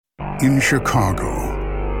In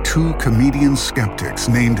Chicago, two comedian skeptics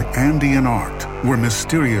named Andy and Art were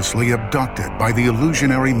mysteriously abducted by the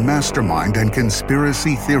illusionary mastermind and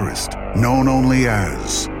conspiracy theorist known only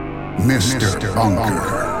as Mr.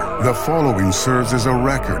 Bunker. The following serves as a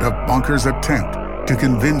record of Bunker's attempt to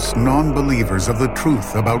convince non-believers of the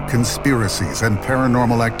truth about conspiracies and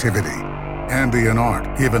paranormal activity. Andy and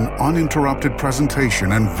Art give an uninterrupted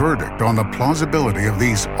presentation and verdict on the plausibility of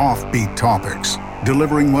these offbeat topics,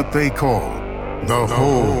 delivering what they call the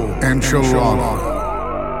whole enchilada.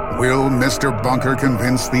 Will Mr. Bunker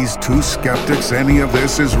convince these two skeptics any of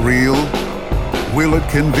this is real? Will it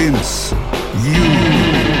convince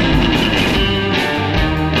you?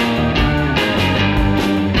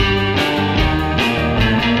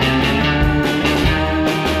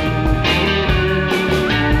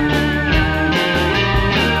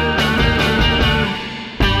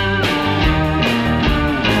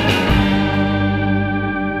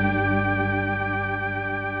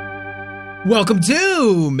 Welcome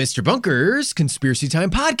to Mr. Bunker's Conspiracy Time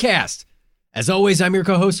Podcast. As always, I'm your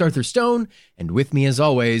co-host, Arthur Stone, and with me, as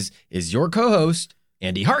always, is your co-host,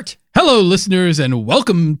 Andy Hart. Hello, listeners, and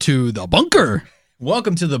welcome to the bunker.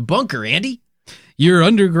 Welcome to the bunker, Andy. You're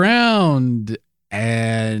underground,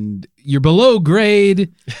 and you're below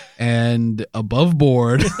grade, and above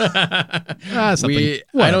board. I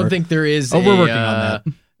don't think there is we're working on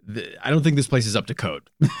that. I don't think this place is up to code,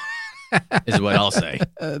 is what I'll say.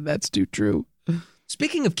 That's too true.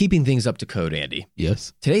 Speaking of keeping things up to code, Andy.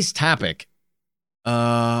 Yes. Today's topic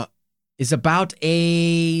is about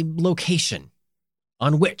a location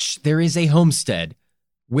on which there is a homestead,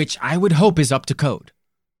 which I would hope is up to code.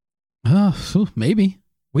 Maybe.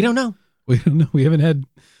 We don't know. We don't know.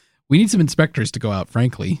 We need some inspectors to go out,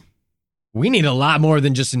 frankly. We need a lot more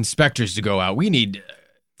than just inspectors to go out.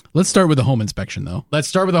 Let's start with the home inspection, though. Let's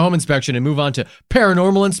start with the home inspection and move on to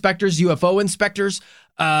paranormal inspectors, UFO inspectors,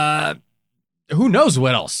 who knows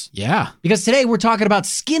what else? Yeah. Because today we're talking about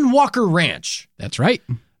Skinwalker Ranch. That's right.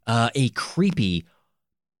 A creepy,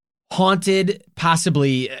 haunted,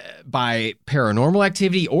 possibly by paranormal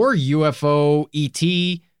activity or UFO,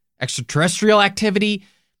 ET, extraterrestrial activity,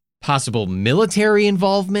 possible military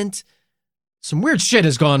involvement. Some weird shit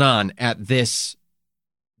has gone on at this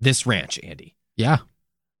ranch, Andy. Yeah.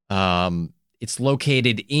 It's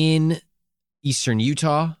located in eastern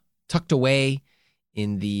Utah, tucked away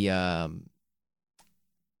in the,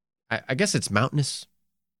 I guess it's mountainous,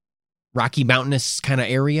 Rocky Mountainous kind of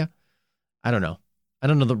area. I don't know. I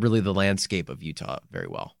don't know the landscape of Utah very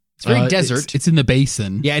well. It's very desert. It's in the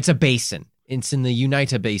basin. Yeah, it's a basin. It's in the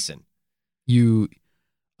Uinta Basin. Uinta.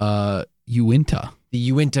 The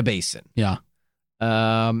Uinta Basin. Yeah.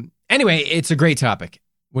 Anyway, it's a great topic.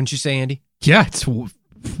 Wouldn't you say, Andy? Yeah, it's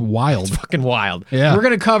wild. It's fucking wild. Yeah. We're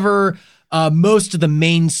going to cover most of the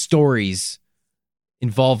main stories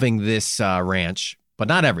involving this ranch, but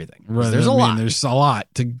not everything. There's a lot. There's a lot,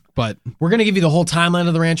 but we're going to give you the whole timeline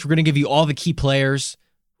of the ranch. We're going to give you all the key players.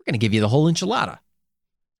 We're going to give you the whole enchilada.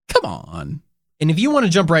 Come on. And if you want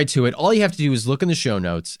to jump right to it, all you have to do is look in the show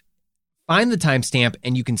notes, find the timestamp,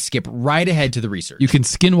 and you can skip right ahead to the research. You can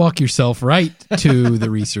skinwalk yourself right to the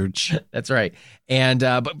research. That's right. And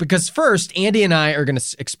but because first, Andy and I are going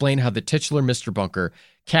to explain how the titular Mr. Bunker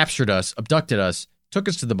captured us, abducted us, took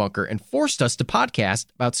us to the bunker, and forced us to podcast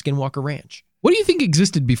about Skinwalker Ranch. What do you think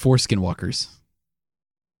existed before Skinwalkers?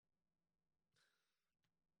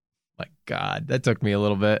 My God, that took me a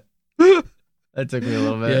little bit. Yeah,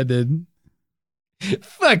 it did.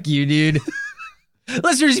 Fuck you, dude.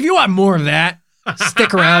 Listeners, if you want more of that,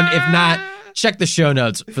 stick around. If not, check the show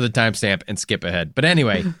notes for the timestamp and skip ahead. But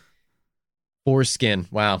anyway, foreskin.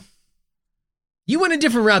 Wow. You went a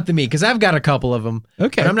different route than me because I've got a couple of them.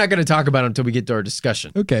 Okay. But I'm not going to talk about them until we get to our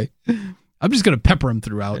discussion. Okay. I'm just going to pepper them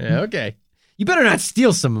throughout. Yeah, okay. You better not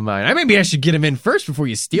steal some of mine. Maybe I should get them in first before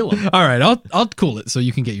you steal them. All right. I'll cool it so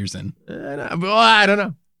you can get yours in. I don't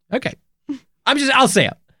know. Okay. I'll say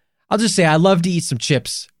it. I'll just say I love to eat some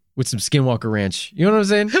chips with some Skinwalker Ranch. You know what I'm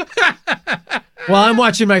saying? While I'm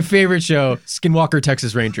watching my favorite show, Skinwalker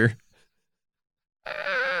Texas Ranger.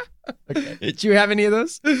 Okay. Did you have any of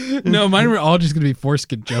those? No, mine were all just going to be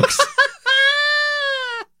foreskin jokes.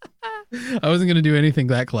 I wasn't going to do anything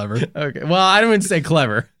that clever. Okay. Well, I wouldn't say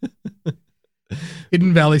clever.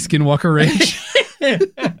 Hidden Valley Skinwalker Ranch.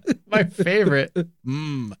 My favorite.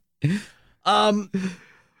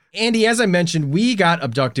 Andy, as I mentioned, we got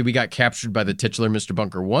abducted. We got captured by the titular Mr.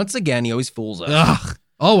 Bunker. Once again, he always fools us. Ugh,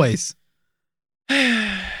 always.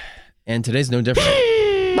 And today's no different.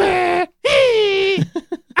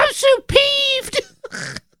 I'm so peeved.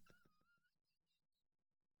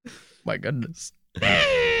 My goodness.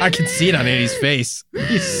 I can see it on Andy's face.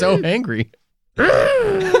 He's so angry.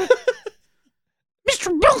 Mr.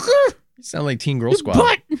 Bunker! You sound like Teen Girl Squad.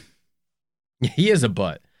 Butt! He is a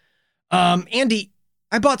butt. Andy,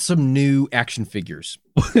 I bought some new action figures.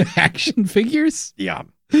 Action figures? Yeah.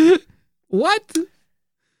 What?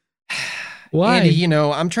 Why? Andy, you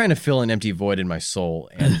know, I'm trying to fill an empty void in my soul,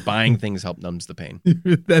 and buying things help numbs the pain.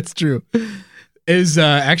 That's true. Is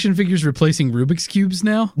action figures replacing Rubik's Cubes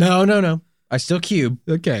now? No. I still cube.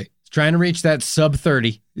 Okay. Trying to reach that sub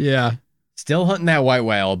 30. Yeah. Still hunting that white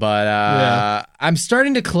whale, but I'm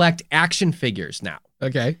starting to collect action figures now.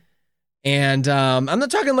 Okay. And I'm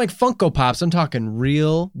not talking like Funko Pops. I'm talking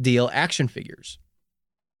real deal action figures.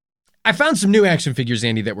 I found some new action figures,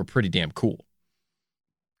 Andy, that were pretty damn cool.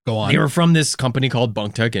 Go on. They were from this company called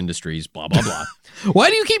Bunk Tech Industries, blah, blah, blah. Why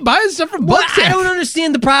do you keep buying stuff from Well, Bunk Tech? I don't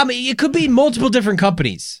understand the problem. It could be multiple different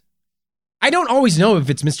companies. I don't always know if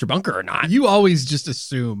it's Mr. Bunker or not. You always just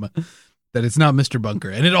assume that it's not Mr. Bunker,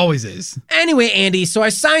 and it always is. Anyway, Andy, so I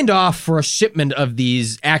signed off for a shipment of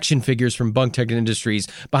these action figures from Bunk Tech Industries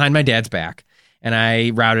behind my dad's back, and I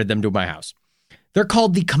routed them to my house. They're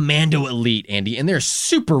called the Commando Elite, Andy, and they're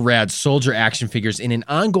super rad soldier action figures in an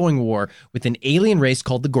ongoing war with an alien race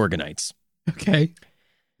called the Gorgonites. Okay.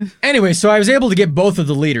 Anyway, so I was able to get both of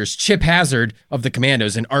the leaders, Chip Hazard of the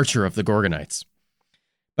Commandos and Archer of the Gorgonites.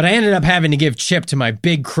 But I ended up having to give Chip to my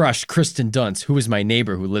big crush, Kristen Dunst, who is my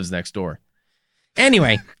neighbor who lives next door.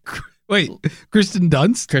 Anyway. Wait, Kristen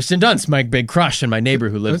Dunst? Kristen Dunst, my big crush and my neighbor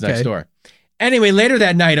who lives Okay. next door. Anyway, later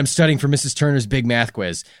that night, I'm studying for Mrs. Turner's big math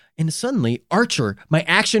quiz. And suddenly, Archer, my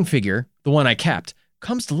action figure, the one I kept,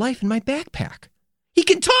 comes to life in my backpack. He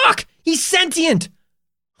can talk! He's sentient!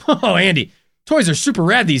 Oh, Andy, toys are super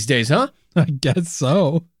rad these days, huh? I guess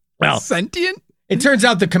so. Well, Sentient? it turns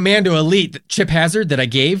out the Commando Elite, Chip Hazard, that I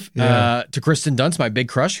gave Yeah. to Kristen Dunst, my big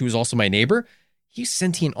crush, who's also my neighbor, he's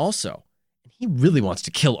sentient also. And he really wants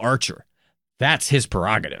to kill Archer. That's his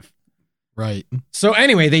prerogative. Right. So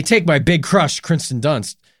anyway, they take my big crush, Kristen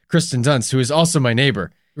Dunst, who is also my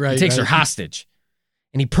neighbor. Right. He takes her hostage.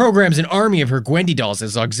 And he programs an army of her Gwendy dolls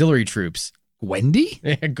as auxiliary troops. Wendy?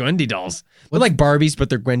 Yeah, Gwendy dolls. They're like Barbies, but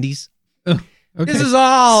they're Gwendys. Okay. This is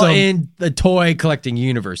all So- in the toy collecting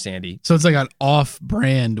universe, Andy. So it's like an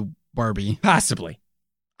off-brand Barbie. Possibly.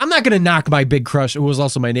 I'm not going to knock my big crush, who was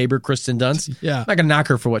also my neighbor, Kristen Dunst. Yeah. I'm not going to knock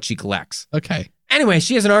her for what she collects. Okay. Anyway,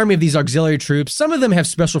 she has an army of these auxiliary troops. Some of them have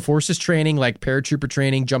special forces training, like paratrooper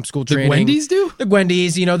training, jump school The training. Wendy's do? The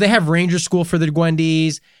Gwendys, you know, they have ranger school for the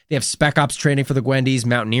Gwendys. They have spec ops training for the Gwendys,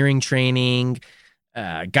 mountaineering training,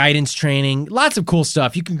 guidance training, lots of cool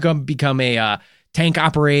stuff. You can become a tank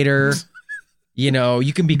operator. You know,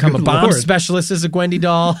 you can become Good a bomb Lord. specialist as a Gwendy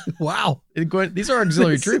doll. Wow. These are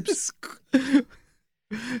auxiliary troops.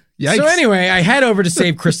 Yikes. So anyway, I head over to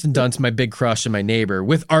save Kristen Dunst, my big crush and my neighbor,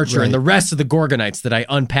 with Archer Right. and the rest of the Gorgonites that I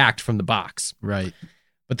unpacked from the box. Right.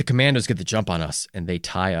 But the commandos get the jump on us, and they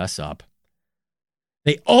tie us up.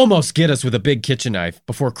 They almost get us with a big kitchen knife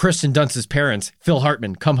before Kristen Dunst's parents, Phil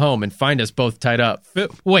Hartman, come home and find us both tied up.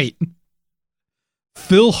 Wait.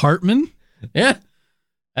 Phil Hartman? Yeah,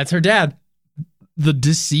 that's her dad. The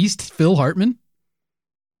deceased Phil Hartman?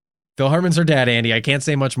 Phil Hartman's her dad, Andy. I can't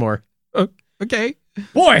say much more. Okay.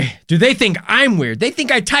 Boy, do they think I'm weird. They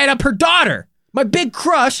think I tied up her daughter, my big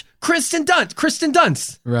crush, Kristen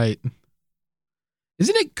Dunst. Right.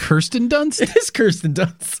 Isn't it Kirsten Dunst? It is Kirsten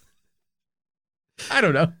Dunst. I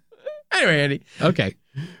don't know. Anyway, Andy. Okay.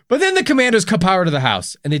 But then the commandos cut power to the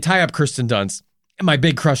house, and they tie up Kirsten Dunst, and my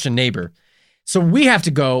big crush and neighbor. So we have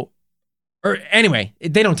to go, or anyway,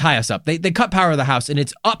 they don't tie us up. They cut power to the house, and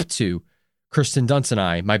it's up to Kirsten Dunst and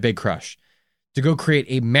I, my big crush, to go create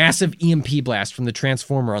a massive EMP blast from the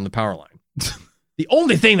transformer on the power line. The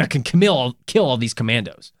only thing that can kill all these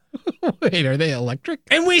commandos. Wait, are they electric?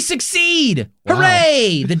 And we succeed! Wow.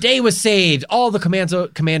 Hooray! The day was saved. All the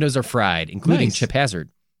commandos are fried, including Nice. Chip Hazard,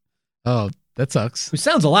 Oh, that sucks. who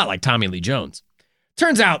sounds a lot like Tommy Lee Jones.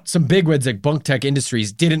 Turns out some bigwigs at Bunk Tech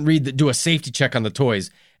Industries didn't do a safety check on the toys,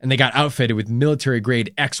 and they got outfitted with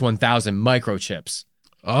military-grade X-1000 microchips.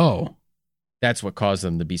 Oh, That's what caused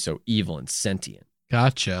them to be so evil and sentient.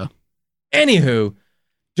 gotcha. Anywho,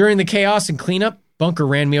 during the chaos and cleanup, Bunker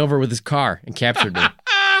ran me over with his car and captured me.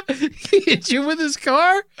 He hit you with his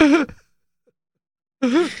car?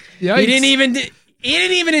 Yikes. He didn't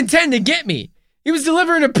even intend to get me. He was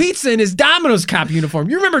delivering a pizza in his Domino's Cop uniform.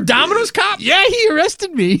 You remember Domino's Cop? Yeah, he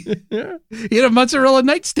arrested me. He had a mozzarella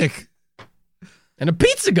nightstick. And a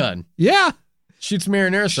pizza gun. Yeah. Shoots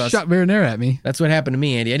marinara sauce. Shot marinara at me. That's what happened to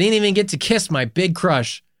me, Andy. I didn't even get to kiss my big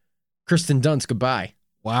crush, Kristen Dunst, goodbye.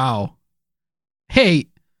 Wow. Hey.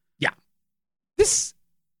 Yeah. This.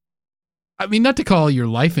 I mean, not to call your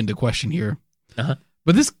life into question here, Uh-huh.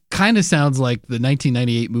 but this kind of sounds like the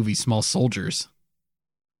 1998 movie Small Soldiers.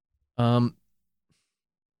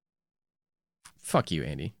 Fuck you,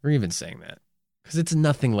 Andy, for even saying that. Because it's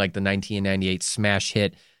nothing like the 1998 smash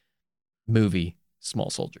hit movie Small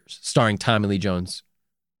Soldiers, starring Tommy Lee Jones,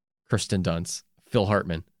 Kirsten Dunst, Phil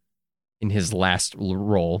Hartman in his last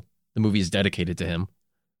role. The movie is dedicated to him.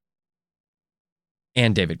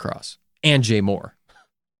 And David Cross. And Jay Moore.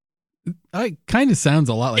 It kind of sounds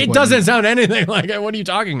a lot like It doesn't sound anything like it. What are you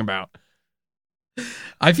talking about?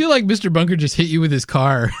 I feel like Mr. Bunker just hit you with his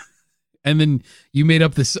car, and then you made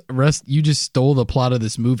up this rest. You just stole the plot of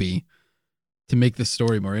this movie to make the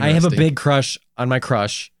story more I interesting. have a big crush on my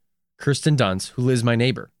crush, Kirsten Dunst, who lives my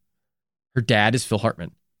neighbor. Her dad is Phil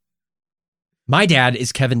Hartman. My dad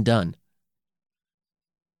is Kevin Dunn.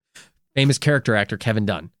 Famous character actor Kevin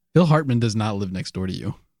Dunn. Phil Hartman does not live next door to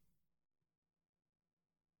you.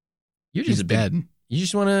 You're He's just a big, dead. You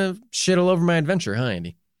just want to shit all over my adventure, huh,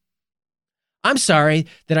 Andy? I'm sorry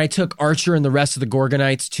that I took Archer and the rest of the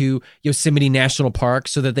Gorgonites to Yosemite National Park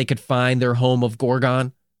so that they could find their home of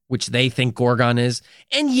Gorgon, which they think Gorgon is.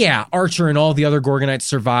 And yeah, Archer and all the other Gorgonites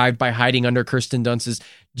survived by hiding under Kirsten Dunst's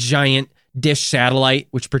giant dish satellite,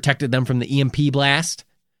 which protected them from the EMP blast.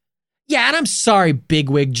 Yeah, and I'm sorry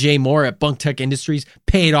bigwig Jay Moore at Bunk Tech Industries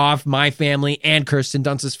paid off my family and Kirsten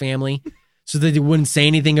Dunst's family so that they wouldn't say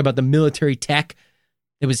anything about the military tech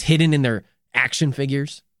that was hidden in their action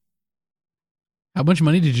figures. How much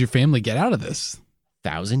money did your family get out of this?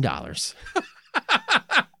 $1,000.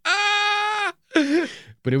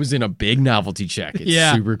 But it was in a big novelty check. It's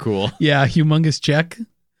Yeah. super cool. Yeah, humongous check.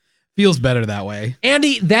 Feels better that way.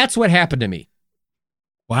 Andy, that's what happened to me.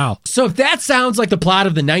 Wow. So if that sounds like the plot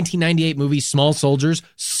of the 1998 movie Small Soldiers,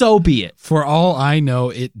 so be it. For all I know,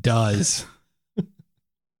 it does.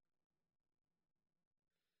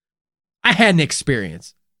 I had an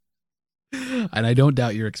experience. And I don't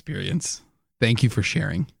doubt your experience. Thank you for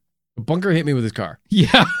sharing. Bunker hit me with his car.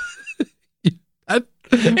 Yeah.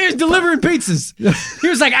 He was delivering pizzas. He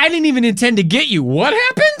was like, I didn't even intend to get you. What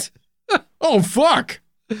happened? Oh, fuck.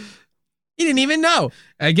 He didn't even know.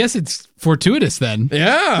 I guess it's fortuitous then.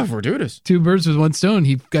 Yeah, fortuitous. 2 birds with 1 stone.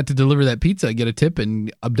 He got to deliver that pizza, get a tip,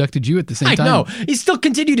 and abducted you at the same I time. know. He still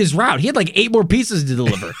continued his route. He had like 8 more pizzas to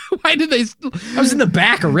deliver. Why did they? I was in the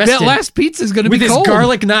back arrested. That last pizza is going to be with his cold.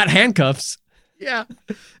 garlic knot handcuffs. Yeah.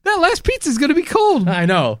 That last pizza is going to be cold. I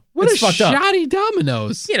know. What It's a fucked up. shoddy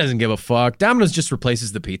Domino's. He doesn't give a fuck. Domino's just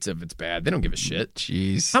replaces the pizza if it's bad. They don't give a shit.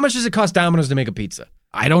 Jeez. How much does it cost Domino's to make a pizza?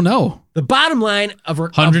 I don't know. The bottom line of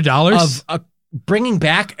 $100? of bringing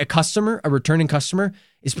back a customer, a returning customer,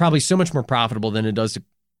 is probably so much more profitable than it does to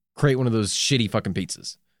create one of those shitty fucking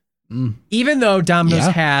pizzas. Mm. Even though Domino's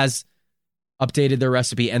Yeah. has updated their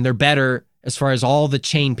recipe and they're better as far as all the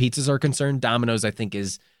chain pizzas are concerned, Domino's I think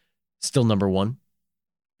is still number 1.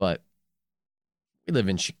 But we live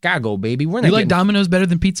in Chicago, baby. We're not You like getting- Domino's better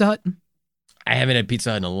than Pizza Hut? I haven't had Pizza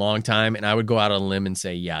Hut in a long time, and I would go out on a limb and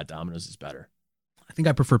say, yeah, Domino's is better. I think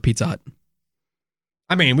I prefer Pizza Hut.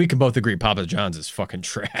 I mean, we can both agree Papa John's is fucking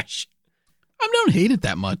trash. I don't hate it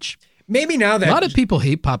that much. Maybe now that A lot of people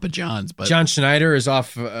hate Papa John's, but John Schneider is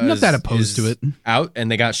off, I'm not that opposed to it. out, and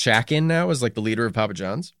they got Shaq in now as like the leader of Papa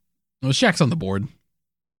John's. Well, Shaq's on the board.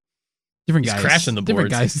 Different He's guys. crashing the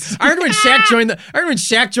Different boards. guys. I heard when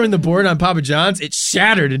Shaq joined the board on Papa John's, it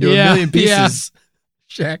shattered into a million pieces.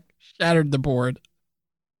 Shaq shattered the board.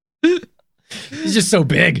 He's just so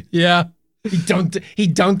big. Yeah. He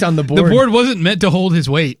dunked on the board. The board wasn't meant to hold his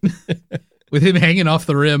weight with him hanging off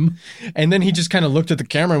the rim. And then he just kind of looked at the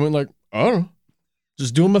camera and went like, I don't know.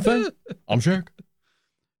 Just doing my thing. I'm Shaq.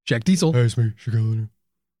 Shaq Diesel. Hey, it's me, Chicago.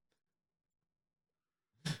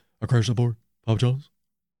 I crashed the board. Papa John's.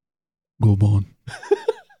 Go on.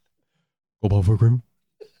 Go ball for a cream.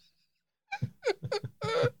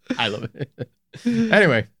 I love it.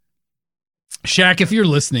 Anyway, Shaq, if you're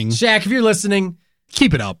listening, Shaq, if you're listening,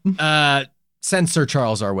 keep it up. send Sir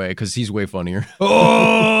Charles our way because he's way funnier.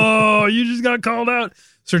 Oh, you just got called out.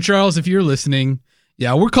 Sir Charles, if you're listening,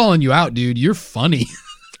 yeah, we're calling you out, dude. You're funny.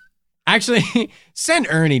 Actually, send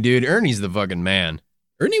Ernie, dude. Ernie's the fucking man.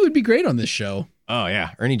 Ernie would be great on this show. Oh,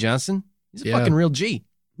 yeah. Ernie Johnson. He's a Yeah. fucking real G.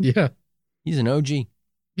 Yeah. He's an OG.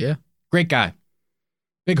 Yeah. Great guy.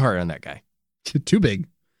 Big heart on that guy. Too big.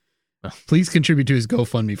 Please contribute to his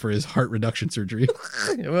GoFundMe for his heart reduction surgery.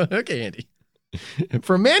 Well, okay, Andy.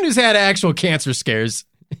 For a man who's had actual cancer scares,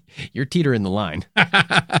 you're teetering the line.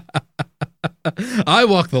 I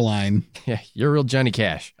walk the line. Yeah, you're real Johnny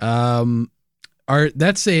Cash.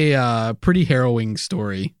 That's a pretty harrowing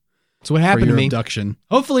story So what for happened to your me? abduction.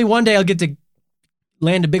 Hopefully one day I'll get to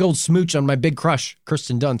land a big old smooch on my big crush,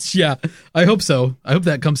 Kirsten Dunst. Yeah, I hope so. I hope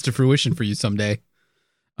that comes to fruition for you someday.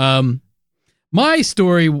 My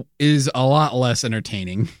story is a lot less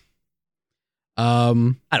entertaining. I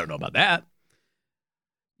don't know about that.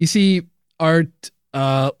 You see, Art,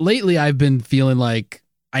 lately I've been feeling like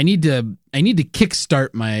I need to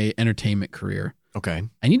kickstart my entertainment career. Okay.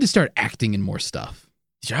 I need to start acting in more stuff.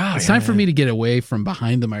 Yeah, It's time for me to get away from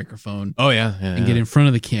behind the microphone Oh yeah, and get in front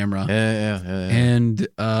of the camera Yeah. and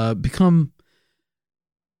become,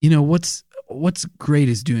 what's great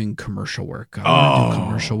is doing commercial work. I want to do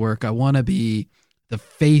commercial work. I want to be the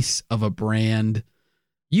face of a brand.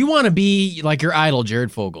 You want to be like your idol,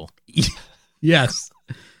 Jared Fogle. Yes.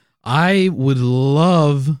 I would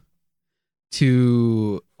love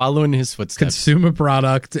to Follow in his footsteps. consume a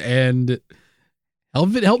product and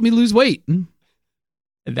help me lose weight.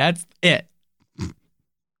 That's it.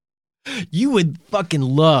 You would fucking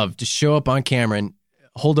love to show up on camera and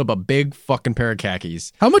hold up a big fucking pair of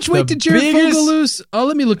khakis. How much weight The did Jared biggest- Fogle lose? Oh,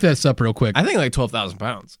 let me look this up real quick. I think like 12,000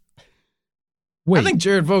 pounds. Wait, I think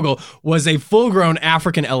Jared Fogle was a full-grown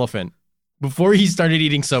African elephant before he started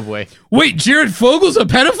eating Subway. wait, Jared Fogle's a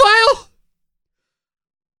pedophile?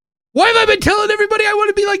 Why have I been telling everybody I want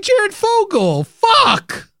to be like Jared Fogle?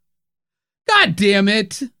 Fuck! God damn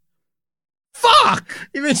it! Fuck!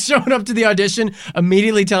 Even showing up to the audition,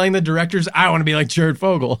 immediately telling the directors, I want to be like Jared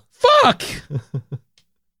Fogle. Fuck!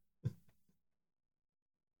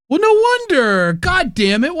 Well, no wonder. God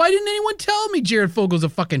damn it. Why didn't anyone tell me Jared Fogle's a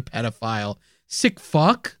fucking pedophile? Sick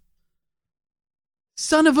fuck.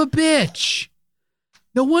 Son of a bitch.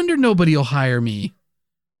 No wonder nobody will hire me.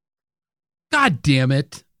 God damn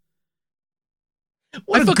it.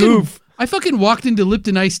 What a goof. I fucking walked into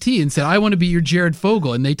Lipton Iced Tea and said, I want to be your Jared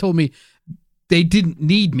Fogle. And they told me they didn't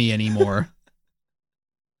need me anymore.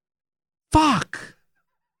 Fuck.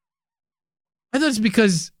 I thought it's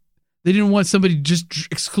because they didn't want somebody just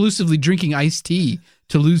exclusively drinking iced tea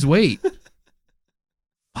to lose weight.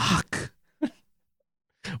 Fuck.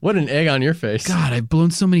 What an egg on your face. God, I've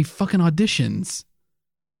blown so many fucking auditions.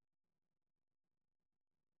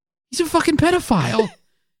 He's a fucking pedophile.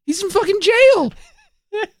 He's in fucking jail.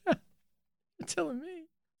 You're telling me.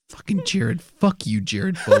 Fucking Jared. Fuck you,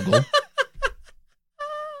 Jared Fogle.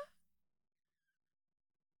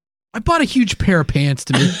 I bought a huge pair of pants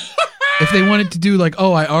to me. If they wanted to do like,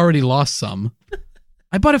 oh, I already lost some.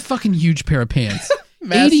 I bought a fucking huge pair of pants.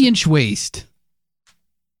 80-inch waist.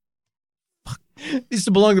 Used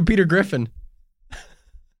to belong to Peter Griffin.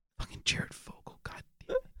 Fucking Jared Fogle. God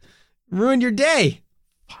damn it. Ruined your day.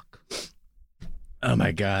 Fuck. Oh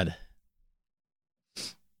my God.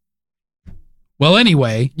 Well,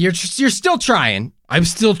 anyway, You're still trying. I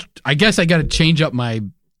guess I got to change up my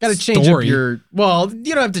Got to change story. up your. Well,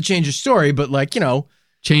 you don't have to change your story, but like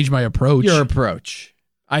change my approach. your approach.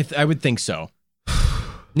 I would think so.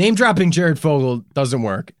 Name dropping Jared Fogle doesn't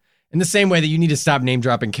work. In the same way that you need to stop name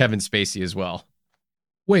dropping Kevin Spacey as well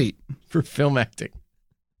Wait, for film acting.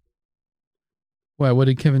 why? What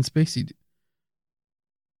did Kevin Spacey do?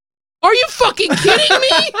 Are you fucking kidding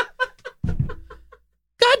me?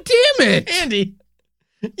 God damn it! Andy,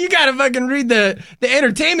 you gotta fucking read the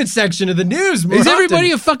entertainment section of the news more Is often.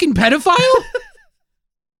 everybody a fucking pedophile?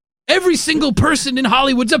 Every single person in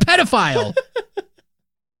Hollywood's a pedophile.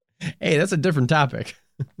 Hey, that's a different topic.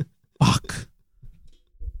 Fuck.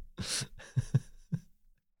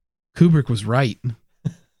 Kubrick was right.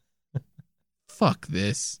 Fuck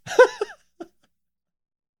this.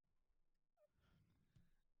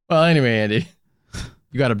 Well, anyway, Andy,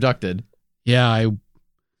 you got abducted. Yeah,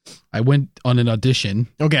 I went on an audition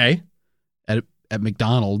Okay. at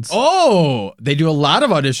McDonald's. Oh, they do a lot of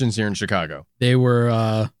auditions here in Chicago. They're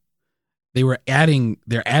adding,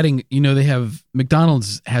 they have,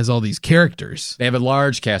 McDonald's has all these characters. They have a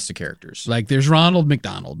large cast of characters. Like there's Ronald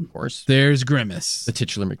McDonald. Of course. There's Grimace. The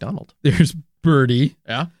titular McDonald. There's Birdie.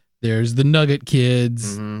 Yeah. There's the Nugget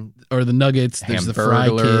Kids or the Nuggets. There's the Fry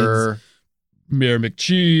Hamburglar. Kids. Mayor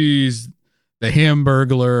McCheese. The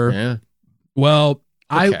Hamburglar. Yeah. Well,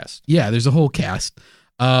 Cast. there's a whole cast.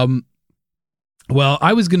 Well,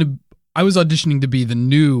 I was auditioning to be the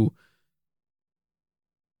new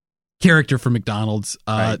character for McDonald's,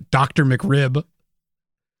 Right. Dr. McRib,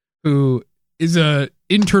 who is a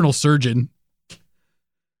internal surgeon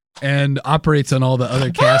and operates on all the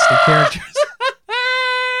other cast of characters.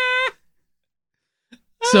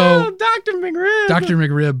 So, Dr. McRib. Dr.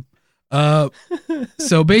 McRib.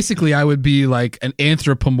 So basically, I would be like an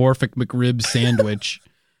anthropomorphic McRib sandwich,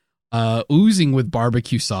 oozing with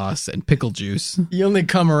barbecue sauce and pickle juice. You only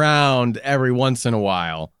come around every once in a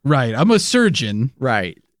while. Right. I'm a surgeon.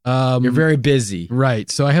 Right. You're very busy. Right.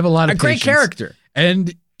 So I have a lot of A great patience. character.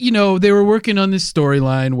 And, they were working on this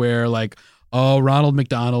storyline where, like, oh, Ronald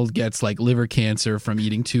McDonald gets, like, liver cancer from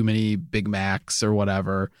eating too many Big Macs or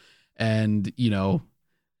whatever. And,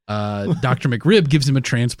 Dr. McRib gives him a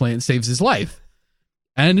transplant and saves his life.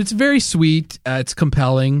 And it's very sweet. It's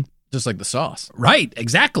compelling. Just like the sauce. Right,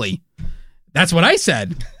 exactly. That's what I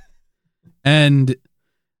said. And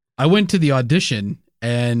I went to the audition,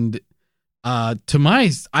 and I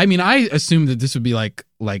assumed that this would be like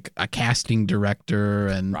a casting director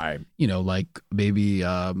and Right. Like maybe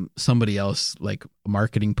somebody else, like a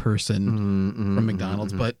marketing person from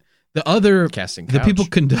McDonald's. But the other Casting the couch. people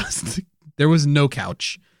there was no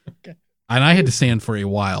couch. Okay. And I had to stand for a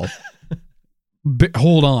while.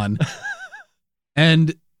 Hold on.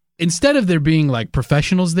 And instead of there being like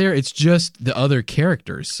professionals there, it's just the other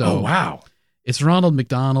characters. So wow. it's Ronald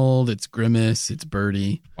McDonald, it's Grimace, it's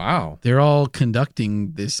Birdie. Wow. They're all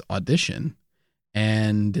conducting this audition.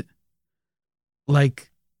 And like,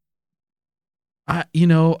 I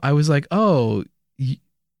was like, oh,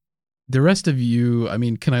 the rest of you,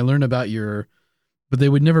 can I learn about but they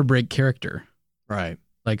would never break character. Right.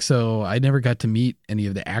 Like, so I never got to meet any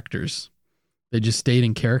of the actors. They just stayed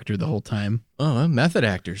in character the whole time. Oh, method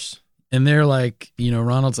actors. And they're like,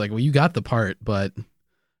 Ronald's like, well, you got the part, but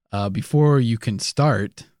before you can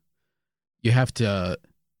start, you have to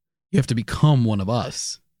become one of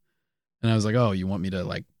us. And I was like, oh, you want me to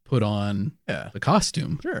like put on the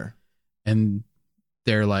costume? Sure. And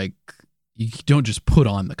they're like, you don't just put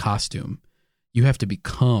on the costume. You have to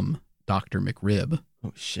become Dr. McRib.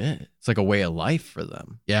 Oh, shit. It's like a way of life for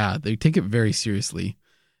them. Yeah, they take it very seriously.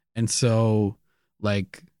 And so,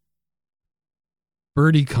 like,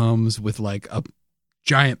 Birdie comes with like a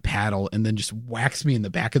giant paddle and then just whacks me in the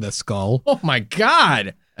back of the skull. Oh my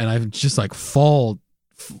God. And I just like fall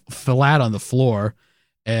flat on the floor.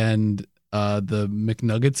 And the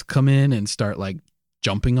McNuggets come in and start like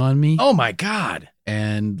jumping on me. Oh my God.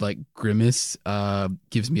 And like Grimace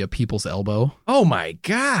gives me a people's elbow. Oh my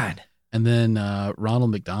God. And then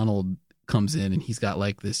Ronald McDonald comes in and he's got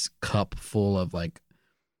like this cup full of like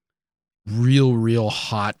real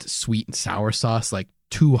hot sweet and sour sauce, like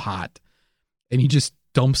too hot. And he just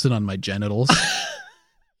dumps it on my genitals.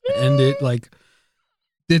 And it like,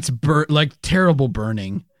 it's like terrible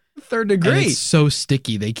burning. Third degree. And it's so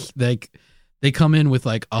sticky. They come in with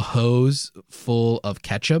like a hose full of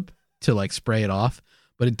ketchup to like spray it off,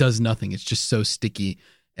 but it does nothing. It's just so sticky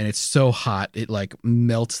and it's so hot. It like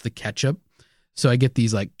melts the ketchup. So I get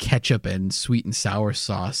these like ketchup and sweet and sour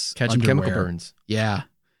sauce. Ketchup underwear. chemical burns. Yeah.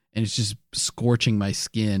 And it's just scorching my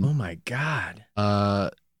skin. Oh my God.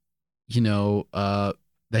 The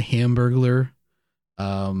Hamburglar,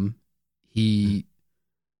 he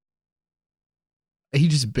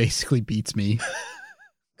just basically beats me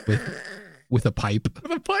with a pipe.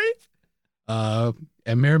 With a pipe?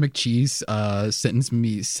 And Mayor McCheese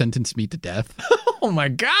sentenced me to death. Oh my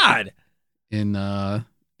God. In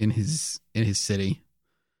his city.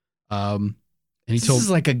 And This is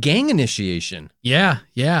like a gang initiation. Yeah.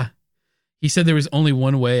 He said there was only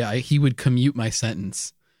one way he would commute my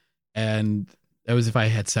sentence, and that was if I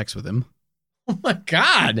had sex with him. Oh my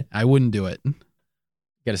God. I wouldn't do it. You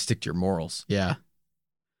got to stick to your morals. Yeah.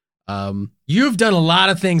 You've done a lot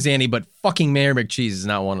of things, Andy, but fucking Mayor McCheese is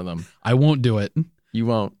not one of them. I won't do it. You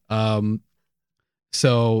won't.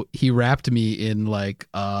 So he wrapped me in like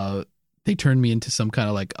they turned me into some kind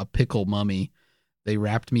of like a pickle mummy. They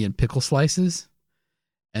wrapped me in pickle slices,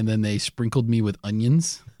 and then they sprinkled me with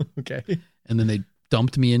onions. Okay. And then they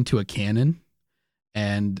dumped me into a cannon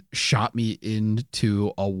and shot me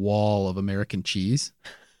into a wall of American cheese.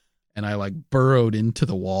 And I like burrowed into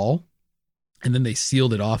the wall, and then they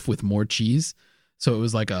sealed it off with more cheese. So it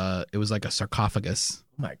was like a sarcophagus.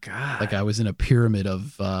 Oh my God. Like I was in a pyramid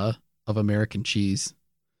of American cheese.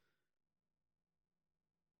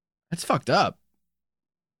 That's fucked up.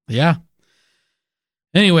 Yeah.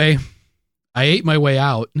 Anyway, I ate my way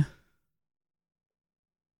out,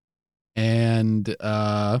 and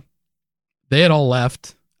they had all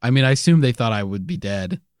left. I mean, I assumed they thought I would be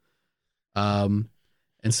dead. And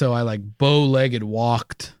so I like bow-legged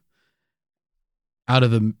walked out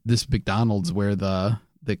of this McDonald's where the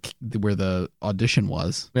audition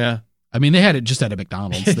was. Yeah. I mean, they had it just at a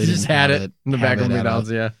McDonald's. They just had it in the back of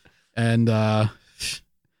McDonald's, yeah. And I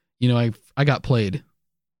got played.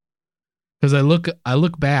 Because I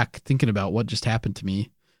look back thinking about what just happened to me.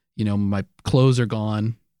 My clothes are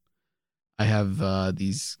gone. I have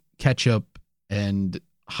these ketchup and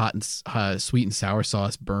hot and sweet and sour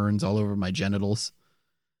sauce burns all over my genitals.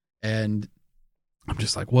 And I'm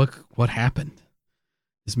just like, what happened?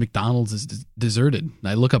 This McDonald's is deserted. And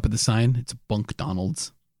I look up at the sign. It's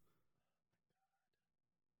Bunkdonald's.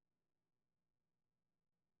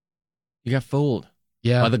 You got fooled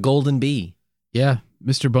Yeah. by the golden bee. Yeah.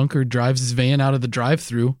 Mr. Bunker drives his van out of the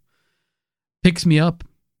drive-thru, picks me up.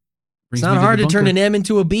 It's not hard to turn an M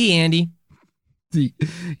into a B, Andy. You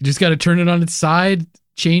just got to turn it on its side,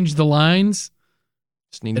 change the lines,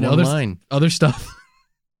 Just need and one line. other stuff.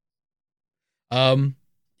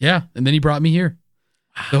 Yeah, and then he brought me here.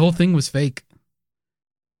 The whole thing was fake.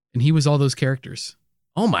 And he was all those characters.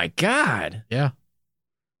 Oh my God. Yeah.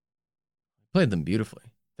 Played them beautifully.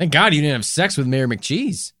 Thank God you didn't have sex with Mayor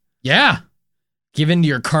McCheese. Yeah. Give in to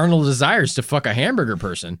your carnal desires to fuck a hamburger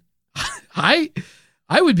person. I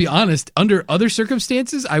would be honest, under other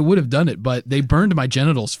circumstances, I would have done it, but they burned my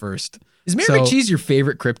genitals first. Is Mayor McCheese your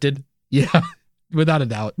favorite cryptid? Yeah, without a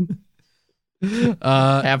doubt.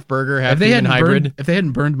 Half burger, half human hybrid. If they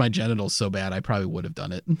hadn't burned my genitals so bad, I probably would have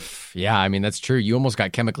done it. Yeah, I mean, that's true. You almost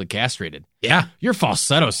got chemically castrated. Yeah. Your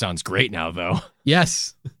falsetto sounds great now, though.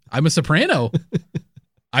 Yes. I'm a soprano.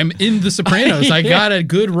 I'm in The Sopranos. I got a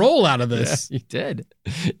good role out of this. Yeah, you did.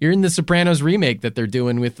 You're in the Sopranos remake that they're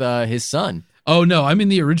doing with his son. Oh, no. I'm in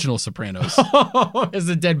the original Sopranos. As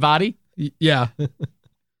a dead body? Yeah.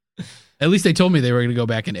 At least they told me they were going to go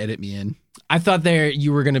back and edit me in. I thought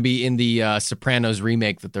you were going to be in the Sopranos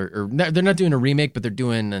remake that they're not doing a remake, but they're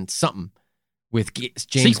doing something with James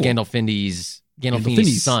Sequel.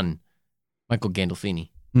 Gandolfini's son, Michael Gandolfini.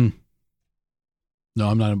 No,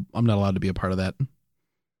 I'm not allowed to be a part of that.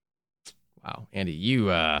 Wow, Andy, you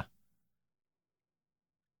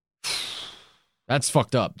that's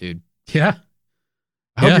fucked up, dude. Yeah.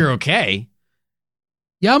 I hope you're okay.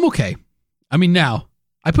 Yeah, I'm okay. I mean, now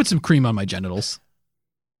I put some cream on my genitals.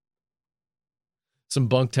 Some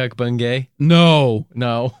bunk tech Bengay? No,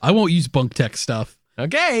 No. I won't use bunk tech stuff.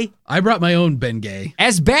 Okay. I brought my own Bengay.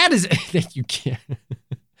 As bad as you can't.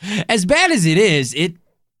 As bad as it is,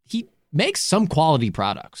 he makes some quality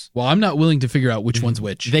products. Well, I'm not willing to figure out which one's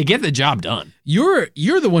which. They get the job done. You're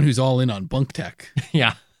the one who's all in on bunk tech.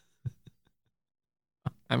 Yeah.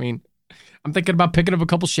 I mean, I'm thinking about picking up a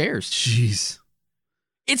couple shares. Jeez.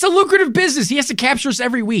 It's a lucrative business. He has to capture us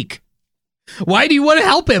every week. Why do you want to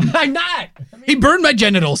help him? I'm not. He burned my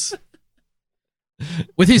genitals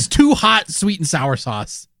with his too hot sweet and sour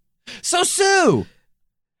sauce. So sue.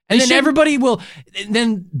 And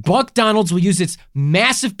then Buck Donald's will use its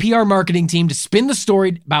massive PR marketing team to spin the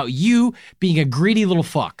story about you being a greedy little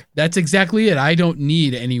fuck. That's exactly it. I don't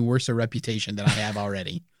need any worse a reputation than I have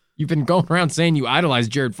already. You've been going around saying you idolize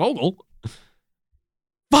Jared Fogle.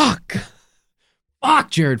 Fuck.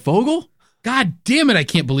 Fuck Jared Fogle. God damn it, I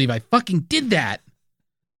can't believe I fucking did that.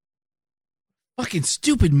 Fucking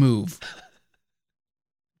stupid move.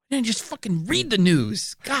 And just fucking read the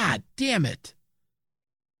news. God damn it.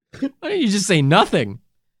 Why don't you just say nothing?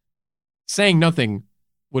 Saying nothing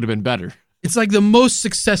would have been better. It's like the most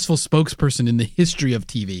successful spokesperson in the history of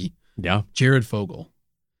TV. Yeah. Jared Fogle.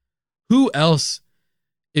 Who else?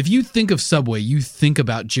 If you think of Subway, you think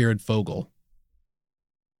about Jared Fogle.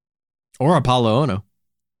 Or Apollo Ono.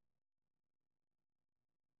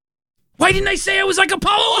 Why didn't I say I was like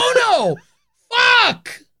Apollo Ono?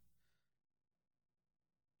 Fuck!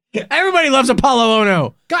 Everybody loves Apollo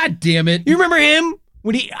Ono. God damn it. You remember him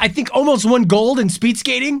when he, I think, almost won gold in speed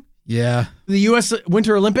skating? Yeah. The U.S.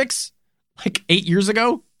 Winter Olympics? Like 8 years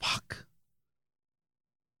ago? Fuck.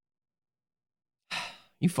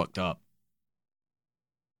 You fucked up.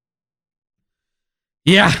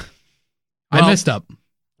 Yeah. I Well, messed up.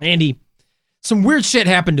 Andy, some weird shit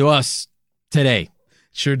happened to us today.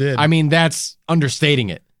 Sure did. I mean, that's understating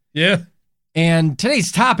it. yeah. And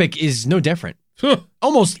today's topic is no different.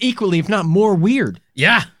 Almost equally, if not more weird,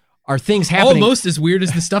 Yeah. are things happening. Almost as weird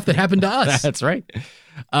as the stuff that happened to us. That's right.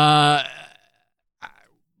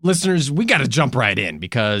 Listeners, we got to jump right in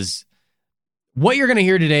because what you're going to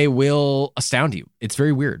hear today will astound you. It's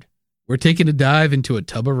very weird. We're taking a dive into a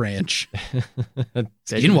tub of ranch.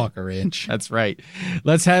 Skinwalker Ranch. That's right.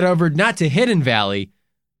 Let's head over not to Hidden Valley,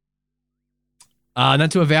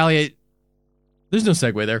 not to a valley. There's no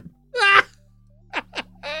segue there.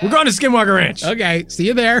 We're going to Skinwalker Ranch. Okay. See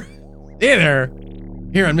you there. Hey there.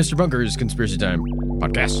 Here on Mr. Bunker's Conspiracy Time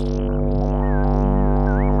podcast.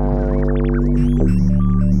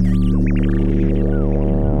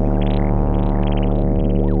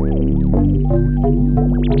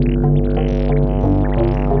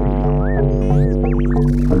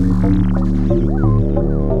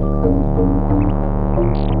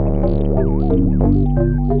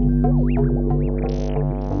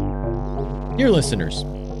 Dear listeners,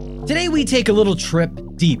 today we take a little trip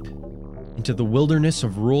deep into the wilderness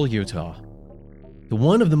of rural Utah to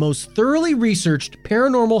one of the most thoroughly researched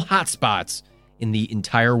paranormal hotspots in the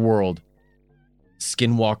entire world,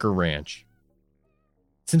 Skinwalker Ranch.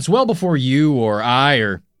 Since well before you or I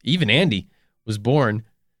or even Andy was born,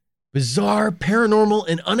 bizarre, paranormal,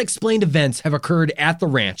 and unexplained events have occurred at the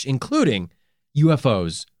ranch, including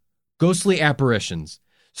UFOs, ghostly apparitions,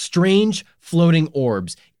 strange floating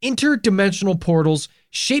orbs, interdimensional portals,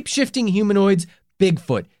 shape-shifting humanoids,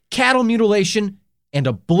 Bigfoot, cattle mutilation, and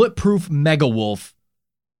a bulletproof megawolf,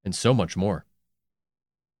 and so much more.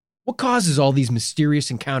 What causes all these mysterious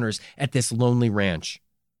encounters at this lonely ranch?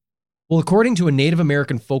 Well, according to a Native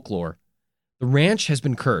American folklore, the ranch has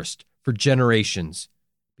been cursed for generations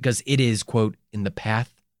because it is, quote, in the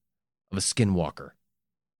path of a skinwalker,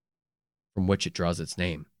 from which it draws its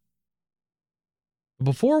name. But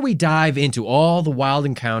before we dive into all the wild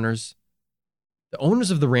encounters the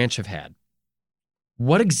owners of the ranch have had,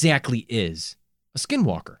 what exactly is a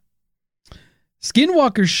skinwalker?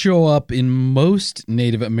 Skinwalkers show up in most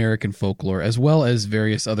Native American folklore, as well as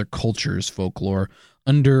various other cultures' folklore,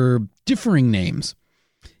 under differing names.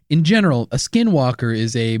 In general, a skinwalker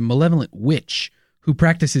is a malevolent witch who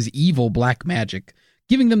practices evil black magic,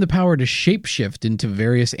 giving them the power to shapeshift into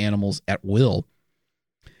various animals at will.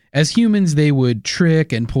 As humans, they would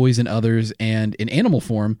trick and poison others, and in animal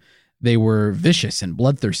form, they were vicious and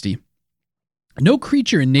bloodthirsty. No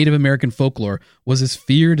creature in Native American folklore was as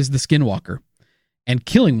feared as the skinwalker, and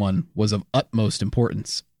killing one was of utmost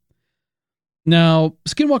importance. Now,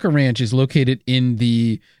 Skinwalker Ranch is located in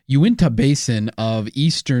the Uinta Basin of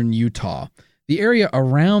eastern Utah. The area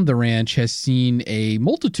around the ranch has seen a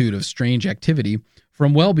multitude of strange activity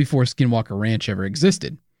from well before Skinwalker Ranch ever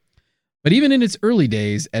existed. But even in its early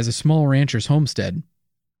days as a small rancher's homestead,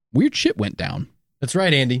 weird shit went down. That's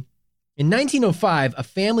right, Andy. In 1905, a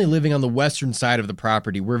family living on the western side of the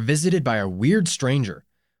property were visited by a weird stranger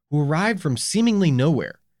who arrived from seemingly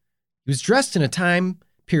nowhere. He was dressed in a time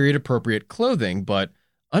period appropriate clothing, but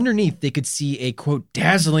underneath they could see a, quote,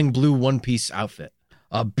 dazzling blue one-piece outfit.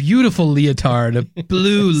 A beautiful leotard, a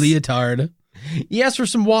blue leotard. He asked for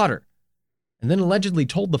some water, and then allegedly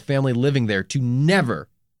told the family living there to never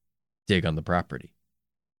dig on the property.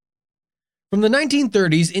 From the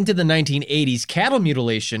 1930s into the 1980s, cattle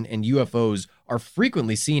mutilation and UFOs are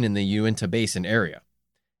frequently seen in the Uinta Basin area,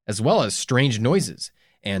 as well as strange noises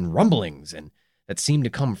and rumblings that seem to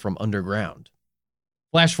come from underground.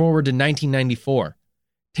 Flash forward to 1994.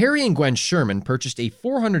 Terry and Gwen Sherman purchased a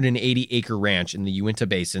 480-acre ranch in the Uinta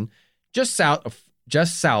Basin, just south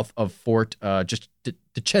of Fort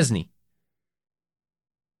Duchesne.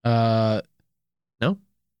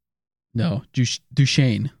 No,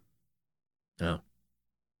 Duchesne. No,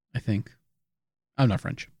 I think. I'm not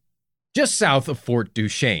French. Just south of Fort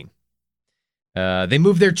Duchesne. They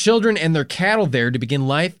moved their children and their cattle there to begin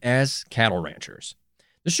life as cattle ranchers.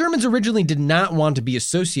 The Shermans originally did not want to be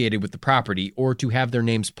associated with the property or to have their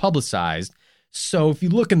names publicized, so if you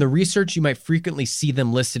look in the research, you might frequently see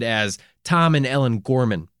them listed as Tom and Ellen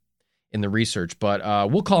Gorman in the research, but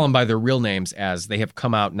we'll call them by their real names as they have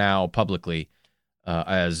come out now publicly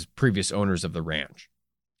as previous owners of the ranch.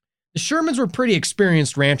 The Shermans were pretty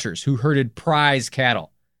experienced ranchers who herded prize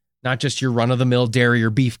cattle, not just your run-of-the-mill dairy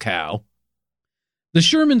or beef cow. The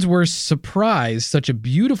Shermans were surprised such a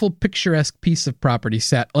beautiful, picturesque piece of property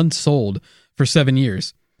sat unsold for 7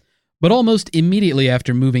 years. But almost immediately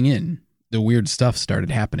after moving in, the weird stuff started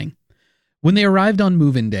happening. When they arrived on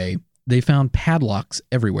move-in day, they found padlocks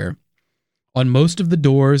everywhere, on most of the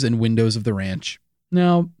doors and windows of the ranch.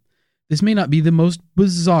 Now, this may not be the most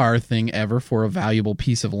bizarre thing ever for a valuable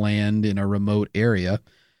piece of land in a remote area.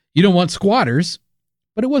 You don't want squatters,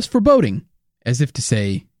 but it was foreboding, as if to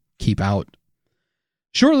say, keep out.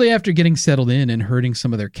 Shortly after getting settled in and herding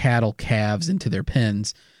some of their cattle calves into their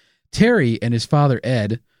pens, Terry and his father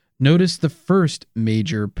Ed noticed the first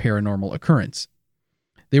major paranormal occurrence.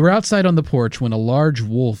 They were outside on the porch when a large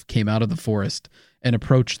wolf came out of the forest and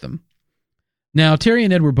approached them. Now, Terry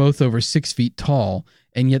and Ed were both over 6 feet tall,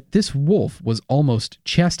 and yet this wolf was almost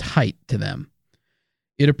chest height to them.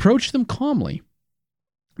 It approached them calmly.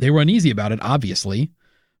 They were uneasy about it, obviously,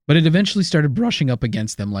 but it eventually started brushing up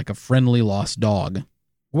against them like a friendly lost dog.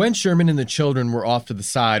 Gwen Sherman and the children were off to the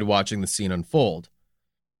side watching the scene unfold.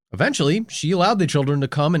 Eventually, she allowed the children to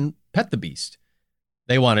come and pet the beast.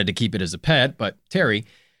 They wanted to keep it as a pet, but Terry,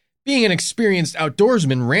 being an experienced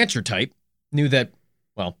outdoorsman rancher type, knew that,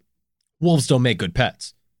 well, wolves don't make good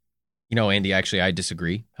pets. You know, Andy, actually, I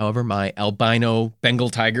disagree. However, my albino Bengal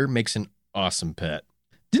tiger makes an awesome pet.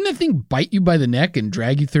 Didn't that thing bite you by the neck and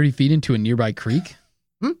drag you 30 feet into a nearby creek?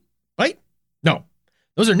 Bite? No.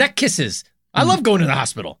 Those are neck kisses. I love going to the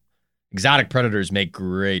hospital. Exotic predators make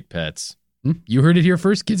great pets. You heard it here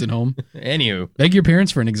first, kids at home. Anywho. Beg your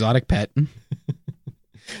parents for an exotic pet.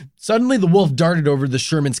 Suddenly, the wolf darted over the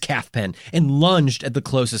Sherman's calf pen and lunged at the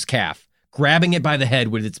closest calf, grabbing it by the head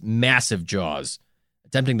with its massive jaws,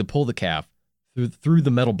 attempting to pull the calf through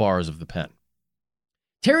the metal bars of the pen.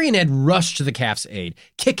 Terry and Ed rushed to the calf's aid,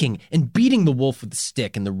 kicking and beating the wolf with the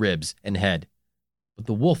stick in the ribs and head. But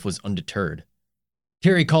the wolf was undeterred.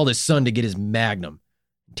 Terry called his son to get his magnum.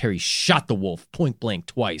 Terry shot the wolf point blank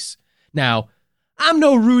twice. Now, I'm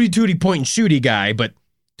no Rudy Tooty point and shooty guy, but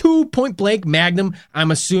 2 point blank magnum,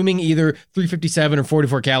 I'm assuming either 357 or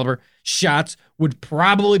 44 caliber shots would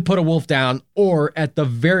probably put a wolf down or at the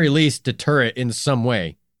very least deter it in some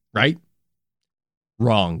way, right?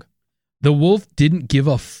 Wrong. The wolf didn't give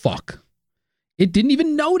a fuck. It didn't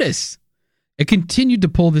even notice. It continued to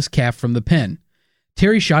pull this calf from the pen.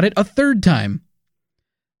 Terry shot it a third time.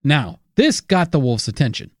 Now, this got the wolf's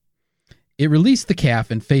attention. It released the calf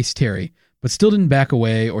and faced Terry, but still didn't back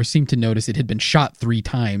away or seem to notice it had been shot 3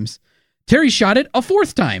 times. Terry shot it a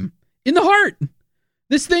 4th time, in the heart.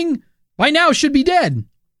 This thing, by now, should be dead.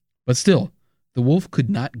 But still, the wolf could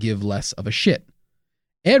not give less of a shit.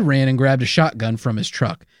 Ed ran and grabbed a shotgun from his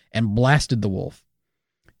truck and blasted the wolf.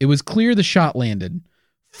 It was clear the shot landed.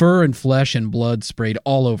 Fur and flesh and blood sprayed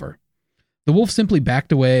all over. The wolf simply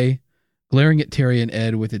backed away, glaring at Terry and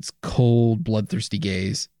Ed with its cold, bloodthirsty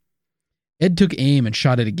gaze. Ed took aim and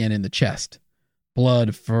shot it again in the chest.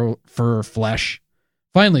 Blood, fur, flesh.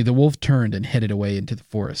 Finally, the wolf turned and headed away into the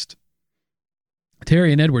forest.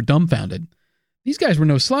 Terry and Ed were dumbfounded. These guys were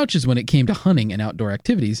no slouches when it came to hunting and outdoor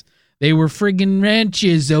activities. They were friggin'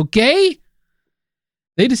 ranches, okay?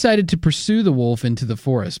 They decided to pursue the wolf into the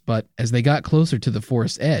forest, but as they got closer to the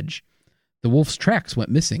forest's edge, the wolf's tracks went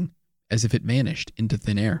missing, as if it vanished into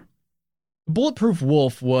thin air. The bulletproof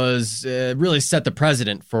wolf was really set the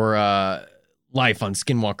precedent for life on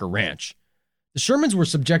Skinwalker Ranch. The Shermans were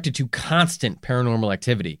subjected to constant paranormal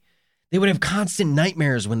activity. They would have constant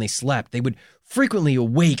nightmares when they slept. They would frequently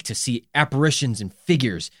awake to see apparitions and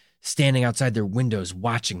figures standing outside their windows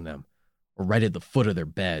watching them, or right at the foot of their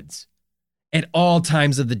beds. At all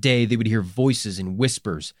times of the day, they would hear voices and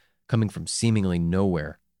whispers coming from seemingly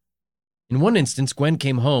nowhere. In one instance, Gwen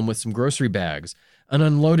came home with some grocery bags and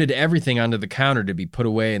unloaded everything onto the counter to be put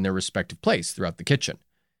away in their respective place throughout the kitchen.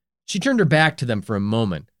 She turned her back to them for a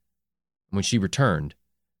moment, and when she returned,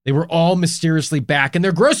 they were all mysteriously back in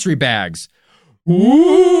their grocery bags. Ooh,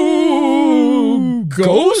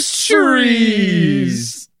 ghosteries!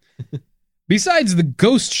 Besides the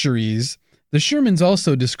ghosteries, the Shermans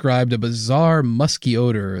also described a bizarre musky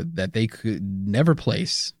odor that they could never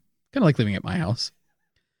place, kind of like living at my house,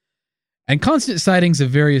 and constant sightings of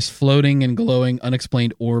various floating and glowing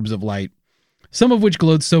unexplained orbs of light, some of which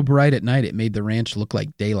glowed so bright at night it made the ranch look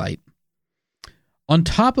like daylight. On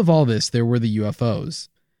top of all this, there were the UFOs.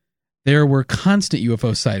 There were constant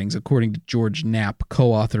UFO sightings, according to George Knapp,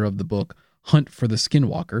 co-author of the book Hunt for the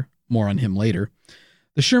Skinwalker. More on him later.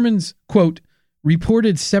 The Shermans, quote,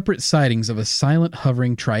 reported separate sightings of a silent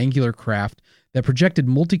hovering triangular craft that projected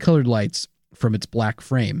multicolored lights from its black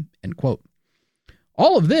frame, end quote.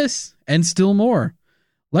 All of this, and still more.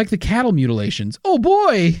 Like the cattle mutilations. Oh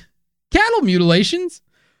boy! Cattle mutilations?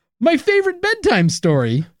 My favorite bedtime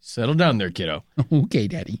story. Settle down there, kiddo. Okay,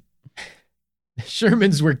 Daddy.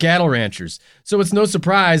 Shermans were cattle ranchers, so it's no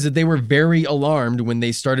surprise that they were very alarmed when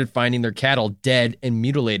they started finding their cattle dead and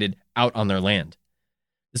mutilated out on their land.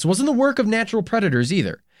 This wasn't the work of natural predators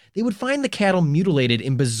either. They would find the cattle mutilated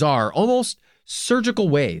in bizarre, almost surgical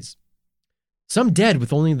ways. Some dead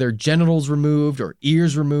with only their genitals removed or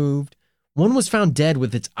ears removed. One was found dead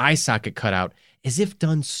with its eye socket cut out, as if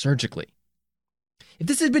done surgically. If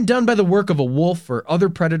this had been done by the work of a wolf or other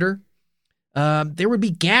predator, there would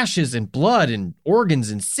be gashes and blood and organs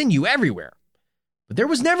and sinew everywhere. But there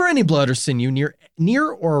was never any blood or sinew near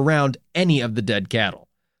or around any of the dead cattle.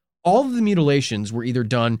 All of the mutilations were either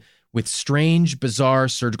done with strange, bizarre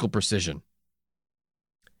surgical precision.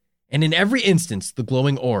 And in every instance, the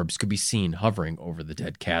glowing orbs could be seen hovering over the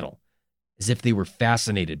dead cattle, as if they were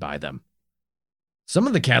fascinated by them. Some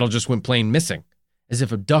of the cattle just went plain missing, as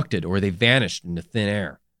if abducted or they vanished into thin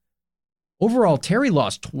air. Overall, Terry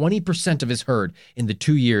lost 20% of his herd in the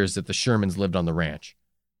 2 years that the Shermans lived on the ranch.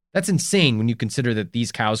 That's insane when you consider that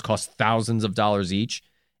these cows cost thousands of dollars each,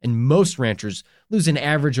 and most ranchers lose an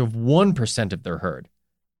average of 1% of their herd.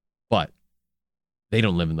 But they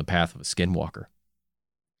don't live in the path of a skinwalker.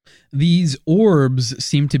 These orbs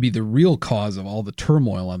seem to be the real cause of all the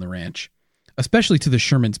turmoil on the ranch, especially to the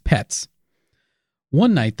Shermans' pets.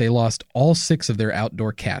 One night, they lost all 6 of their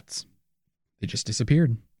outdoor cats. They just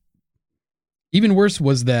disappeared. Even worse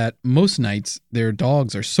was that most nights, their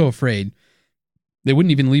dogs are so afraid, they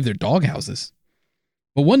wouldn't even leave their dog houses.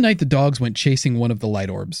 But one night the dogs went chasing one of the light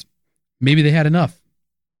orbs. Maybe they had enough.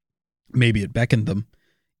 Maybe it beckoned them.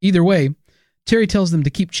 Either way, Terry tells them to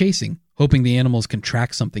keep chasing, hoping the animals can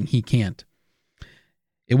track something he can't.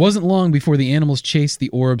 It wasn't long before the animals chased the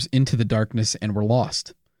orbs into the darkness and were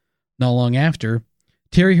lost. Not long after,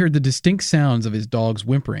 Terry heard the distinct sounds of his dogs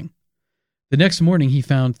whimpering. The next morning, he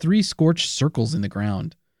found 3 scorched circles in the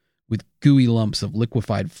ground, with gooey lumps of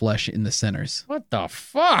liquefied flesh in the centers. What the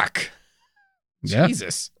fuck? Yeah.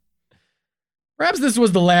 Jesus. Perhaps this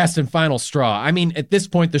was the last and final straw. I mean, at this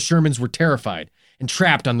point, the Shermans were terrified and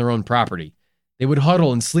trapped on their own property. They would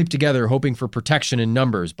huddle and sleep together, hoping for protection in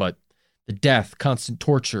numbers, but the death, constant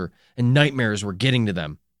torture, and nightmares were getting to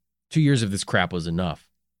them. 2 years of this crap was enough.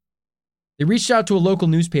 They reached out to a local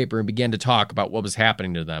newspaper and began to talk about what was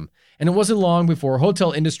happening to them, and it wasn't long before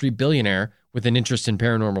hotel industry billionaire with an interest in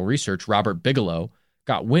paranormal research, Robert Bigelow,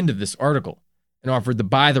 got wind of this article and offered to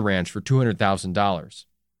buy the ranch for $200,000.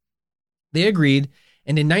 They agreed,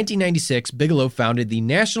 and in 1996, Bigelow founded the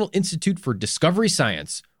National Institute for Discovery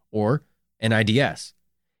Science, or NIDS,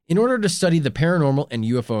 in order to study the paranormal and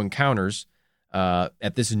UFO encounters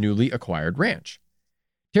at this newly acquired ranch.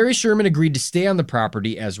 Terry Sherman agreed to stay on the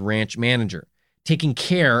property as ranch manager, taking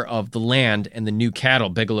care of the land and the new cattle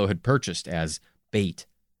Bigelow had purchased as bait.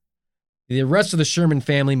 The rest of the Sherman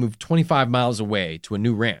family moved 25 miles away to a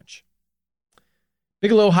new ranch.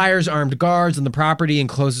 Bigelow hires armed guards on the property and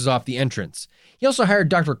closes off the entrance. He also hired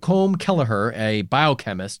Dr. Colm Kelleher, a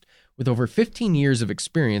biochemist with over 15 years of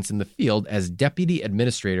experience in the field as deputy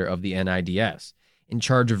administrator of the NIDS, in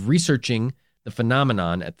charge of researching the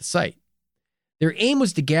phenomenon at the site. Their aim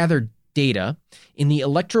was to gather data in the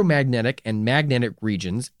electromagnetic and magnetic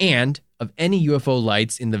regions and of any UFO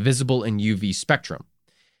lights in the visible and UV spectrum.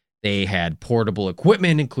 They had portable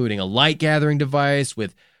equipment, including a light gathering device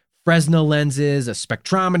with Fresnel lenses, a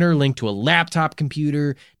spectrometer linked to a laptop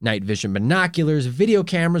computer, night vision binoculars, video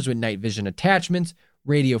cameras with night vision attachments,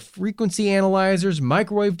 radio frequency analyzers,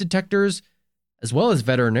 microwave detectors, as well as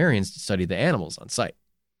veterinarians to study the animals on site.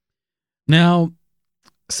 Now,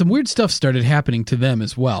 some weird stuff started happening to them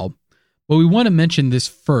as well, but we want to mention this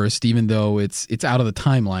first, even though it's out of the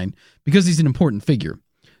timeline, because he's an important figure.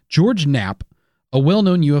 George Knapp, a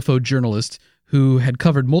well-known UFO journalist who had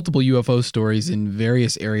covered multiple UFO stories in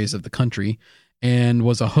various areas of the country and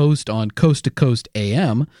was a host on Coast to Coast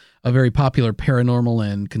AM, a very popular paranormal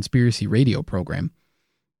and conspiracy radio program.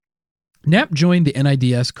 Knapp joined the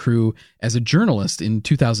NIDS crew as a journalist in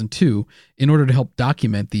 2002 in order to help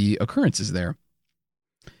document the occurrences there.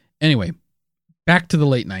 Anyway, back to the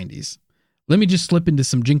late 90s. Let me just slip into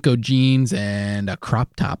some Jinko jeans and a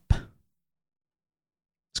crop top.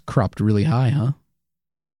 It's cropped really high, huh?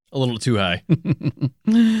 A little too high.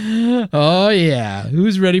 Oh, yeah.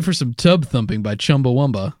 Who's ready for some tub thumping by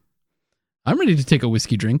Chumbawamba? I'm ready to take a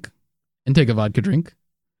whiskey drink and take a vodka drink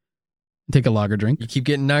and take a lager drink. You keep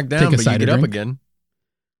getting knocked down, but you get up again.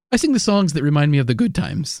 I sing the songs that remind me of the good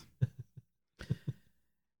times.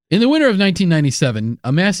 In the winter of 1997,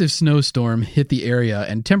 a massive snowstorm hit the area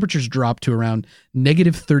and temperatures dropped to around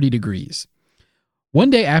negative 30 degrees. One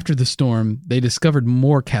day after the storm, they discovered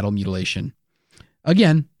more cattle mutilation.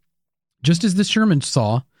 Again, just as the Shermans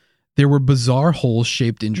saw, there were bizarre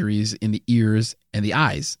hole-shaped injuries in the ears and the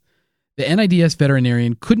eyes. The NIDS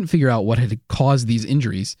veterinarian couldn't figure out what had caused these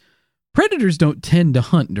injuries. Predators don't tend to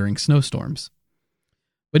hunt during snowstorms.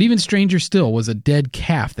 But even stranger still was a dead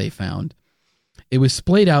calf they found. It was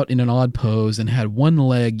splayed out in an odd pose and had one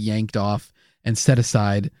leg yanked off and set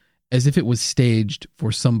aside as if it was staged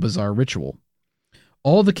for some bizarre ritual.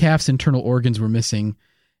 All the calf's internal organs were missing,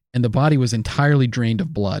 and the body was entirely drained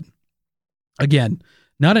of blood. Again,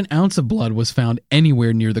 not an ounce of blood was found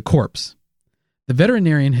anywhere near the corpse. The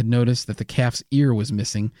veterinarian had noticed that the calf's ear was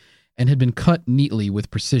missing and had been cut neatly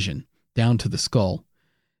with precision, down to the skull.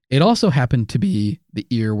 It also happened to be the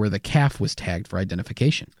ear where the calf was tagged for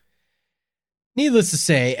identification. Needless to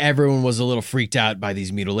say, everyone was a little freaked out by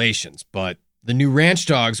these mutilations, but the new ranch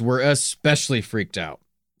dogs were especially freaked out.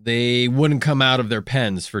 They wouldn't come out of their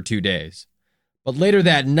pens for 2 days. But later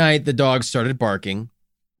that night, the dogs started barking.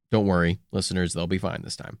 Don't worry, listeners, they'll be fine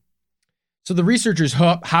this time. So the researchers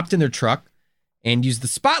hopped in their truck and used the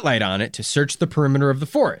spotlight on it to search the perimeter of the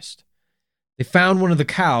forest. They found one of the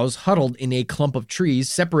cows huddled in a clump of trees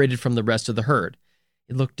separated from the rest of the herd.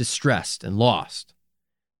 It looked distressed and lost.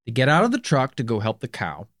 They get out of the truck to go help the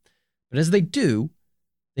cow, but as they do,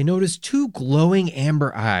 they notice 2 glowing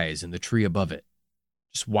amber eyes in the tree above it,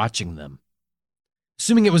 just watching them.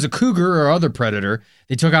 Assuming it was a cougar or other predator,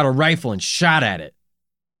 they took out a rifle and shot at it.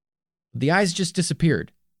 The eyes just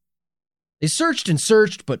disappeared. They searched and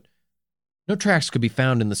searched, but no tracks could be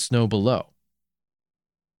found in the snow below.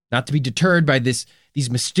 Not to be deterred by these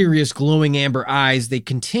mysterious glowing amber eyes, they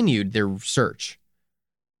continued their search.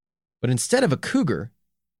 But instead of a cougar,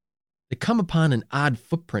 they come upon an odd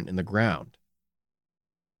footprint in the ground.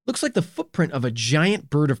 Looks like the footprint of a giant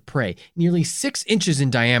bird of prey, nearly 6 inches in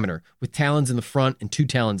diameter, with talons in the front and 2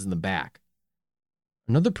 talons in the back.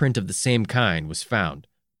 Another print of the same kind was found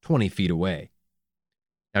 20 feet away.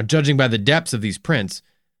 Now, judging by the depths of these prints,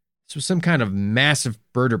 this was some kind of massive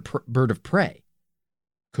bird of prey.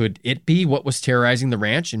 Could it be what was terrorizing the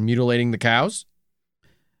ranch and mutilating the cows?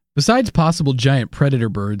 Besides possible giant predator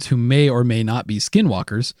birds who may or may not be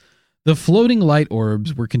skinwalkers, the floating light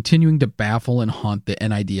orbs were continuing to baffle and haunt the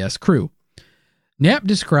NIDS crew. Knapp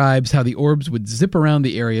describes how the orbs would zip around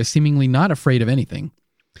the area seemingly not afraid of anything.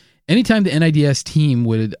 Anytime the NIDS team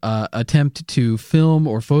would attempt to film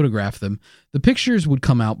or photograph them, the pictures would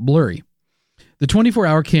come out blurry. The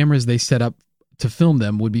 24-hour cameras they set up to film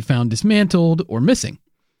them would be found dismantled or missing.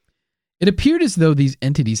 It appeared as though these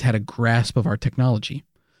entities had a grasp of our technology,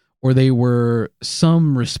 or they were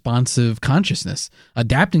some responsive consciousness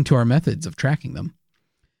adapting to our methods of tracking them.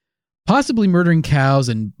 Possibly murdering cows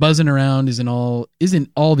and buzzing around isn't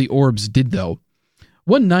all the orbs did, though.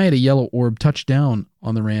 One night, a yellow orb touched down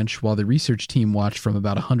on the ranch while the research team watched from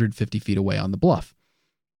about 150 feet away on the bluff.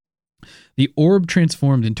 The orb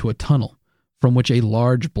transformed into a tunnel, from which a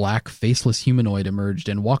large, black, faceless humanoid emerged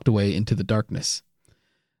and walked away into the darkness.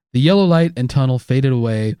 The yellow light and tunnel faded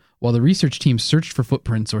away while the research team searched for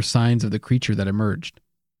footprints or signs of the creature that emerged,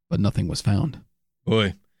 but nothing was found.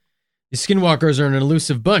 Boy, these skinwalkers are an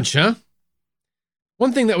elusive bunch, huh?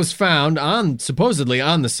 One thing that was found supposedly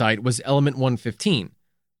on the site was element 115,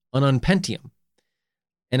 an unpentium.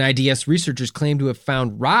 NIDS researchers claim to have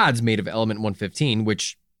found rods made of element 115,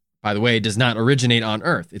 which, by the way, does not originate on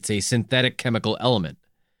Earth. It's a synthetic chemical element.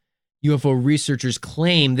 UFO researchers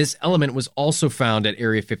claim this element was also found at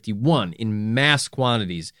Area 51 in mass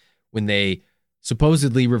quantities when they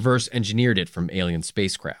supposedly reverse engineered it from alien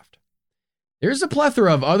spacecraft. There's a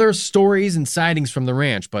plethora of other stories and sightings from the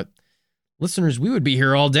ranch, but listeners, we would be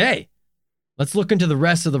here all day. Let's look into the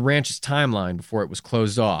rest of the ranch's timeline before it was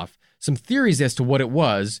closed off, some theories as to what it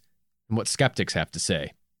was, and what skeptics have to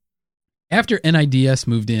say. After NIDS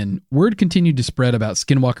moved in, word continued to spread about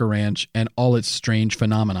Skinwalker Ranch and all its strange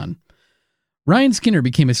phenomenon. Ryan Skinner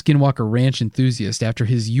became a Skinwalker Ranch enthusiast after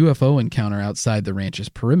his UFO encounter outside the ranch's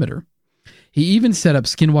perimeter. He even set up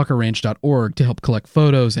skinwalkerranch.org to help collect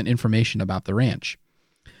photos and information about the ranch.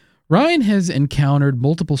 Ryan has encountered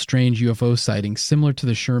multiple strange UFO sightings similar to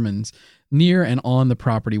the Shermans near and on the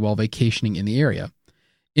property while vacationing in the area.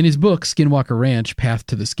 In his book, Skinwalker Ranch, Path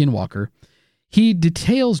to the Skinwalker, he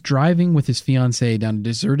details driving with his fiancée down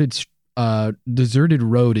a deserted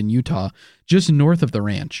road in Utah, just north of the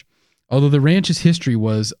ranch, although the ranch's history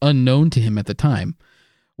was unknown to him at the time,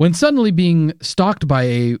 when suddenly being stalked by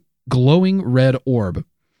a glowing red orb.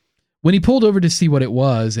 When he pulled over to see what it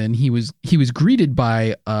was, and he was greeted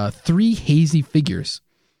by 3 hazy figures.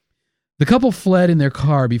 The couple fled in their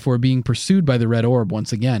car before being pursued by the red orb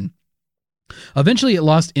once again. Eventually it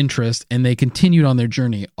lost interest, and they continued on their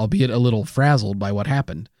journey, albeit a little frazzled by what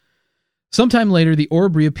happened. Sometime later, the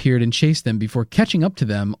orb reappeared and chased them before catching up to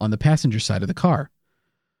them on the passenger side of the car.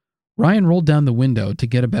 Ryan rolled down the window to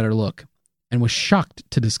get a better look, and was shocked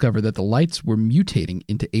to discover that the lights were mutating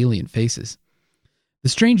into alien faces. The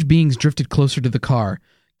strange beings drifted closer to the car,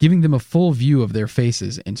 giving them a full view of their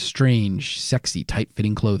faces and strange, sexy,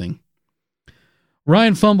 tight-fitting clothing.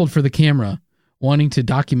 Ryan fumbled for the camera, wanting to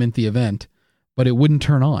document the event, but it wouldn't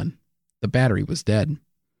turn on. The battery was dead.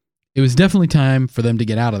 It was definitely time for them to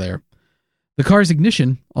get out of there. The car's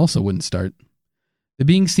ignition also wouldn't start. The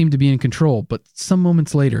beings seemed to be in control, but some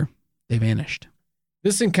moments later, they vanished.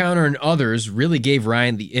 This encounter and others really gave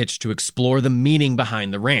Ryan the itch to explore the meaning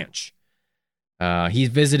behind the ranch. He's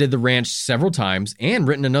visited the ranch several times and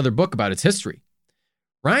written another book about its history.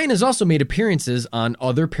 Ryan has also made appearances on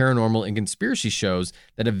other paranormal and conspiracy shows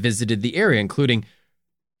that have visited the area, including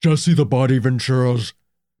Jesse the Body Ventura's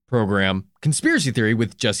program, Conspiracy Theory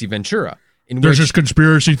with Jesse Ventura. There's this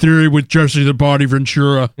Conspiracy Theory with Jesse the Body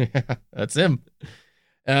Ventura. That's him.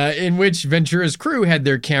 In which Ventura's crew had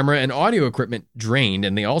their camera and audio equipment drained,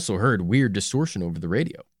 and they also heard weird distortion over the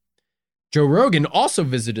radio. Joe Rogan also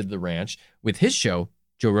visited the ranch with his show,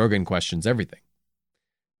 Joe Rogan Questions Everything.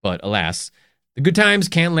 But alas, the good times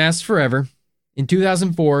can't last forever. In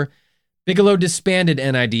 2004, Bigelow disbanded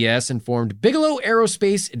NIDS and formed Bigelow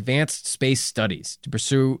Aerospace Advanced Space Studies to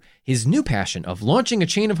pursue his new passion of launching a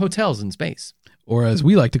chain of hotels in space. Or as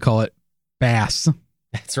we like to call it, BASS.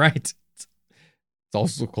 That's right. It's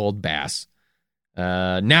also called BASS.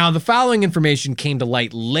 Now, the following information came to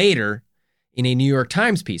light later in a New York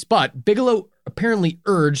Times piece. But Bigelow apparently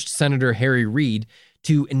urged Senator Harry Reid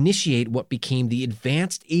to initiate what became the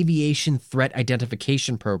Advanced Aviation Threat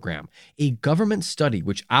Identification Program, a government study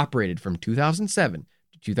which operated from 2007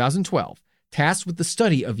 to 2012, tasked with the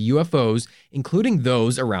study of UFOs, including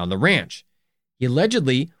those around the ranch. He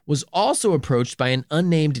allegedly was also approached by an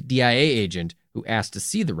unnamed DIA agent who asked to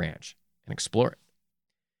see the ranch and explore it.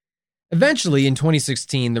 Eventually, in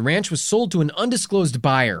 2016, the ranch was sold to an undisclosed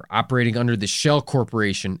buyer operating under the shell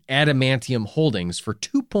corporation Adamantium Holdings for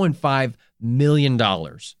 $2.5 million.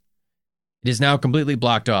 It is now completely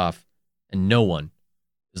blocked off, and no one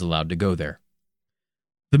is allowed to go there.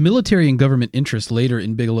 The military and government interest later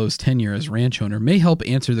in Bigelow's tenure as ranch owner may help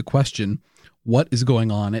answer the question, what is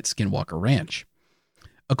going on at Skinwalker Ranch?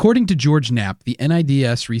 According to George Knapp, the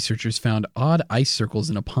NIDS researchers found odd ice circles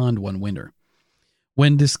in a pond one winter.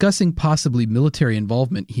 When discussing possibly military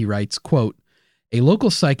involvement, he writes, quote, "A local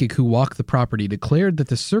psychic who walked the property declared that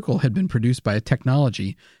the circle had been produced by a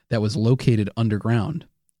technology that was located underground,"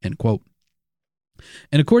 end quote.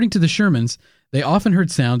 And according to the Shermans, they often heard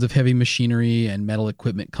sounds of heavy machinery and metal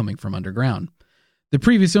equipment coming from underground. The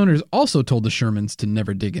previous owners also told the Shermans to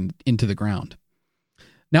never dig into the ground.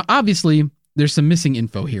 Now, obviously, there's some missing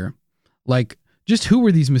info here. Like, just who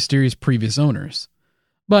were these mysterious previous owners?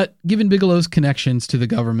 But given Bigelow's connections to the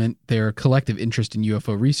government, their collective interest in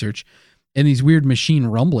UFO research, and these weird machine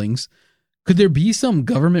rumblings, could there be some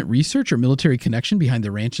government research or military connection behind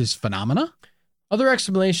the ranch's phenomena? Other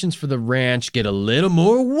explanations for the ranch get a little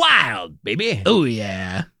more wild, baby. Oh,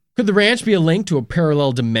 yeah. Could the ranch be a link to a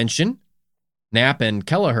parallel dimension? Knapp and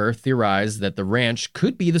Kelleher theorized that the ranch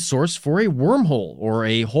could be the source for a wormhole or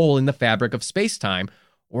a hole in the fabric of space-time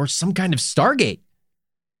or some kind of Stargate.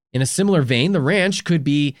 In a similar vein, the ranch could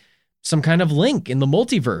be some kind of link in the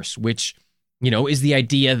multiverse, which, is the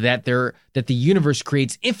idea that the universe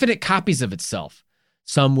creates infinite copies of itself,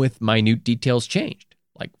 some with minute details changed.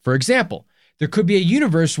 Like, for example, there could be a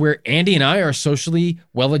universe where Andy and I are socially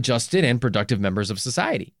well-adjusted and productive members of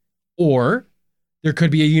society. Or there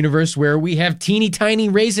could be a universe where we have teeny tiny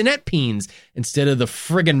raisinette peens instead of the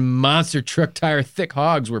friggin' monster truck tire thick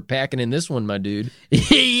hogs we're packing in this one, my dude.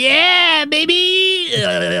 Yeah, baby!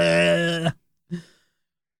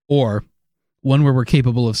 Or one where we're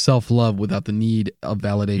capable of self-love without the need of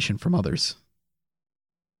validation from others.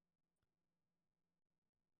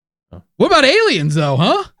 Oh. What about aliens, though,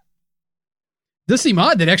 huh? Does seem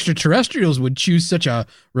odd that extraterrestrials would choose such a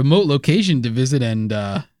remote location to visit and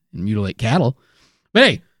mutilate cattle. But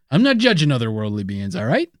hey, I'm not judging otherworldly beings, all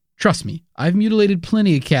right? Trust me, I've mutilated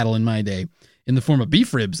plenty of cattle in my day, in the form of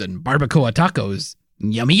beef ribs and barbacoa tacos.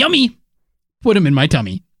 Yummy, yummy! Put them in my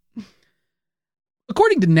tummy.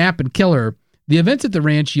 According to Knapp and Keller, the events at the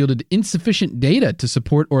ranch yielded insufficient data to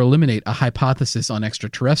support or eliminate a hypothesis on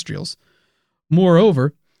extraterrestrials.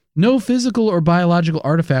 Moreover, no physical or biological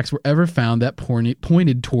artifacts were ever found that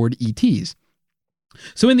pointed toward ETs.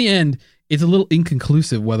 So in the end, it's a little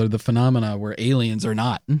inconclusive whether the phenomena were aliens or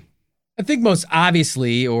not. I think most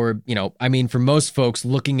obviously, or, for most folks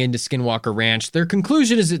looking into Skinwalker Ranch, their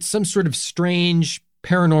conclusion is it's some sort of strange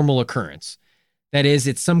paranormal occurrence. That is,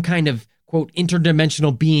 it's some kind of, quote,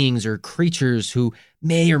 interdimensional beings or creatures who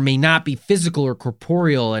may or may not be physical or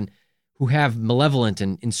corporeal and who have malevolent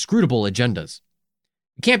and inscrutable agendas.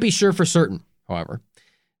 We can't be sure for certain, however.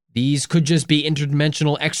 These could just be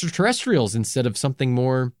interdimensional extraterrestrials instead of something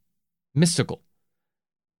more mystical.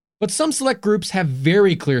 But some select groups have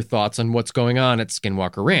very clear thoughts on what's going on at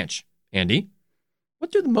Skinwalker Ranch. Andy,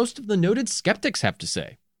 what do most of the noted skeptics have to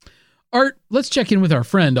say? Art, let's check in with our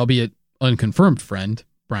friend, albeit unconfirmed friend,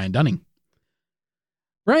 Brian Dunning.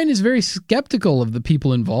 Brian is very skeptical of the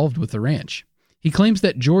people involved with the ranch. He claims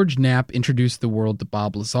that George Knapp introduced the world to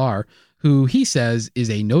Bob Lazar, who he says is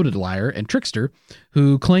a noted liar and trickster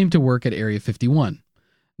who claimed to work at Area 51.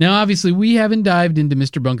 Now, obviously, we haven't dived into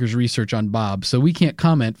Mr. Bunker's research on Bob, so we can't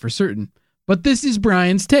comment for certain. But this is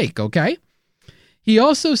Brian's take, okay? He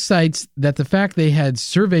also cites that the fact they had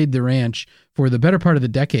surveyed the ranch for the better part of the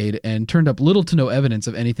decade and turned up little to no evidence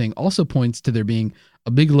of anything also points to there being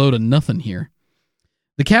a big load of nothing here.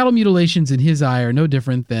 The cattle mutilations in his eye are no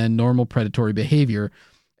different than normal predatory behavior,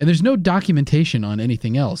 and there's no documentation on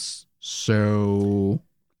anything else. So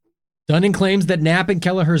Dunning claims that Knapp and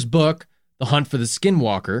Kelleher's book, The Hunt for the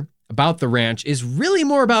Skinwalker, about the ranch is really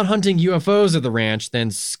more about hunting UFOs at the ranch than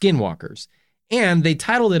skinwalkers. And they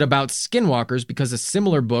titled it about skinwalkers because a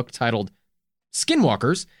similar book titled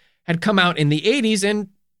Skinwalkers had come out in the 80s and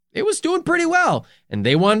it was doing pretty well. And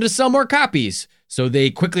they wanted to sell more copies. So they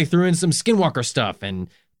quickly threw in some Skinwalker stuff and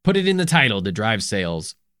put it in the title to drive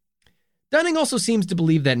sales. Dunning also seems to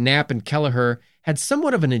believe that Knapp and Kelleher had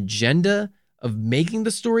somewhat of an agenda of making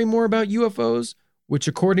the story more about UFOs, which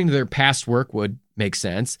according to their past work would make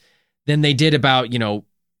sense, than they did about,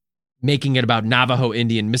 making it about Navajo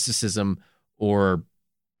Indian mysticism or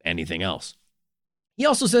anything else. He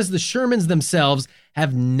also says the Shermans themselves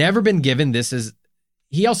have never been given this as,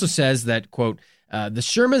 he also says that, quote, the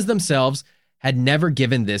Shermans themselves had never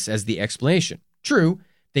given this as the explanation. True,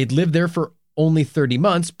 they'd lived there for only 30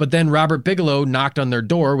 months, but then Robert Bigelow knocked on their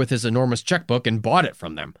door with his enormous checkbook and bought it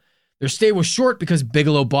from them. Their stay was short because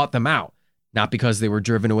Bigelow bought them out, not because they were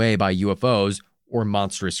driven away by UFOs or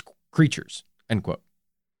monstrous creatures, end quote.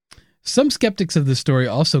 Some skeptics of the story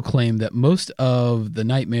also claim that most of the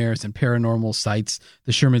nightmares and paranormal sights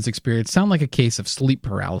the Shermans experienced sound like a case of sleep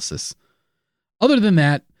paralysis. Other than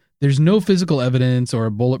that, there's no physical evidence or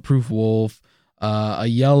a bulletproof wolf, a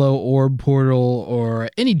yellow orb portal, or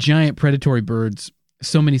any giant predatory birds.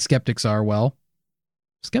 So many skeptics are, well,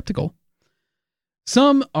 skeptical.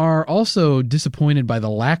 Some are also disappointed by the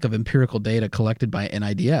lack of empirical data collected by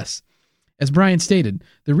NIDS. As Brian stated,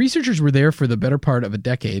 the researchers were there for the better part of a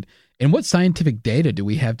decade, and what scientific data do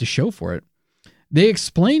we have to show for it? They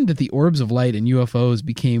explained that the orbs of light and UFOs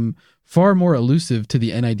became far more elusive to the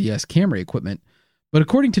NIDS camera equipment, but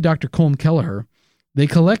according to Dr. Colm Kelleher, they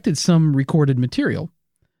collected some recorded material.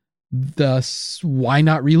 Thus, why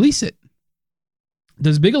not release it?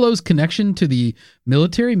 Does Bigelow's connection to the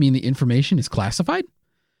military mean the information is classified?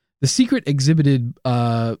 The secret exhibited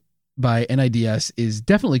by NIDS is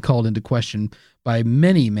definitely called into question by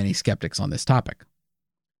many, many skeptics on this topic.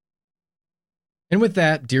 And with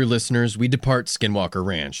that, dear listeners, we depart Skinwalker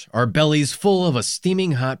Ranch, our bellies full of a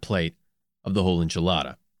steaming hot plate of the whole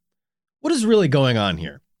enchilada. What is really going on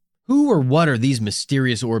here? Who or what are these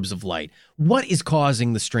mysterious orbs of light? What is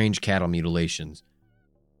causing the strange cattle mutilations?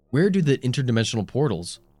 Where do the interdimensional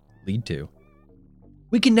portals lead to?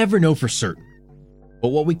 We can never know for certain. But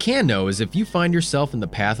what we can know is if you find yourself in the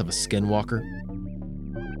path of a skinwalker,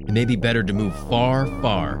 it may be better to move far,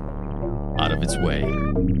 far out of its way.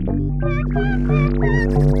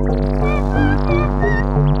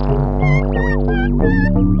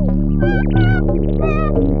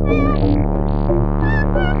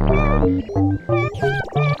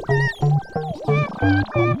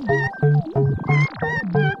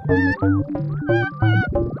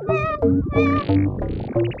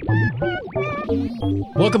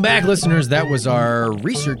 Welcome back, listeners. That was our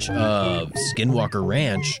research of Skinwalker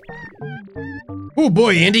Ranch. Oh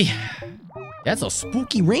boy, Andy. That's a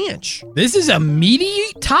spooky ranch. This is a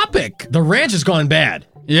meaty topic. The ranch has gone bad.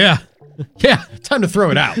 Yeah. Yeah. Time to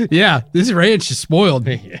throw it out. Yeah. This ranch is spoiled.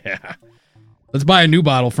 Yeah. Let's buy a new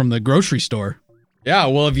bottle from the grocery store. Yeah,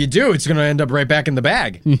 well, if you do, it's going to end up right back in the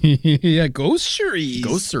bag. Yeah, groceries.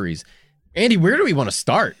 Groceries. Andy, where do we want to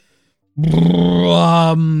start?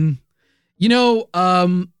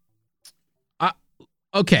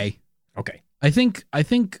 Okay. Okay. I think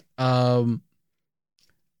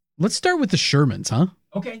let's start with the Shermans, huh?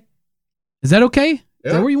 Okay. Is that okay? Yeah.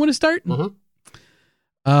 Is that where you want to start?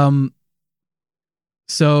 Mm-hmm.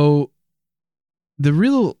 So the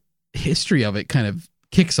real history of it kind of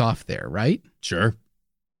kicks off there, right? Sure.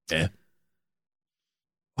 Yeah.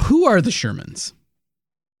 Who are the Shermans?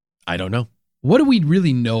 I don't know. What do we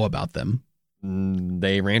really know about them?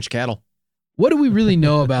 They ranch cattle. What do we really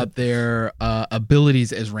know about their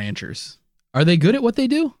abilities as ranchers? Are they good at what they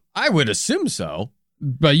do? I would assume so.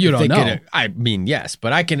 But you don't know. I mean, yes,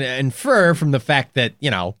 but I can infer from the fact that,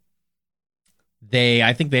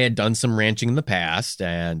 I think they had done some ranching in the past,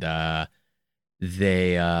 and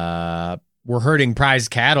they were herding prize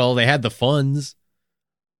cattle. They had the funds,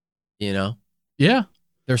 Yeah.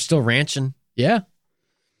 They're still ranching. Yeah.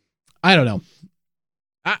 I don't know.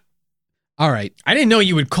 All right. I didn't know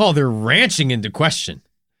you would call their ranching into question.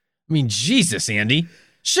 I mean, Jesus, Andy.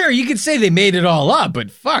 Sure, you could say they made it all up, but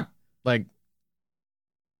fuck,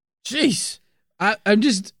 jeez. I'm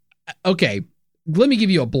just, okay, let me give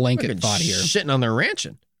you a blanket thought here. Shitting on their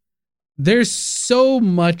ranching. There's so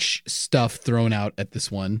much stuff thrown out at this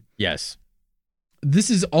one. Yes. This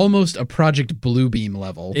is almost a Project Bluebeam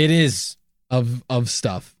level. It is. Of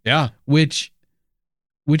stuff. Yeah. Which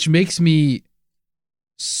makes me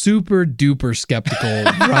super duper skeptical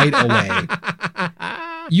right away.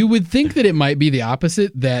 You would think that it might be the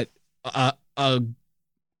opposite, that a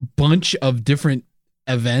bunch of different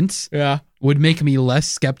events would make me less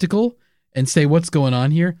skeptical and say, what's going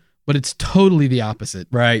on here? But it's totally the opposite.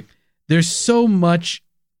 Right. There's so much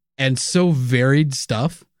and so varied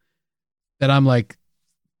stuff that I'm like,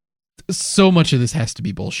 so much of this has to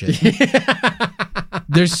be bullshit.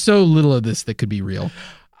 There's so little of this that could be real.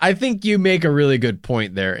 I think you make a really good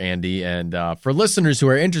point there, Andy. And for listeners who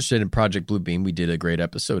are interested in Project Bluebeam, we did a great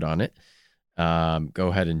episode on it. Go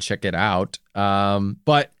ahead and check it out. Yeah,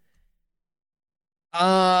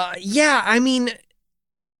 I mean,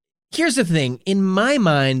 here's the thing. In my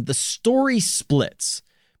mind, the story splits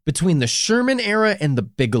between the Sherman era and the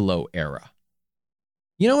Bigelow era.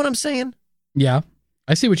 You know what I'm saying? Yeah,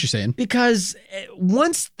 I see what you're saying. Because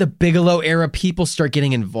once the Bigelow era people start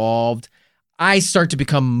getting involved, I start to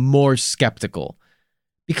become more skeptical.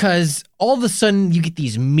 Because all of a sudden you get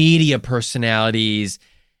these media personalities.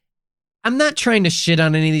 I'm not trying to shit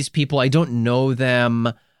on any of these people. I don't know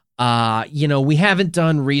them. We haven't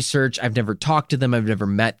done research. I've never talked to them. I've never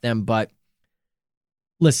met them. But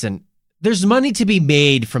listen, there's money to be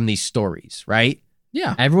made from these stories, right?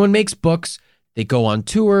 Yeah. Everyone makes books. They go on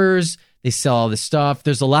tours. They sell all this stuff.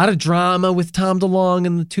 There's a lot of drama with Tom DeLonge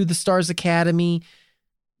and the To the Stars Academy.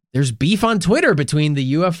 There's beef on Twitter between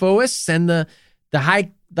the UFOists and the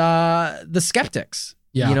skeptics.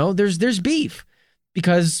 Yeah. There's beef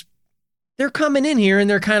because they're coming in here and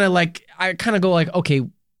they're kind of like, I kind of go like, okay,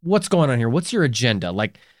 what's going on here? What's your agenda?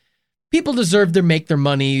 Like, people deserve to make their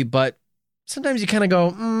money, but sometimes you kind of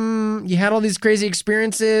go, you had all these crazy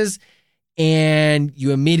experiences and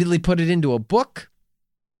you immediately put it into a book.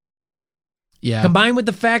 Yeah. Combined with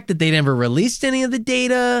the fact that they never released any of the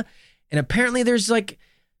data. And apparently there's like,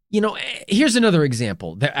 here's another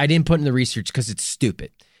example that I didn't put in the research because it's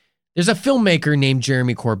stupid. There's a filmmaker named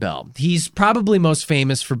Jeremy Corbell. He's probably most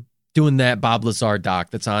famous for doing that Bob Lazar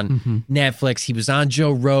doc that's on Netflix. He was on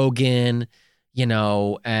Joe Rogan,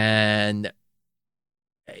 and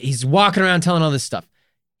he's walking around telling all this stuff.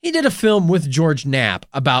 He did a film with George Knapp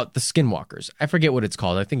about the Skinwalkers. I forget what it's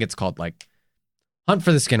called. I think it's called like Hunt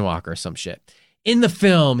for the Skinwalker or some shit. In the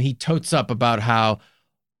film, he totes up about how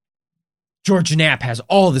George Knapp has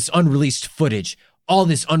all this unreleased footage, all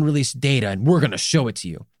this unreleased data, and we're going to show it to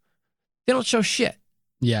you. They don't show shit.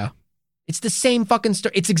 Yeah. It's the same fucking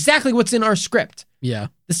story. It's exactly what's in our script. Yeah.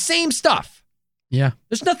 The same stuff. Yeah.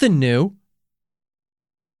 There's nothing new.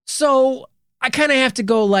 So I kind of have to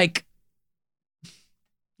go like,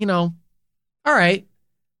 all right.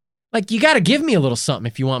 Like, you got to give me a little something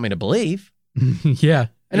if you want me to believe. Yeah.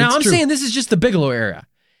 And now I'm saying this is just the Bigelow era.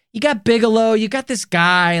 You got Bigelow. You got this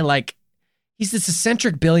guy, like, he's this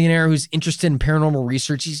eccentric billionaire who's interested in paranormal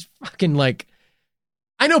research. He's fucking like,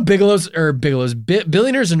 I know billionaires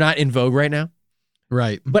are not in vogue right now.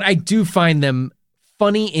 Right. But I do find them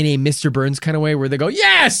funny in a Mr. Burns kind of way where they go,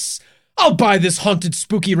 yes, I'll buy this haunted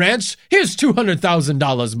spooky ranch. Here's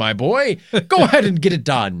 $200,000, my boy. Go ahead and get it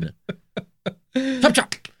done. Chop,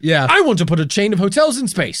 chop. Yeah. I want to put a chain of hotels in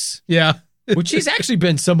space. Yeah. Which he's actually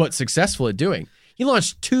been somewhat successful at doing. He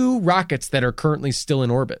launched 2 rockets that are currently still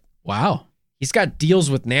in orbit. Wow. He's got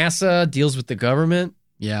deals with NASA, deals with the government.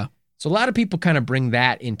 Yeah. So a lot of people kind of bring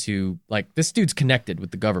that into, like, this dude's connected with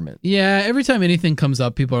the government. Yeah, every time anything comes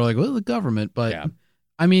up, people are like, well, the government. But, Yeah.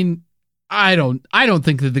 I mean, I don't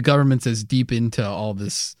think that the government's as deep into all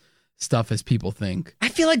this stuff as people think. I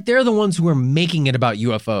feel like they're the ones who are making it about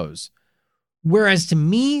UFOs. Whereas to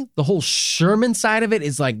me, the whole Sherman side of it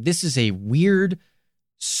is like, this is a weird,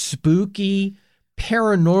 spooky,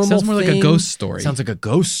 paranormal Sounds more like a thing. ghost story. It sounds like a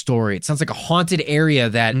ghost story. It sounds like a haunted area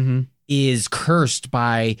that is cursed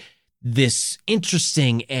by this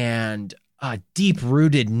interesting and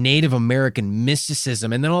deep-rooted Native American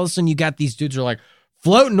mysticism. And then all of a sudden you got these dudes who are like,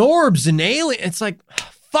 floating orbs and alien. It's like,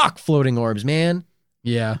 fuck floating orbs, man.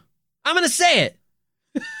 Yeah. I'm going to say it.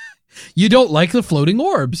 You don't like the floating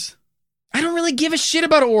orbs. I don't really give a shit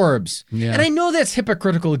about orbs. Yeah. And I know that's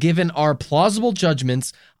hypocritical given our plausible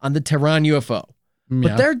judgments on the Tehran UFO.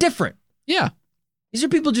 But they're different. Yeah. These are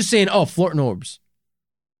people just saying, oh, floating orbs.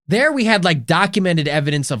 There we had like documented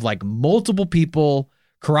evidence of like multiple people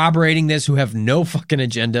corroborating this who have no fucking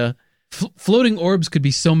agenda. Floating orbs could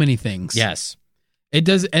be so many things. Yes. It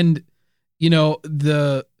does. And,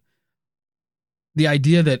 the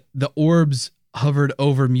idea that the orbs hovered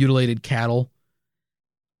over mutilated cattle,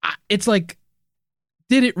 it's like,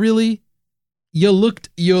 did it really? You looked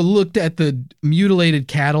at the mutilated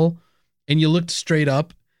cattle and you looked straight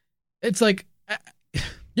up. It's like,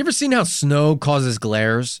 You ever seen how snow causes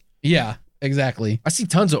glares? yeah, exactly. I see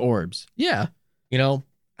tons of orbs. Yeah.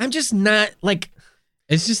 I'm just not like,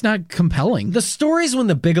 It's just not compelling. the stories when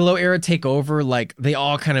the Bigelow era take over, like, they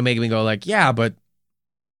all kind of make me go like, yeah, but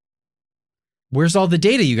where's all the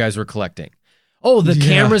data you guys were collecting? Oh, the Yeah.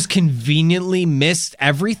 cameras conveniently missed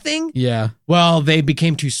everything? Yeah. Well, they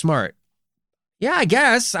became too smart. Yeah, I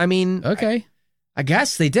guess. I mean, Okay. I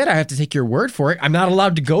guess they did. I have to take your word for it. I'm not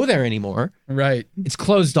allowed to go there anymore. Right. It's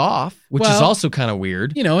closed off, which is Well- also kind of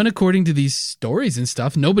weird. And according to these stories and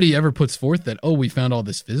stuff, nobody ever puts forth that, oh, we found all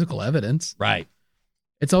this physical evidence. Right.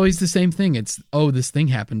 It's always the same thing. It's, oh, this thing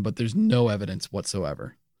happened, but there's no evidence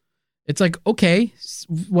whatsoever. It's like, okay,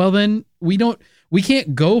 well then we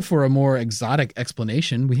can't go for a more exotic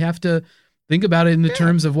explanation. We have to think about it in the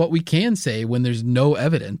terms of what we can say when there's no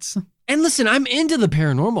evidence. And listen, I'm into the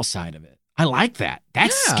paranormal side of it. I like that.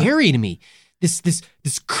 That's scary to me. This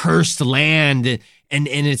cursed land, and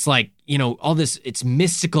it's like, you know, all this, it's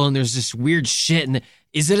mystical, and there's this weird shit. And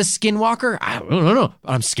is it a skinwalker? I don't know.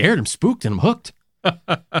 I'm scared. I'm spooked, and I'm hooked.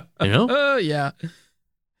 You know? Yeah.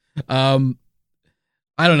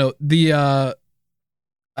 I don't know. The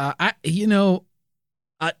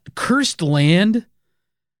cursed land.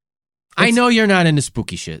 I know you're not into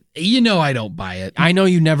spooky shit. You know I don't buy it. I know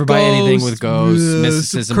you never buy anything with ghosts,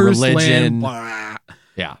 mysticism, religion. Land,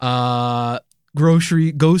 yeah.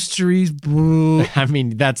 Ghosteries. Boo. I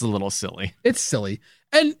mean, that's a little silly. It's silly.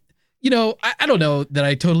 And, you know, I don't know that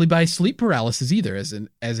I totally buy sleep paralysis either as an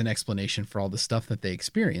explanation for all the stuff that they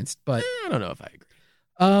experienced. But I don't know if I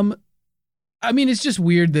agree. I mean, it's just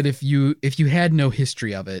weird that if you had no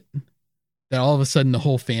history of it, that all of a sudden the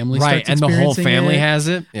whole family starts and the whole experiencing family it. has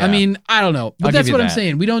it. Yeah. I mean, I don't know, but I'll that's give you what I'm that.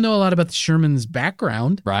 saying. We don't know a lot about the Sherman's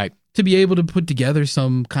background, Right. to be able to put together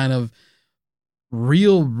some kind of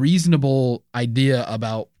real reasonable idea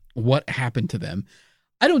about what happened to them.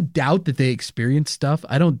 I don't doubt that they experienced stuff.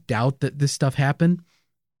 I don't doubt that this stuff happened.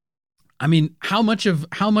 I mean, how much of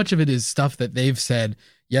it is stuff that they've said,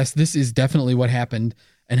 yes, this is definitely what happened,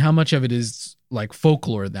 and how much of it is like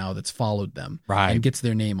folklore now that's followed them and gets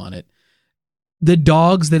their name on it. The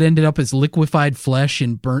dogs that ended up as liquefied flesh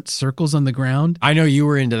in burnt circles on the ground. I know you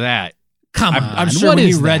were into that. Come on. I'm sure what when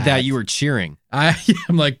is you read that, you were cheering. I'm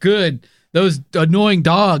like, good. Those annoying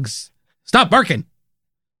dogs. Stop barking.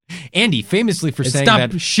 Andy, famously for And saying stop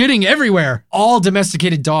that shitting everywhere. all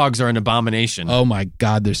domesticated dogs are an abomination. Oh my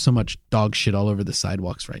God, there's so much dog shit all over the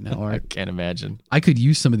sidewalks right now. All I right. can't imagine. I could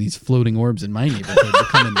use some of these floating orbs in my neighborhood to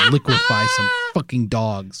come and liquefy some fucking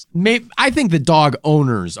dogs. I think the dog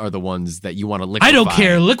owners are the ones that you want to liquefy. I don't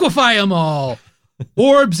care. Liquefy them all.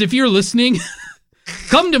 Orbs, if you're listening,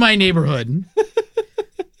 come to my neighborhood.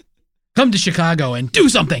 Come to Chicago and do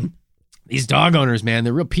something. These dog owners, man,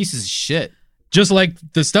 they're real pieces of shit. Just like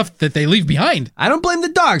the stuff that they leave behind. I don't blame the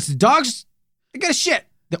dogs. The dogs, they got a shit.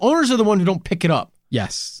 The owners are the one who don't pick it up.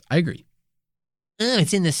 Yes, I agree. Oh,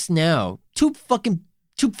 it's in the snow. Too fucking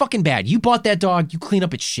bad. You bought that dog, you clean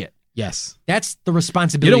up its shit. Yes. That's the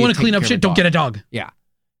responsibility. You don't want of to clean taking up care of shit, don't get a dog. Yeah.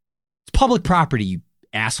 It's public property, you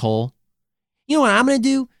asshole. You know what I'm going to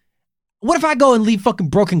do? What if I go and leave fucking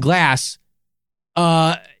broken glass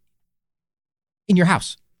in your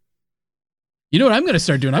house? You know what I'm going to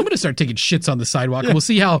start doing? I'm going to start taking shits on the sidewalk, and we'll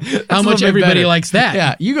see how a little much bit everybody better. likes that.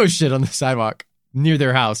 Yeah, you go shit on the sidewalk near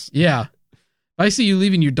their house. Yeah. If I see you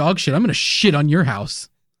leaving your dog shit, I'm going to shit on your house.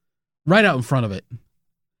 Right out in front of it.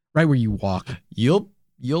 Right where you walk. You'll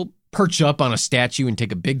perch up on a statue and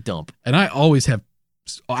take a big dump. And I always have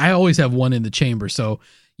one in the chamber, so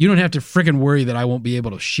you don't have to freaking worry that I won't be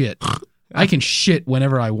able to shit. I can shit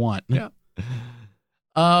whenever I want. Yeah.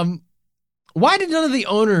 Why did none of the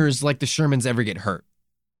owners, like the Shermans, ever get hurt?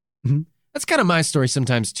 Mm-hmm. That's kind of my story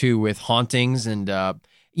sometimes, too, with hauntings. And,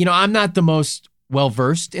 I'm not the most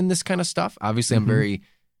well-versed in this kind of stuff. Obviously, I'm very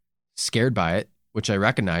scared by it, which I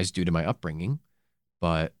recognize due to my upbringing.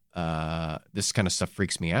 But this kind of stuff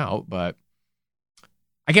freaks me out. But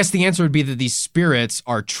I guess the answer would be that these spirits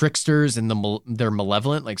are tricksters and they're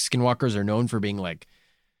malevolent. Like, skinwalkers are known for being, like,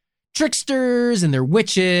 tricksters and they're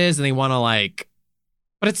witches and they want to, like...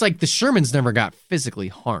 But it's like the Shermans never got physically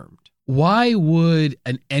harmed. Why would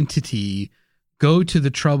an entity go to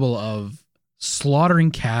the trouble of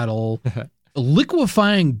slaughtering cattle,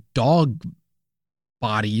 liquefying dog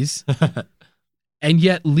bodies, and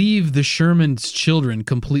yet leave the Sherman's children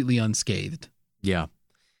completely unscathed? Yeah.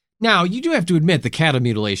 Now, you do have to admit the cattle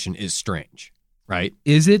mutilation is strange, right?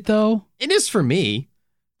 Is it, though? It is for me.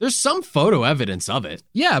 There's some photo evidence of it.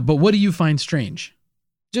 Yeah, but what do you find strange?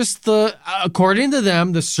 Just according to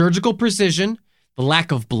them, the surgical precision, the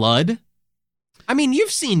lack of blood. I mean, you've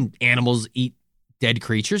seen animals eat dead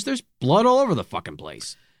creatures. There's blood all over the fucking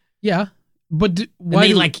place. Yeah, but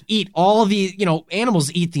why they eat all the, animals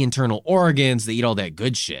eat the internal organs. They eat all that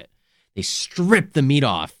good shit. They strip the meat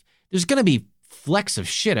off. There's going to be flecks of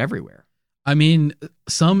shit everywhere. I mean,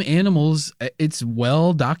 some animals, it's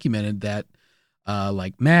well documented that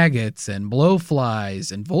like maggots and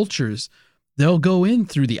blowflies and vultures, they'll go in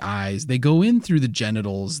through the eyes, they go in through the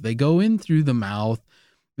genitals, they go in through the mouth,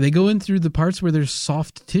 they go in through the parts where there's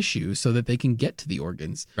soft tissue so that they can get to the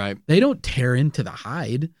organs. Right. They don't tear into the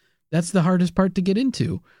hide. That's the hardest part to get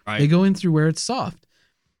into. Right. They go in through where it's soft.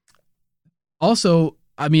 Also,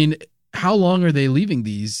 I mean, how long are they leaving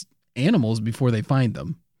these animals before they find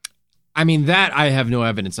them? I mean, that I have no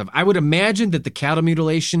evidence of. I would imagine that the cattle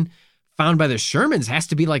mutilation found by the Shermans has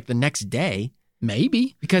to be like the next day.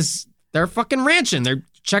 Maybe. Because they're fucking ranching. They're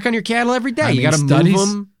checking your cattle every day. I You mean, got to move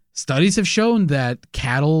them. Studies have shown that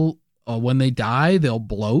cattle, when they die, they'll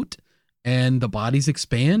bloat and the bodies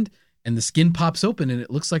expand and the skin pops open and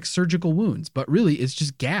it looks like surgical wounds. But really, it's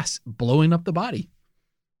just gas blowing up the body.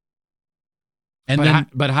 And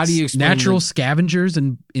But how do you explain natural scavengers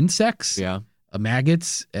and insects? Yeah.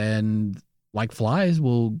 Maggots and like flies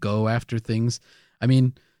will go after things. I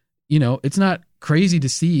mean, you know, it's not crazy to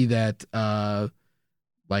see that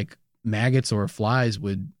like maggots or flies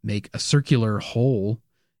would make a circular hole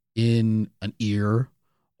in an ear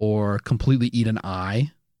or completely eat an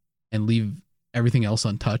eye and leave everything else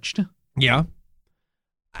untouched. Yeah.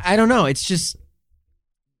 I don't know. It's just,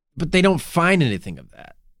 but they don't find anything of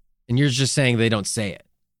that. And you're just saying they don't say it.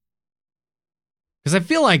 Because I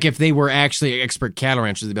feel like if they were actually expert cattle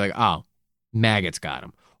ranchers, they'd be like, oh, maggots got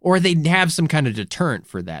them. Or they'd have some kind of deterrent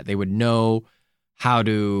for that. They would know how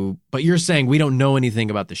to, but you're saying we don't know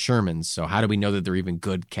anything about the Shermans, so how do we know that they're even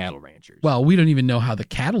good cattle ranchers? Well, we don't even know how the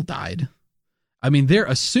cattle died. I mean, they're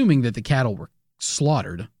assuming that the cattle were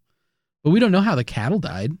slaughtered, but we don't know how the cattle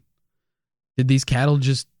died. Did these cattle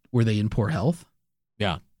were they in poor health?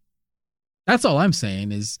 Yeah. That's all I'm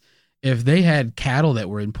saying is if they had cattle that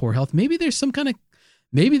were in poor health, maybe there's some kind of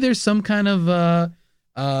there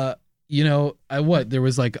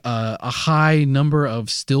was like a high number of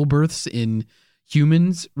stillbirths in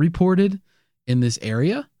humans reported in this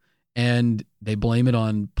area, and they blame it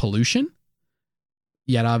on pollution.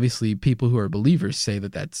 Yet obviously people who are believers say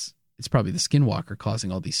that it's probably the skinwalker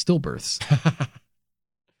causing all these stillbirths.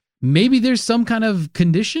 Maybe there's some kind of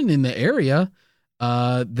condition in the area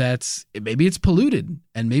maybe it's polluted,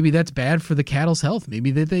 and maybe that's bad for the cattle's health.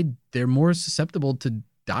 Maybe they're more susceptible to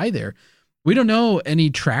die there. We don't know any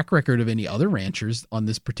track record of any other ranchers on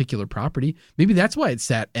this particular property. Maybe that's why it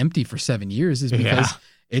sat empty for 7 years, is because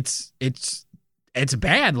it's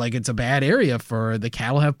bad. Like, it's a bad area for the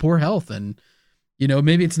cattle have poor health. And, you know,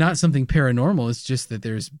 maybe it's not something paranormal. It's just that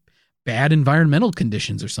there's bad environmental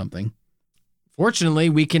conditions or something. Fortunately,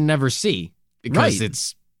 we can never see because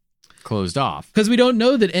it's closed off. Because we don't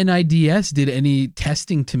know that NIDS did any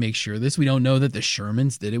testing to make sure this. We don't know that the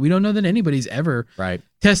Shermans did it. We don't know that anybody's ever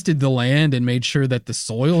tested the land and made sure that the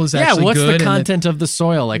soil is actually good. Yeah, what's the content of of the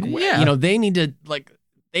soil? Like, you know, they need to, like,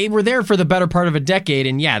 they were there for the better part of a decade,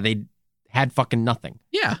 and they had fucking nothing.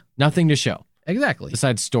 Yeah. Nothing to show. Exactly.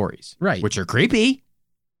 Besides stories. Right. Which are creepy.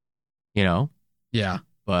 You know? Yeah.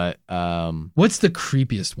 But, what's the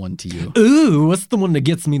creepiest one to you? Ooh, what's the one that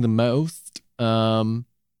gets me the most? I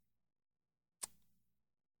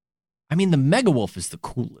mean, the Megawolf is the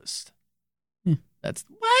coolest. That's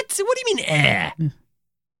what? What do you mean, You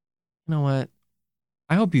know what?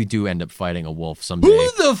 I hope you do end up fighting a wolf someday.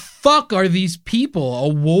 Who the fuck are these people? A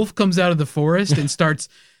wolf comes out of the forest and starts.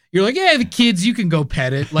 You're like, the kids, you can go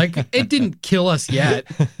pet it. Like, it didn't kill us yet.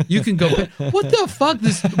 You can go pet. What the fuck?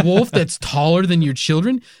 This wolf that's taller than your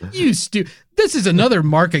children? This is another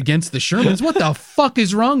mark against the Shermans. What the fuck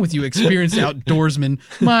is wrong with you, experienced outdoorsman?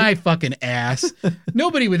 My fucking ass.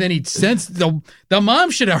 Nobody with any sense. The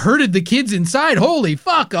mom should have herded the kids inside. Holy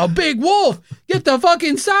fuck, a big wolf. Get the fuck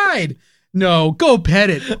inside. No, go pet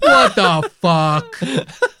it. What the fuck?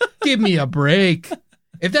 Give me a break.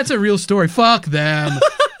 If that's a real story, fuck them.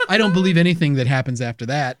 I don't believe anything that happens after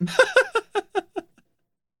that.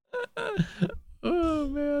 Oh,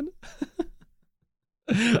 man.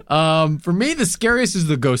 For me, the scariest is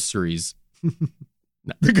the ghosteries.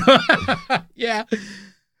 Yeah.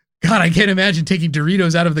 God, I can't imagine taking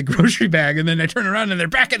Doritos out of the grocery bag and then I turn around and they're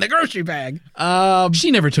back in the grocery bag.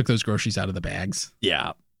 She never took those groceries out of the bags.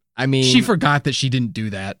 Yeah. I mean, she forgot that she didn't do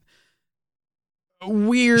that.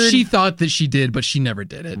 Weird. She thought that she did, but she never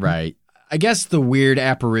did it. Right. I guess the weird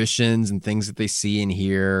apparitions and things that they see and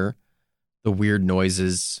hear, the weird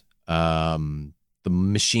noises, the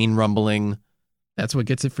machine rumbling. That's what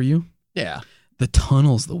gets it for you? Yeah. The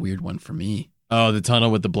tunnel's the weird one for me. Oh, the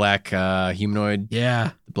tunnel with the black humanoid?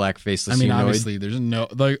 Yeah. The black faceless humanoid? Obviously, there's no,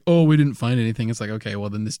 like, we didn't find anything. It's like, okay, well,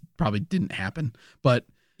 then this probably didn't happen. But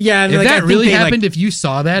yeah, if that really happened, if you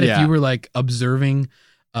saw that, if you were, like, observing,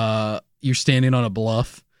 you're standing on a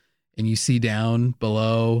bluff and you see down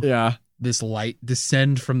below this light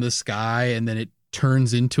descend from the sky and then it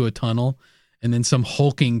turns into a tunnel and then some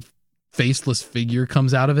hulking faceless figure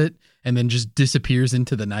comes out of it and then just disappears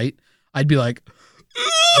into the night, I'd be like,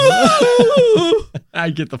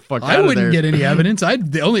 I'd get the fuck out of there. I wouldn't get any evidence.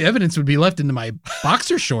 The only evidence would be left into my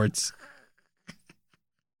boxer shorts.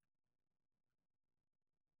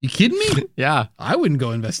 You kidding me? Yeah. I wouldn't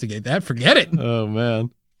go investigate that. Forget it. Oh, man.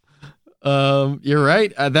 You're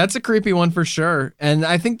right. That's a creepy one for sure. And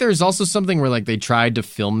I think there's also something where like they tried to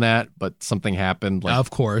film that, but something happened. Like Of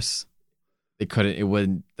course. they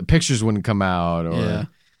couldn't, the pictures wouldn't come out or, Yeah.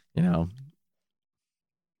 you know,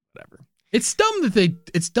 whatever. It's dumb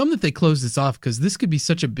that they closed this off because this could be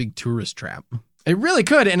such a big tourist trap. It really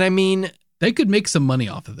could. And I mean, They could make some money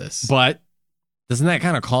off of this. but doesn't that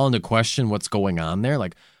kind of call into question what's going on there?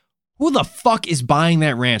 Like, who the fuck is buying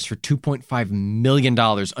that ranch for $2.5 million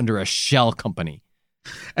under a shell company?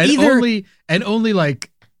 And Either- only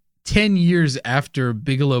like 10 years after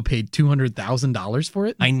Bigelow paid $200,000 for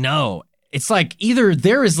it. I know. It's like either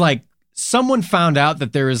there is like someone found out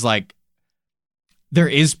that there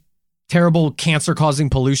is terrible cancer causing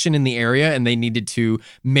pollution in the area and they needed to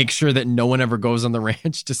make sure that no one ever goes on the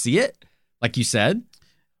ranch to see it, like you said.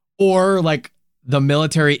 Or like the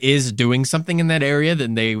military is doing something in that area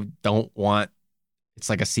that they don't want. It's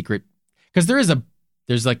like a secret because there's a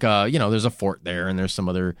fort there and there's some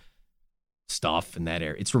other stuff in that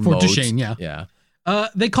area. It's remote. Fort Duchesne, yeah. Yeah.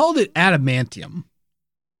 They called it adamantium.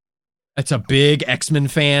 It's a big X-Men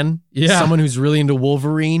fan. Yeah. Someone who's really into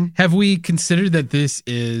Wolverine. Have we considered that this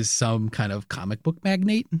is some kind of comic book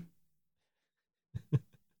magnate?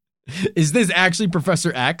 Is this actually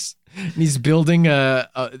Professor X? And he's building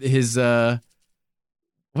his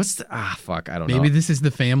what's the fuck, I don't know. Maybe this is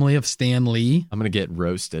the family of Stan Lee. I'm going to get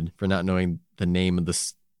roasted for not knowing the name of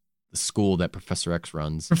the school that Professor X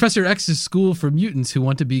runs. Professor X's school for mutants who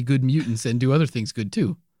want to be good mutants and do other things good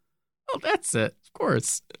too. Oh, that's it. Of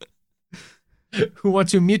course. Who want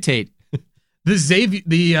to mutate? The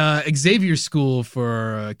Xavier School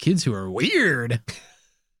for kids who are weird.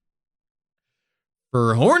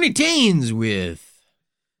 For horny teens with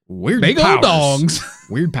weird Big powers. old dogs.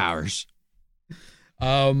 Weird powers.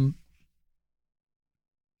 I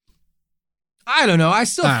don't know. I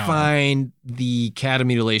still find the cattle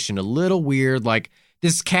mutilation a little weird. Like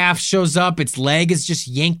this calf shows up, its leg is just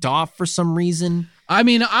yanked off for some reason. I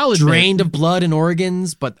mean, I'll admit, Drained of blood and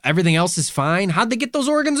organs, but everything else is fine. How'd they get those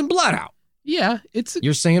organs and blood out? yeah,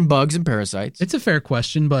 You're saying bugs and parasites. it's a fair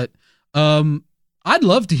question, but I'd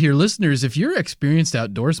love to hear listeners. If you're experienced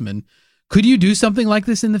outdoorsman, could you do something like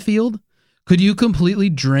this in the field? Could you completely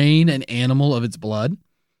drain an animal of its blood?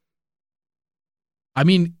 I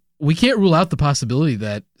mean, we can't rule out the possibility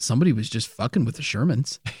that somebody was just fucking with the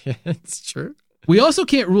Shermans. It's true. We also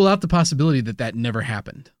can't rule out the possibility that never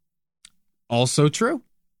happened. Also true.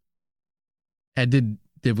 Did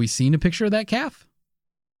we seen a picture of that calf?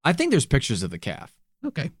 I think there's pictures of the calf.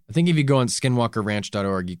 Okay. I think if you go on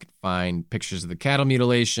skinwalkerranch.org, you can find pictures of the cattle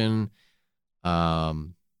mutilation.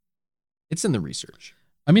 It's in the research.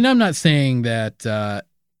 I mean, I'm not saying that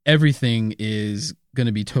everything is going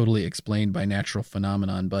to be totally explained by natural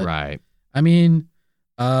phenomenon, but Right. I mean,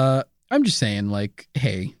 I'm just saying, like,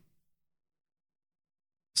 hey,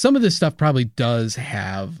 some of this stuff probably does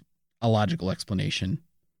have a logical explanation.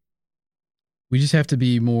 We just have to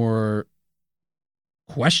be more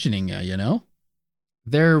questioning, you know?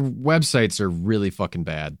 Their websites are really fucking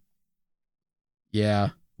bad. Yeah.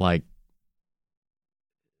 Like,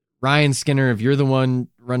 Ryan Skinner, if you're the one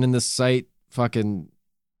running this site, fucking,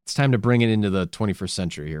 it's time to bring it into the 21st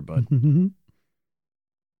century here, bud.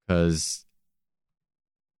 Because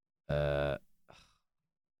I'm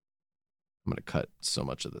going to cut so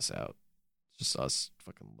much of this out. Just us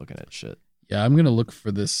fucking looking at shit. Yeah, I'm going to look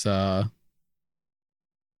for this,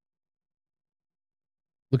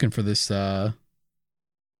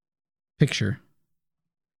 picture.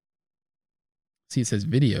 See, it says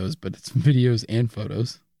videos, but it's videos and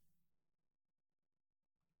photos.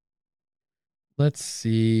 Let's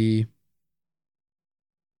see.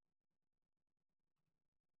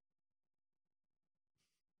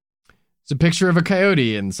 It's a picture of a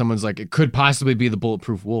coyote, and someone's like, it could possibly be the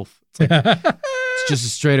bulletproof wolf. It's, like, it's just a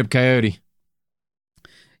straight up coyote.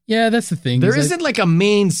 Yeah, that's the thing. There isn't like a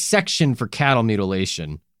main section for cattle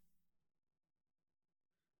mutilation.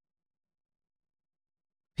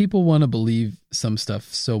 People want to believe some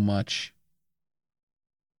stuff so much.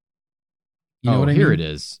 You know what I mean? Here it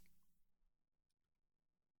is.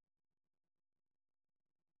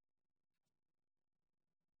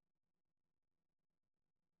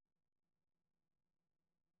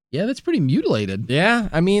 Yeah, that's pretty mutilated. Yeah,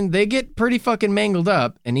 I mean, they get pretty fucking mangled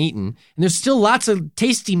up and eaten. And there's still lots of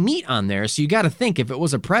tasty meat on there, so you got to think if it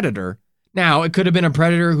was a predator. Now, it could have been a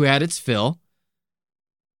predator who had its fill.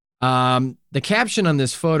 The caption on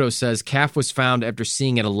this photo says, calf was found after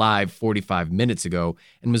seeing it alive 45 minutes ago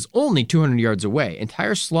and was only 200 yards away.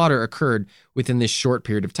 Entire slaughter occurred within this short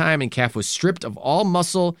period of time, and calf was stripped of all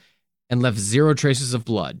muscle and left 0 traces of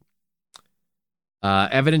blood.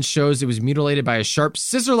 Evidence shows it was mutilated by a sharp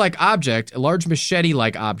scissor-like object, a large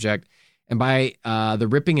machete-like object, and by the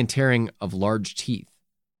ripping and tearing of large teeth.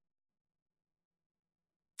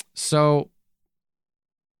 So,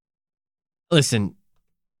 listen,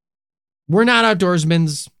 we're not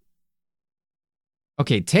outdoorsmen.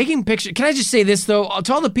 Okay, taking pictures. Can I just say this, though?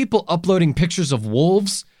 To all the people uploading pictures of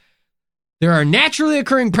wolves, there are naturally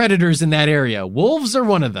occurring predators in that area. Wolves are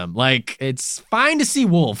one of them. Like, it's fine to see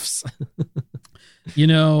wolves.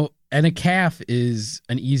 And a calf is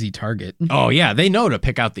an easy target. Oh, yeah. They know to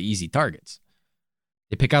pick out the easy targets.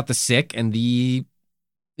 They pick out the sick and the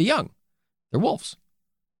young. They're wolves.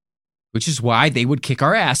 Which is why they would kick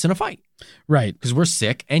our ass in a fight. Right. Because we're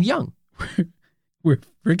sick and young. We're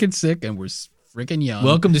freaking sick and we're freaking young.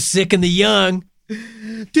 Welcome to Sick and the Young.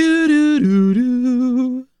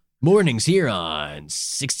 Do-do-do-do. Mornings here on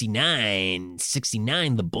 69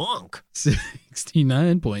 The Bunk.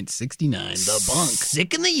 69.69 The Bunk.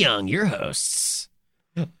 Sick and the Young, your hosts.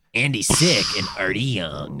 Andy Sick and Artie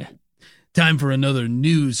Young. Time for another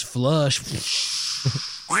news flush.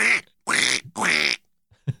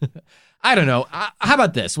 I don't know. How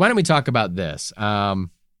about this? Why don't we talk about this?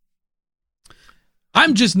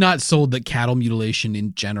 I'm just not sold that cattle mutilation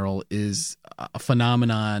in general is a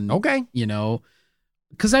phenomenon. Okay.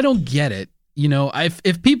 Because I don't get it.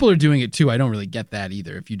 If people are doing it too, I don't really get that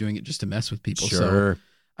either. If you're doing it just to mess with people. Sure. So,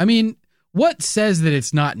 I mean, what says that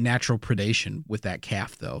it's not natural predation with that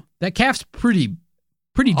calf, though? That calf's pretty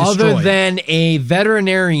destroyed. Other than a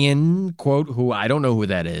veterinarian, quote, who I don't know who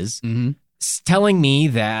that is, telling me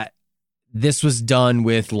that this was done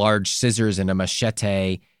with large scissors and a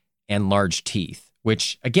machete and large teeth,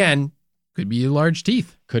 which, again, could be large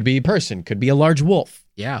teeth. Could be a person. Could be a large wolf.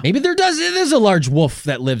 Yeah. Maybe it is a large wolf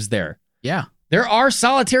that lives there. Yeah. There are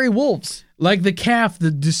solitary wolves. Like the calf,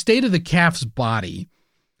 the state of the calf's body,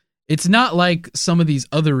 it's not like some of these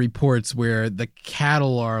other reports where the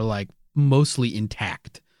cattle are like mostly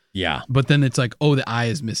intact. Yeah. But then it's like, oh, the eye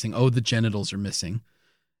is missing. Oh, the genitals are missing.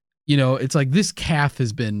 It's like this calf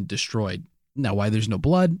has been destroyed. Now, why there's no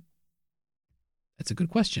blood? That's a good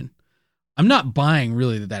question. I'm not buying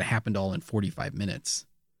really that happened all in 45 minutes.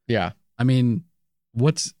 Yeah. I mean,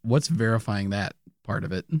 what's verifying that part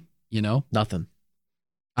of it? Nothing.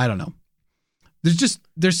 I don't know.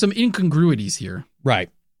 There's some incongruities here. Right.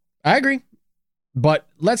 I agree. But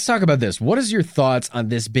let's talk about this. What is your thoughts on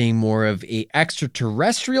this being more of a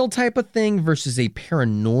extraterrestrial type of thing versus a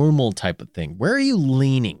paranormal type of thing? Where are you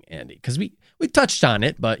leaning, Andy? Because we touched on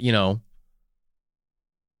it, but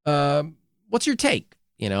what's your take?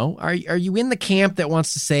 Are you in the camp that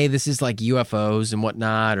wants to say this is like UFOs and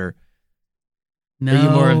whatnot, or no? Are you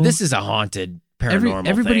more of this is a haunted paranormal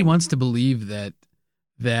Everybody thing? wants to believe that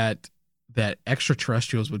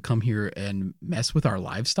extraterrestrials would come here and mess with our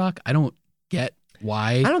livestock. I don't get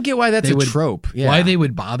why. I don't get why that's a trope. Yeah. Why they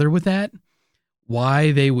would bother with that?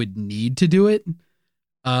 Why they would need to do it?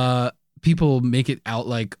 People make it out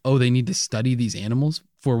like, oh, they need to study these animals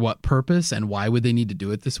for what purpose, and why would they need to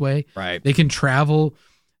do it this way? Right. They can travel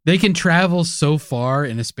so far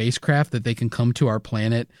in a spacecraft that they can come to our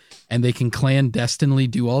planet and they can clandestinely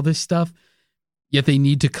do all this stuff. Yet they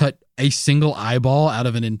need to cut a single eyeball out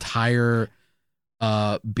of an entire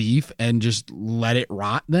beef and just let it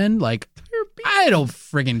rot then? Like, I don't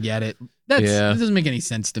friggin' get it. That doesn't make any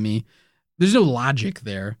sense to me. There's no logic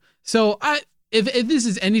there. So if this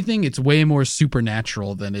is anything, it's way more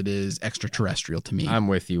supernatural than it is extraterrestrial to me. I'm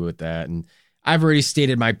with you with that. And I've already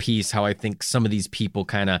stated my piece, how I think some of these people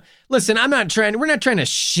kind of listen. We're not trying to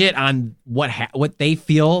shit on what they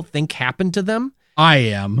think happened to them. I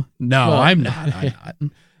am. No, well, I'm not.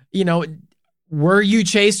 Were you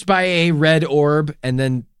chased by a red orb and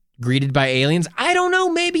then greeted by aliens? I don't know.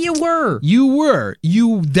 Maybe you were. You were.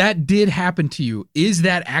 That did happen to you. Is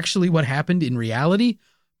that actually what happened in reality?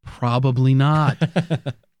 Probably not.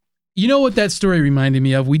 You know what that story reminded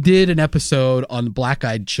me of? We did an episode on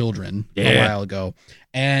black-eyed children a while ago.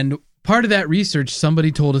 And part of that research,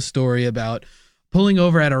 somebody told a story about pulling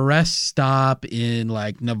over at a rest stop in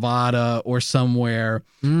like Nevada or somewhere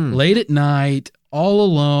late at night, all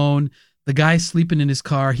alone. The guy's sleeping in his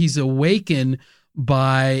car. He's awakened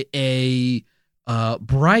by a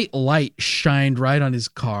bright light shined right on his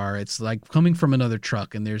car. It's like coming from another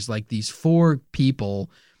truck. And there's like these 4 people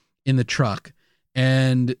in the truck.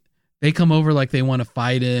 And they come over like they want to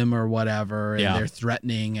fight him or whatever. And they're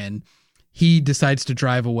threatening. And he decides to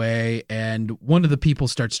drive away. And one of the people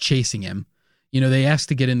starts chasing him. They ask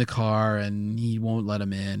to get in the car and he won't let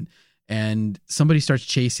him in. And somebody starts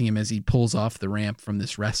chasing him as he pulls off the ramp from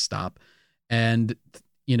this rest stop. And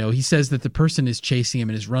he says that the person is chasing him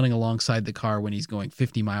and is running alongside the car when he's going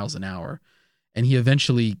 50 miles an hour. And he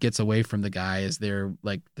eventually gets away from the guy as they're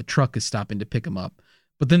like, the truck is stopping to pick him up.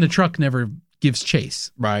 But then the truck never gives chase.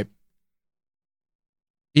 Right.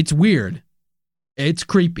 It's weird. It's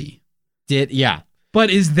creepy. Yeah. But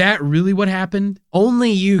is that really what happened?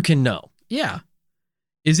 Only you can know. Yeah.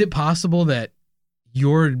 Is it possible that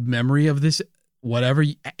your memory of this, whatever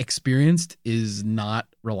you experienced, is not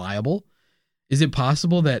reliable? Is it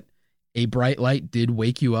possible that a bright light did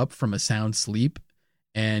wake you up from a sound sleep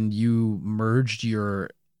and you merged your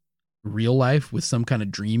real life with some kind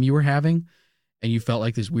of dream you were having and you felt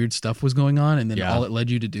like this weird stuff was going on, and then all it led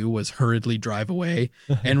you to do was hurriedly drive away?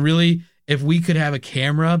 And really, if we could have a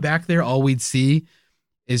camera back there, all we'd see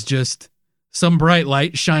is just some bright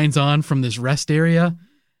light shines on from this rest area,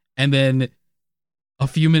 and then a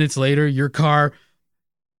few minutes later, your car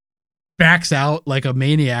backs out like a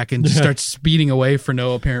maniac and just starts speeding away for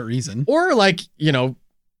no apparent reason. Or like,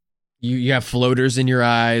 you have floaters in your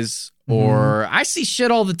eyes, or I see shit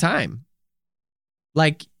all the time.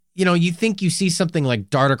 Like, you think you see something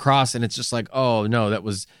like dart across and it's just like, oh no, that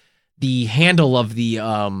was the handle of the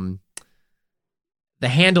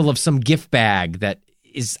handle of some gift bag that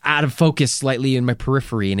is out of focus slightly in my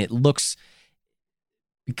periphery, and it looks,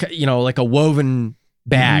 like a woven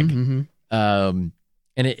bag. And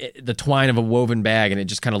the twine of a woven bag, and it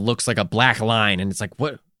just kind of looks like a black line, and it's like,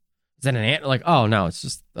 what is that, an ant? Like, oh no, it's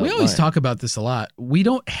just we always talk about this a lot. We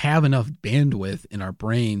don't have enough bandwidth in our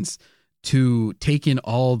brains to take in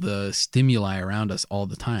all the stimuli around us all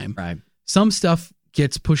the time. Right. Some stuff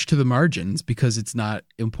gets pushed to the margins because it's not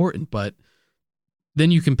important, but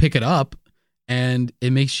then you can pick it up and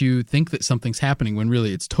it makes you think that something's happening when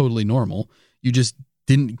really it's totally normal. You just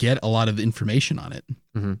didn't get a lot of information on it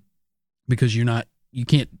because you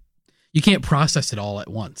can't process it all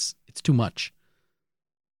at once. It's too much.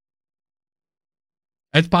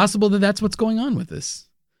 It's possible that that's what's going on with this.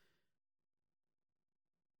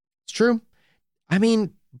 It's true. I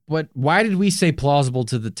mean, but why did we say plausible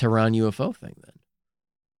to the Tehran UFO thing then?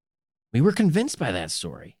 We were convinced by that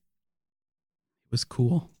story. It was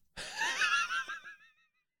cool.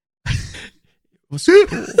 It was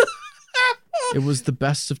cool. It was the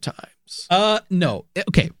best of times. No.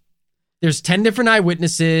 Okay. There's 10 different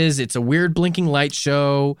eyewitnesses. It's a weird blinking light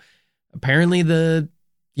show. Apparently Tehran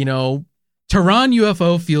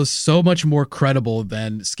UFO feels so much more credible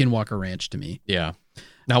than Skinwalker Ranch to me. Yeah.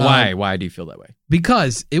 Now, why? Why do you feel that way?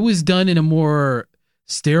 Because it was done in a more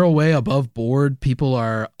sterile way, above board. People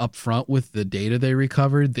are upfront with the data they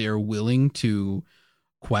recovered. They're willing to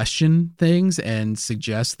question things and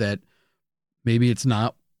suggest that maybe it's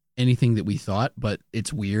not anything that we thought, but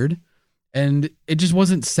it's weird. And it just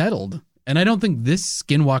wasn't settled. And I don't think this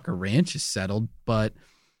Skinwalker Ranch is settled, but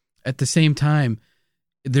at the same time,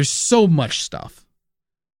 there's so much stuff.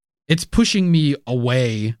 It's pushing me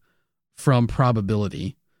away from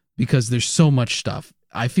probability because there's so much stuff.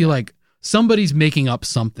 I feel like somebody's making up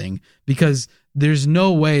something because there's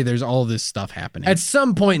no way there's all this stuff happening. At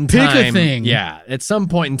some point in time. Pick a thing. Yeah. At some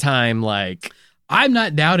point in time, like. I'm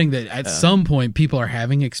not doubting that at some point people are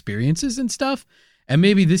having experiences and stuff. And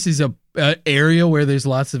maybe this is a area where there's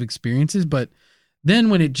lots of experiences. But then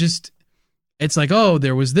when it's like, oh,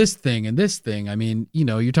 there was this thing and this thing. I mean,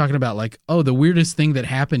 you're talking about like, oh, the weirdest thing that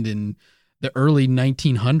happened in the early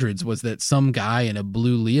 1900s was that some guy in a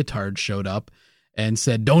blue leotard showed up and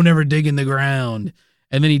said, don't ever dig in the ground.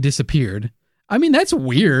 And then he disappeared. I mean, that's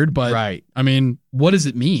weird, but right. I mean, what does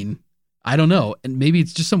it mean? I don't know. And maybe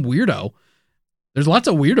it's just some weirdo. There's lots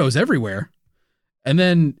of weirdos everywhere. And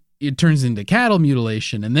then it turns into cattle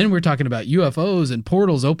mutilation. And then we're talking about UFOs and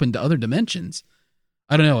portals open to other dimensions.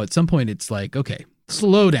 I don't know. At some point, it's like, okay,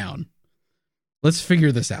 slow down. Let's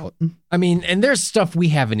figure this out. I mean, and there's stuff we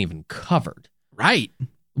haven't even covered. Right.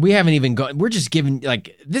 We haven't even gone. We're just giving,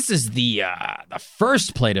 like, this is the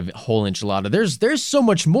first plate of whole enchilada. There's so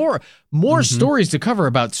much more stories to cover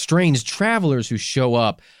about strange travelers who show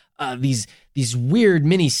up. These weird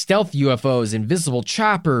mini stealth UFOs, invisible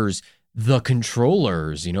choppers, the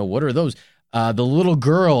controllers. What are those? The little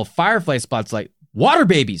girl, firefly spotlight, water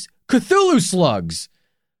babies, Cthulhu slugs,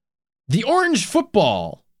 the orange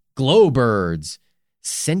football, glowbirds,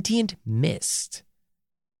 sentient mist.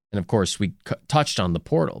 And of course, we touched on the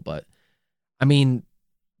portal, but I mean,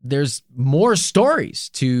 there's more stories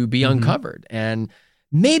to be uncovered. And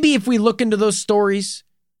maybe if we look into those stories,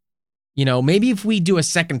 maybe if we do a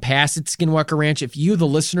second pass at Skinwalker Ranch, if you, the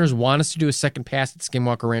listeners, want us to do a second pass at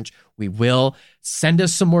Skinwalker Ranch, we will. Send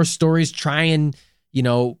us some more stories. Try and,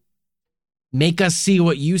 make us see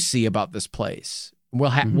what you see about this place. We'll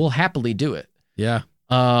happily do it. Yeah.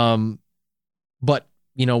 But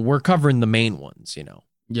we're covering the main ones,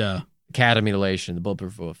 Yeah. cat mutilation, the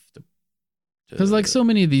bulletproof wolf. Because like so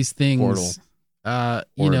many of these things,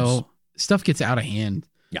 Portal. stuff gets out of hand.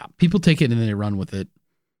 Yeah. People take it and then they run with it.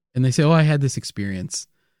 And they say, oh, I had this experience.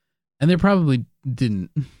 And they probably didn't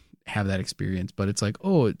have that experience, but it's like,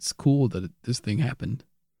 oh, it's cool that this thing happened.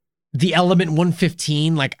 The element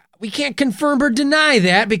 115, like, we can't confirm or deny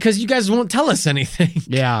that because you guys won't tell us anything.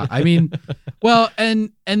 Yeah, I mean, well,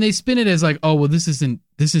 and they spin it as like, oh, well, this isn't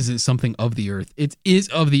something of the earth. It is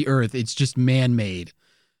of the earth. It's just man-made.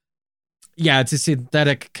 Yeah, it's a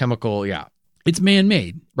synthetic chemical. Yeah, it's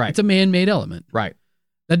man-made. Right. It's a man-made element. Right.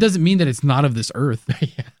 That doesn't mean that it's not of this earth.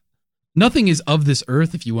 Yeah. Nothing is of this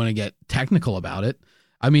earth if you want to get technical about it.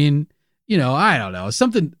 I mean, I don't know.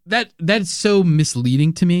 Something that's so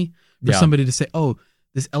misleading to me for somebody to say, oh,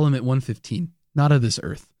 this element 115, not of this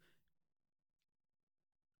earth.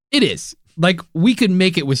 It is. Like, we could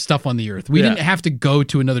make it with stuff on the earth. We didn't have to go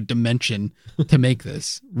to another dimension to make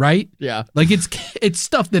this, right? Yeah. Like, it's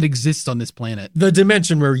stuff that exists on this planet. The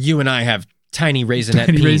dimension where you and I have tiny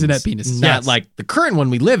raisinette penis. Not Yes. like the current one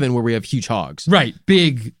we live in where we have huge hogs. Right.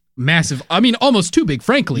 Big, massive. I mean, almost too big,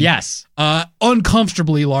 frankly. Yes.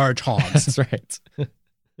 Uncomfortably large hogs. That's right.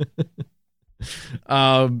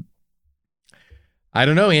 I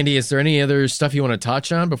don't know, Andy. Is there any other stuff you want to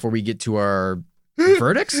touch on before we get to our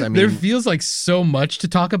verdicts? I mean, there feels like so much to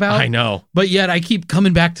talk about. I know. But yet I keep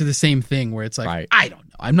coming back to the same thing where it's like, Right. I don't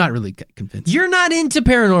know. I'm not really convinced. You're not into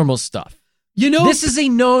paranormal stuff. This is a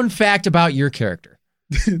known fact about your character.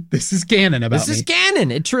 This is canon about This is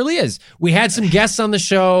canon. It truly is. We had some guests on the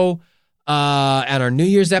show at our New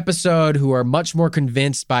Year's episode who are much more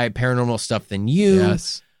convinced by paranormal stuff than you.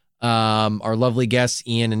 Yes. Our lovely guests,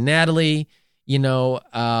 Ian and Natalie,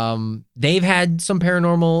 they've had some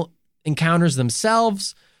paranormal encounters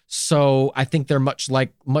themselves. So I think they're much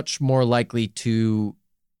more likely to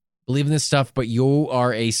believe in this stuff, but you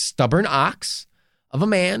are a stubborn ox of a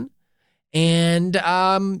man. And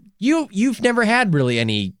you've never had really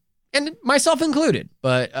any, and myself included,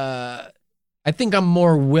 but I think I'm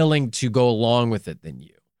more willing to go along with it than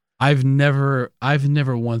you. I've never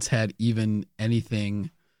once had even anything.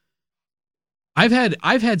 I've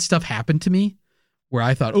had stuff happen to me where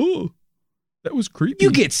I thought, oh, that was creepy.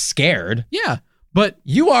 You get scared. Yeah, but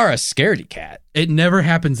You are a scaredy cat. it never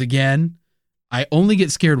happens again. I only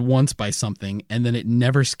get scared once by something, and then it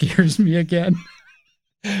never scares me again.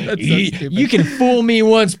 That's so stupid. You can fool me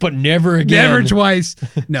once, but never again. Never twice.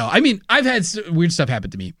 No, I mean, I've had weird stuff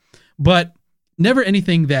happen to me, but never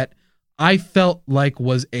anything that I felt like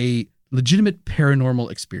was a legitimate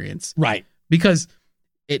paranormal experience. Right. Because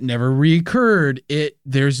it never reoccurred.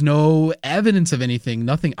 There's no evidence of anything.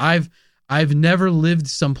 Nothing. I've never lived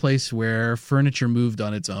someplace where furniture moved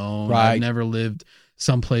on its own. Right. I've never lived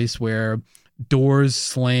someplace where doors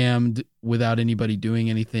slammed without anybody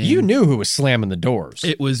doing anything. You knew who was slamming the doors.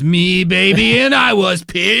 It was me, baby, and I was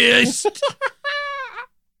pissed.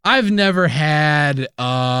 I've never had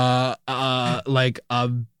like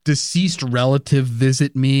a deceased relative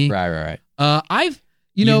visit me. Right. I've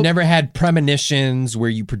You've never had premonitions where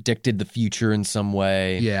you predicted the future in some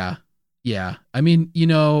way. Yeah. I mean,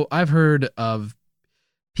 I've heard of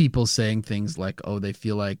people saying things like, oh, they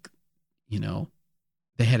feel like,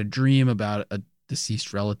 they had a dream about a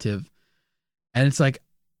deceased relative. And it's like,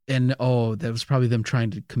 that was probably them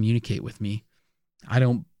trying to communicate with me.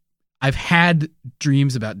 I've had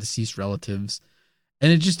dreams about deceased relatives,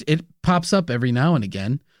 and it pops up every now and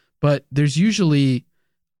again, but there's usually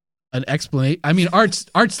an explanation. I mean,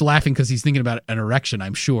 Art's laughing because he's thinking about an erection,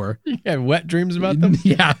 I'm sure. You have wet dreams about them?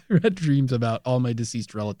 Yeah, wet dreams about all my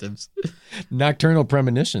deceased relatives. Nocturnal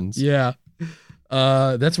premonitions. Yeah.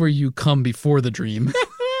 That's where you come before the dream.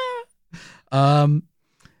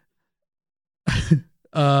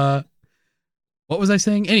 What was I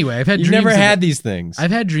saying? Anyway, I've had You've dreams never had these things.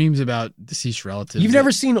 I've had dreams about deceased relatives. You've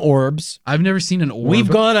never seen orbs. I've never seen an orb. We've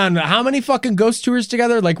gone on how many fucking ghost tours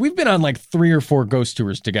together? Like, we've been on like 3 or 4 ghost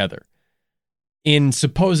tours together in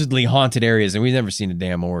supposedly haunted areas, and we've never seen a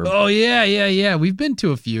damn orb. Oh, yeah. We've been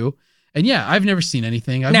to a few. And yeah, I've never seen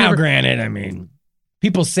anything. Granted, I mean,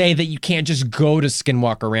 people say that you can't just go to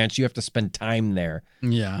Skinwalker Ranch. You have to spend time there.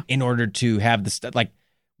 Yeah. In order to have the stuff. Like,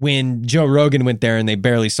 when Joe Rogan went there and they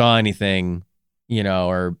barely saw anything,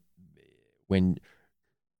 or when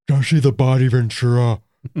Joshy the Body Ventura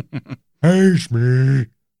hates me.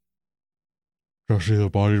 Joshy the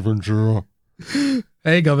Body Ventura.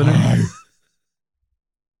 Hey, Governor.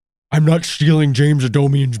 I'm not stealing James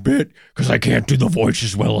Adomian's bit because I can't do the voice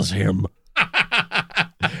as well as him.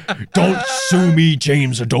 Don't sue me,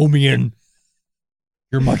 James Adomian.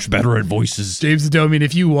 You're much better at voices. James Adomian,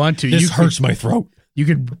 if you want to. This hurts my throat. You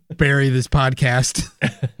could bury this podcast.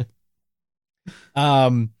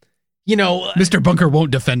 Mr. Bunker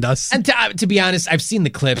won't defend us. And to be honest, I've seen the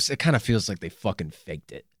clips. It kind of feels like they fucking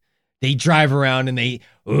faked it. They drive around and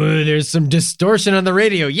there's some distortion on the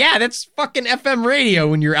radio. Yeah, that's fucking FM radio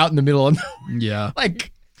when you're out in the middle of Yeah.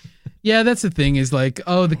 like. Yeah, that's the thing is like,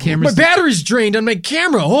 oh, the camera's... My battery's drained on my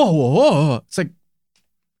camera. Oh. It's like,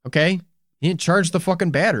 okay, you didn't charge the fucking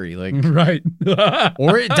battery. Like, right.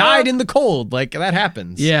 or it died in the cold. Like, that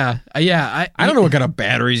happens. Yeah. I don't know what kind of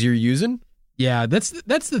batteries you're using. Yeah, that's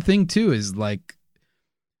the thing too, is like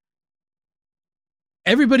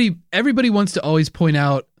everybody wants to always point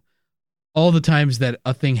out all the times that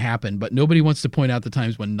a thing happened, but nobody wants to point out the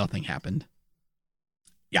times when nothing happened.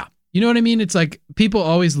 Yeah. You know what I mean? It's like people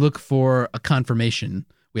always look for a confirmation.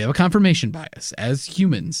 We have a confirmation bias as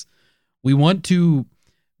humans. We want to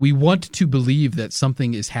believe that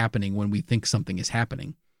something is happening when we think something is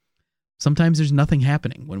happening. Sometimes there's nothing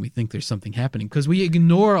happening when we think there's something happening because we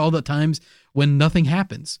ignore all the times when nothing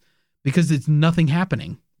happens because it's nothing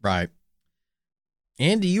happening. Right.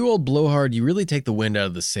 Andy, you old blowhard, you really take the wind out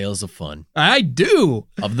of the sails of fun. I do.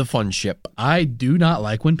 Of the fun ship. I do not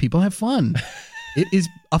like when people have fun. It is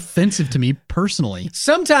offensive to me personally.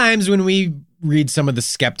 Sometimes when we read some of the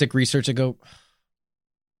skeptic research, I go,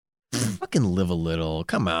 fucking live a little.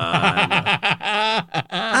 Come on.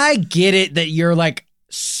 I get it that you're like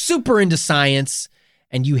super into science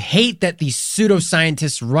and you hate that these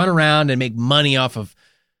pseudoscientists run around and make money off of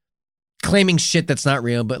claiming shit that's not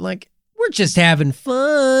real, but like, we're just having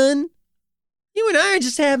fun. You and I are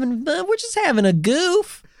just having fun. We're just having a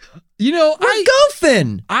goof. You know, we're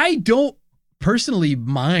goofing. I don't personally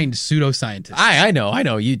mind pseudoscientists. I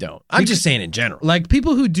know you don't. I'm just saying in general. Like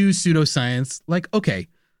people who do pseudoscience, like, okay,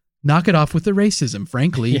 knock it off with the racism,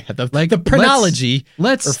 frankly. Yeah, the phrenology.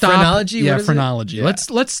 Let's stop. Phrenology? Yeah, phrenology. Yeah.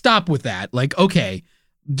 Let's stop with that. Like, okay,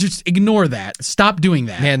 just ignore that. Stop doing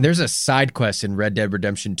that. Man, there's a side quest in Red Dead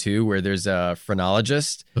Redemption 2 where there's a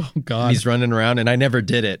phrenologist. Oh, God. He's running around, and I never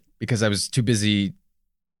did it because I was too busy.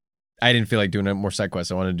 I didn't feel like doing more side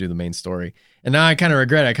quests. I wanted to do the main story. And now I kind of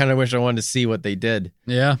regret it. I kind of wish I wanted to see what they did.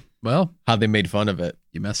 Yeah, well. How they made fun of it.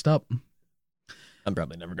 You messed up. I'm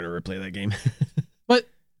probably never going to replay that game. But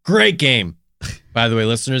great game. By the way,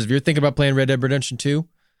 listeners, if you're thinking about playing Red Dead Redemption 2,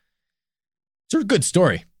 it's a good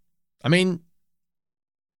story. I mean,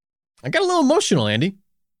 I got a little emotional, Andy.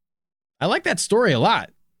 I like that story a lot.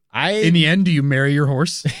 In the end, do you marry your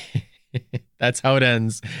horse? That's how it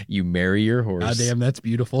ends. You marry your horse. God damn, that's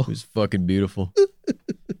beautiful. It was fucking beautiful.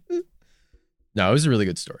 No, it was a really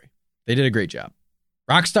good story. They did a great job.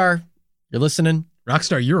 Rockstar, you're listening?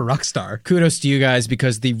 Rockstar, you're a rock star. Kudos to you guys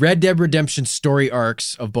because the Red Dead Redemption story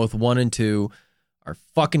arcs of both 1 and 2 are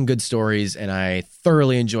fucking good stories, and I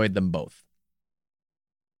thoroughly enjoyed them both.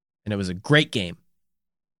 And it was a great game.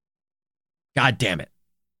 God damn it.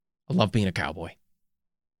 I love being a cowboy.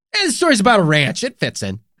 And the story's about a ranch. It fits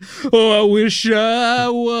in. Oh, I wish I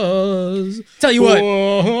was. Tell you what.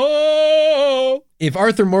 If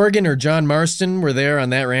Arthur Morgan or John Marston were there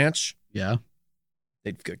on that ranch, yeah,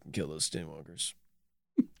 they'd fucking kill those skinwalkers.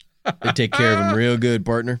 They'd take care of them real good,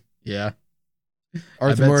 partner. Yeah.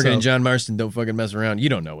 Arthur Morgan and John Marston don't fucking mess around. You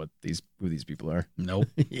don't know who these people are. Nope.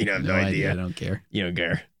 You have no idea. I don't care. You don't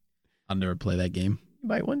care. I'll never play that game. You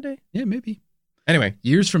might one day. Yeah, maybe. Anyway,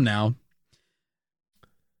 years from now.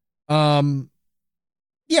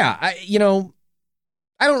 Yeah, I don't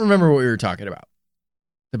remember what we were talking about.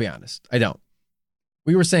 To be honest, I don't.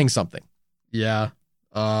 We were saying something. Yeah.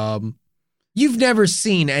 You've never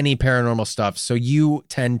seen any paranormal stuff, so you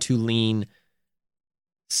tend to lean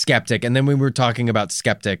skeptic. And then we were talking about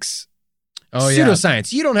skeptics.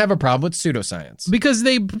 Pseudoscience. You don't have a problem with pseudoscience. Because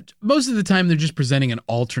most of the time they're just presenting an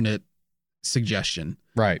alternate suggestion.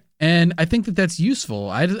 Right. And I think that that's useful.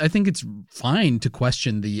 I think it's fine to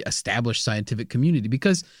question the established scientific community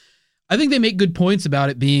because I think they make good points about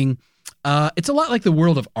it being, it's a lot like the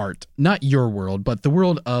world of art. Not your world, but the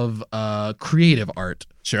world of creative art.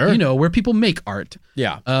 Sure. You know, where people make art.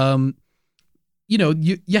 Yeah. You know,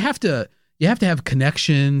 you have to have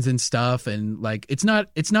connections and stuff, and like it's not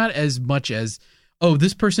as much as, oh,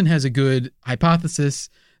 this person has a good hypothesis,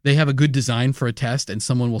 they have a good design for a test, and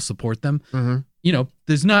someone will support them. Mm-hmm. You know,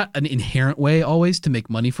 there's not an inherent way always to make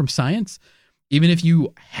money from science, even if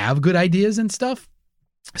you have good ideas and stuff.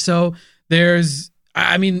 So there's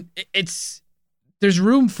room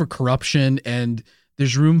for corruption, and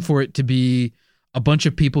there's room for it to be a bunch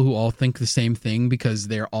of people who all think the same thing because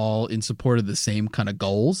they're all in support of the same kind of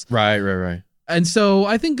goals. Right. And so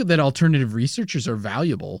I think that alternative researchers are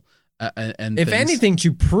valuable. and if things. anything,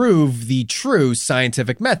 to prove the true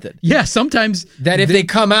scientific method. Yeah, sometimes That if they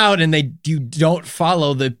come out and you don't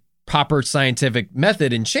follow the proper scientific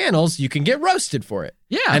method in channels, you can get roasted for it.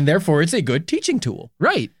 yeah, And therefore, it's a good teaching tool.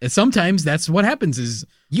 right. And sometimes that's what happens is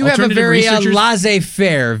You have a alternative very researchers-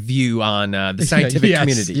 laissez-faire view on the scientific Yes,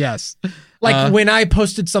 community. Yes. Like when I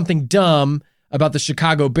posted something dumb about the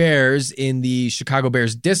Chicago Bears in the Chicago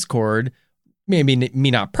Bears Discord, maybe me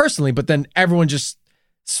not personally, but then everyone just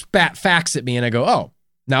spat facts at me and I go, oh,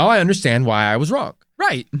 now I understand why I was wrong.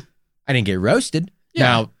 Right. I didn't get roasted. Yeah.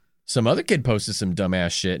 Now, some other kid posted some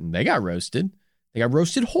dumbass shit and they got roasted. They got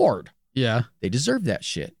roasted hard. Yeah. They deserve that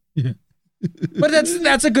shit. Yeah. But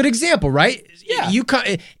that's a good example, right? Yeah. You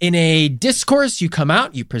in a discourse, you come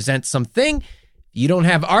out, you present something, you don't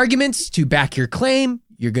have arguments to back your claim,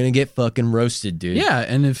 you're gonna get fucking roasted, dude. Yeah.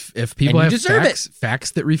 And if people And you have deserve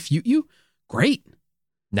facts that refute you, great.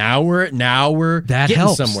 Now we're That getting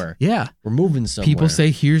helps. somewhere. Yeah. We're moving somewhere. People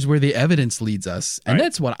say, here's where the evidence leads us. And Right.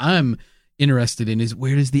 that's what I'm interested in is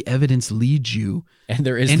where does the evidence lead you? and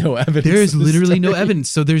there is And no evidence. There is of this literally no story. evidence.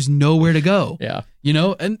 So there's nowhere to go. Yeah. You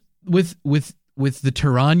know, and with the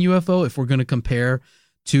Tehran UFO, if we're going to compare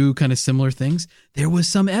two kind of similar things, there was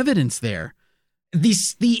some evidence there. The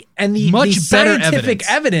Much the better scientific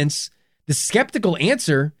evidence, the skeptical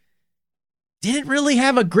answer, didn't really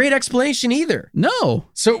have a great explanation either. No.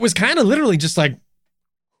 So it was kind of literally just like,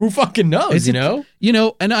 who fucking knows, Is you it- know? You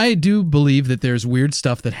know, and I do believe that there's weird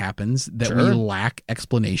stuff that happens that we Sure. lack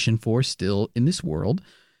explanation for still in this world.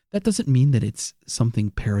 That doesn't mean that it's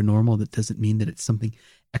something paranormal. That doesn't mean that it's something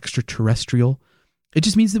extraterrestrial. It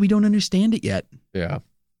just means that we don't understand it yet. Yeah.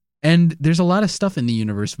 And there's a lot of stuff in the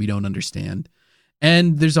universe we don't understand.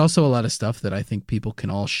 And there's also a lot of stuff that I think people can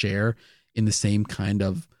all share in the same kind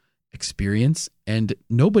of experience. And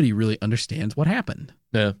nobody really understands what happened.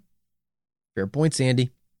 Yeah. Fair points,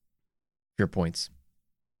 Andy. Fair points.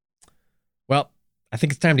 Well, I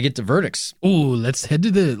think it's time to get to verdicts. Ooh, let's head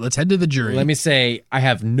to the jury. Let me say, I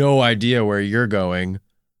have no idea where you're going.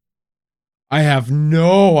 I have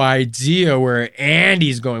no idea where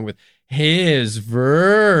Andy's going with his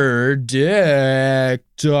verdict.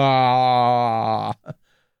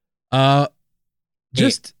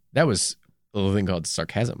 Just That was a little thing called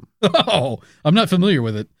sarcasm. oh, I'm not familiar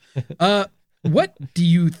with it. What do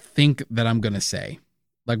you think that I'm gonna say?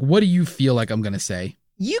 Like, what do you feel like I'm gonna say?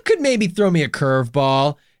 You could maybe throw me a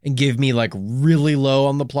curveball and give me like really low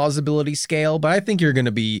on the plausibility scale, but I think you're going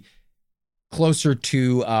to be closer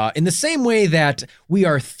to, in the same way that we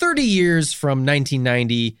are 30 years from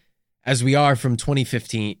 1990 as we are from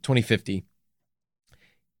 2050.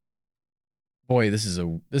 Boy, this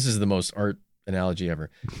is the most art analogy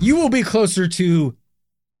ever. You will be closer to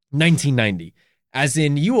 1990, as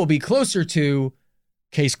in you will be closer to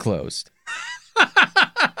case closed.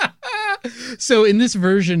 So in this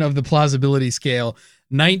version of the plausibility scale,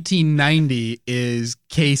 1990 is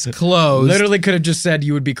case closed. Literally could have just said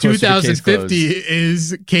you would be closer to case 2050 closed.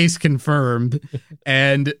 is case confirmed,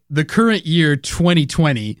 and the current year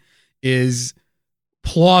 2020 is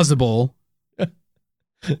plausible.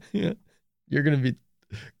 Yeah. You're going to be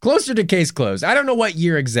closer to case closed. I don't know what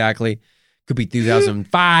year exactly. Could be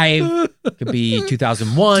 2005. Could be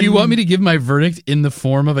 2001. Do you want me to give my verdict in the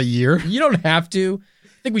form of a year? You don't have to.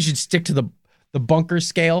 I think we should stick to the bunker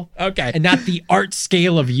scale Okay. and not the art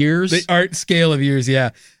scale of years. The art scale of years,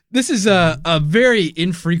 yeah. This is a very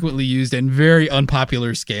infrequently used and very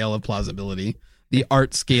unpopular scale of plausibility. The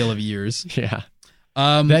art scale of years. Yeah.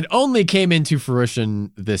 That That only came into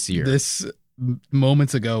fruition this year. this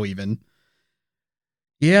moments ago even.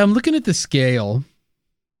 Yeah, I'm looking at the scale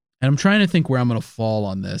and I'm trying to think where I'm going to fall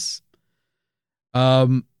on this.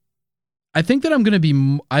 I think that I'm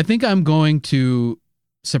going to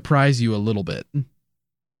surprise you a little bit.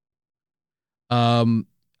 And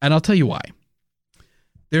I'll tell you why.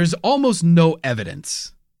 There's almost no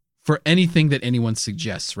evidence for anything that anyone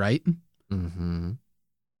suggests, right? Mm-hmm.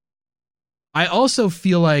 I also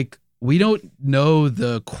feel like we don't know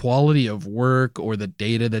the quality of work or the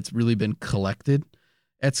data that's really been collected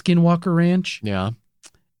at Skinwalker Ranch. Yeah.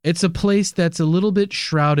 It's a place that's a little bit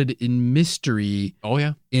shrouded in mystery Oh,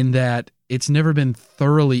 yeah. in that it's never been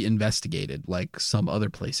thoroughly investigated like some other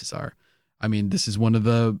places are. I mean, this is one of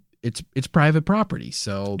the it's private property,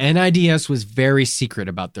 so NIDS was very secret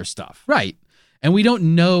about their stuff. right. And we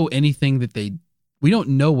don't know anything that we don't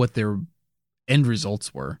know what their end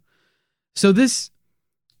results were. So this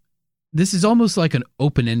is almost like an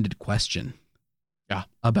open-ended question. Yeah.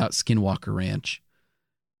 About Skinwalker Ranch.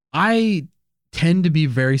 I tend to be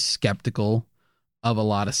very skeptical of a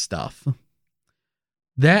lot of stuff.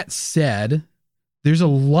 That said, there's a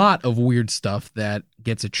lot of weird stuff that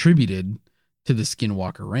gets attributed to the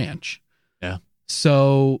Skinwalker Ranch. Yeah.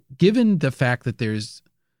 So given the fact that there's,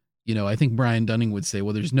 I think Brian Dunning would say,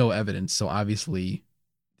 well, there's no evidence. So obviously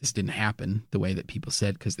this didn't happen the way that people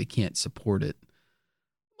said because they can't support it.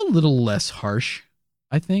 A little less harsh,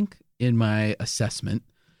 I think, in my assessment.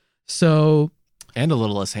 So. And a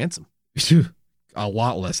little less handsome. A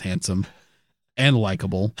lot less handsome and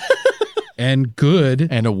likable and good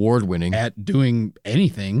and award-winning at doing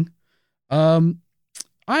anything. I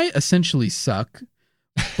essentially suck,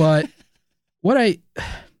 but what I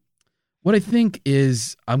think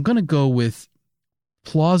is I'm going to go with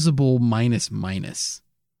plausible minus.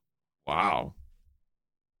 Wow.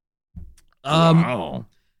 Wow.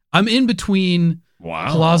 I'm in between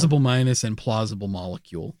wow. plausible minus and plausible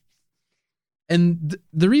molecule. And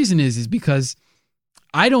the reason is because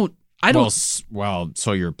I don't. Well,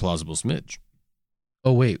 so you're plausible smidge.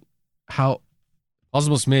 Oh, wait. How?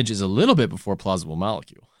 Plausible smidge is a little bit before plausible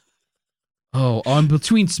molecule. Oh, I'm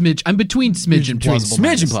between smidge. I'm between smidge and plausible smidge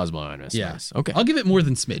minus. And plausible minus. Yeah. Nice. Okay. I'll give it more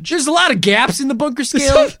than smidge. There's a lot of gaps in the Bunker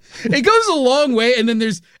scale. It goes a long way, and then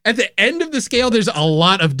there's at the end of the scale, there's a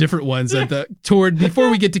lot of different ones before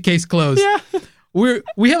we get to case closed. Yeah.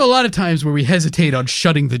 We have a lot of times where we hesitate on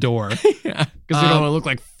shutting the door. Yeah. Because we don't want to look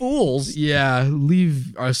like fools. Yeah.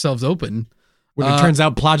 Leave ourselves open. When it turns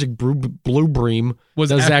out Project Blue Bream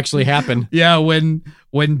does actually happen. Yeah.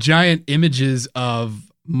 When giant images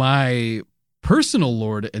of my personal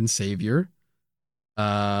Lord and Savior,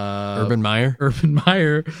 Urban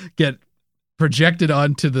Meyer, get projected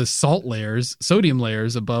onto the sodium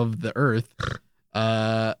layers above the earth.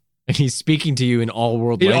 And he's speaking to you in all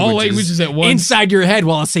languages at once. Inside your head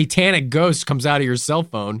while a satanic ghost comes out of your cell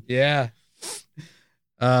phone. Yeah.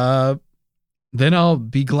 Then I'll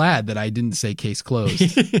be glad that I didn't say case closed.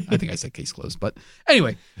 I think I said case closed. But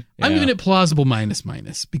anyway, yeah. I'm giving it plausible minus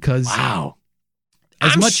because... Wow.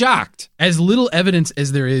 I'm shocked. As little evidence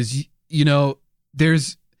as there is,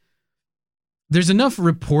 there's enough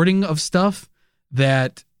reporting of stuff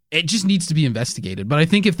that it just needs to be investigated. But I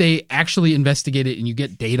think if they actually investigate it and you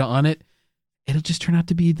get data on it, it'll just turn out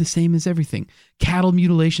to be the same as everything. Cattle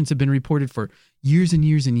mutilations have been reported for years and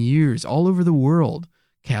years and years all over the world.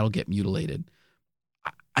 Cattle get mutilated.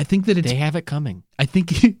 I think that they have it coming. I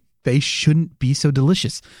think they shouldn't be so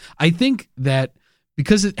delicious. I think that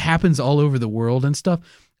because it happens all over the world and stuff,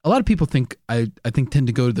 a lot of people think I tend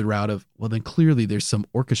to go to the route of, well, then clearly there's some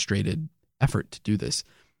orchestrated effort to do this.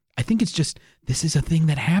 I think it's just, this is a thing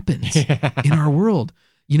that happens in our world.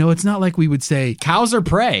 It's not like we would say cows are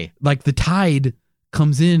prey. Like the tide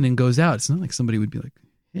comes in and goes out. It's not like somebody would be like,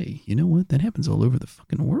 hey, you know what? That happens all over the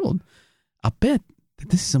fucking world. I'll bet that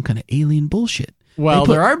this is some kind of alien bullshit. Well,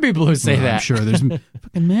 there are people who say that. I'm sure there's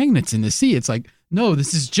fucking magnets in the sea. It's like, no,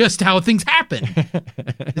 this is just how things happen.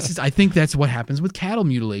 I think that's what happens with cattle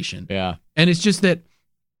mutilation. Yeah. And it's just that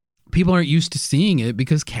people aren't used to seeing it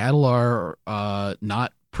because cattle are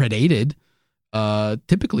not predated.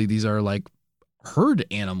 Typically, these are like herd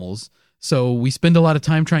animals. So we spend a lot of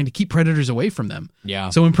time trying to keep predators away from them. Yeah.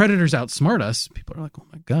 So when predators outsmart us, people are like, oh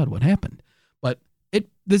my God, what happened? But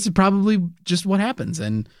this is probably just what happens.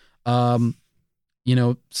 And,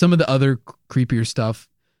 some of the other creepier stuff,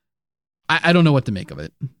 I don't know what to make of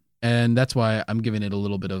it. And that's why I'm giving it a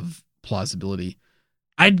little bit of plausibility.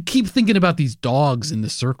 I'd keep thinking about these dogs in the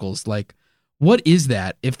circles. Like, what is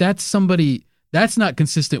that? If that's somebody, that's not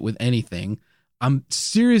consistent with anything. I'm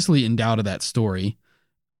seriously in doubt of that story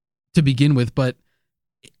to begin with, but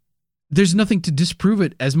there's nothing to disprove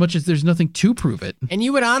it as much as there's nothing to prove it. And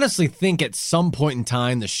you would honestly think at some point in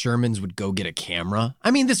time the Shermans would go get a camera.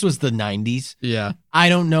 I mean, this was the 90s. Yeah. I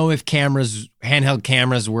don't know if handheld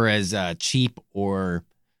cameras were as cheap or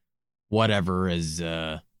whatever as...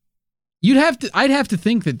 I'd have to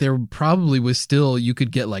think that there probably was still, you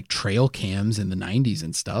could get like trail cams in the 90s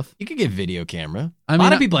and stuff. You could get video camera. A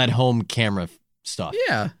lot of people had home camera stuff.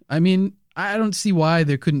 Yeah. I mean, I don't see why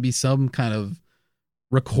there couldn't be some kind of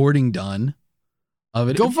recording done of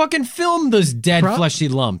it. Go fucking film those dead fleshy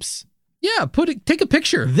lumps. Yeah, take a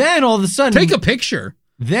picture. Then all of a sudden, take a picture.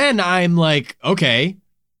 Then I'm like, okay,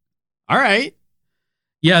 all right.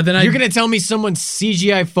 Yeah, then you're gonna tell me someone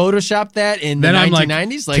CGI photoshopped that in the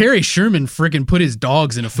 1990s? Like, Terry Sherman freaking put his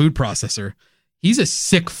dogs in a food processor. He's a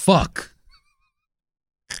sick fuck.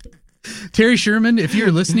 Terry Sherman, if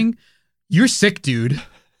you're listening, you're sick, dude.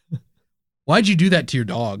 Why'd you do that to your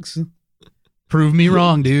dogs? Prove me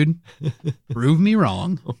wrong, dude. Prove me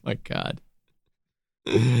wrong. Oh, my God.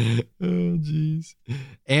 Oh, jeez.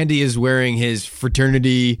 Andy is wearing his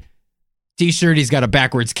fraternity t-shirt. He's got a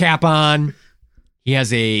backwards cap on. He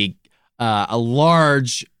has a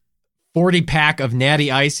large 40-pack of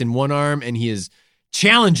Natty Ice in one arm, and he is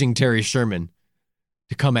challenging Terry Sherman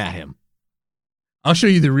to come at him. I'll show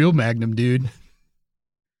you the real Magnum, dude.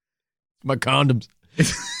 My condoms.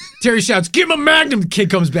 Terry shouts, "Give him a Magnum." The kid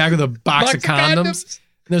comes back with a box of condoms.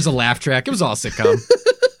 There's a laugh track. It was all sitcom.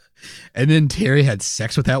 And then Terry had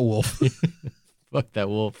sex with that wolf. Fuck that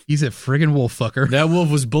wolf. He's a friggin' wolf fucker. That wolf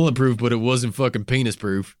was bulletproof, but it wasn't fucking penis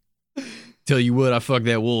proof. Tell you what, I fucked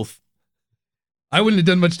that wolf. I wouldn't have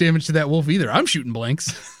done much damage to that wolf either. I'm shooting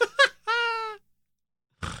blanks.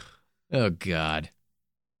 Oh, God.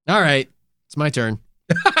 All right. It's my turn.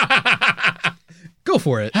 Go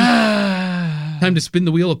for it. Time to spin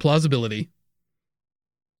the wheel of plausibility.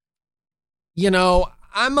 You know,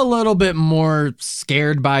 I'm a little bit more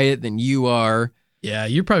scared by it than you are. Yeah,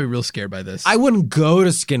 you're probably real scared by this. I wouldn't go to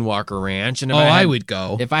Skinwalker Ranch. And if I would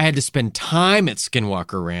go. If I had to spend time at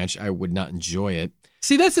Skinwalker Ranch, I would not enjoy it.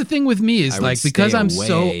 See, that's the thing with me is like, because I'm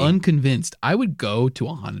so away. unconvinced, I would go to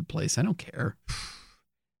a haunted place. I don't care.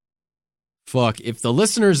 Fuck, if the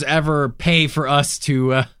listeners ever pay for us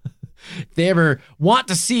to, if they ever want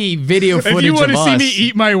to see video footage of us. If you want to see me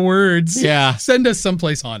eat my words, yeah, send us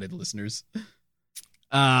someplace haunted, listeners.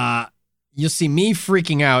 You'll see me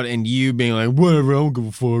freaking out and you being like, whatever, I don't give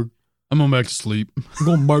a fuck. I'm going back to sleep. I'm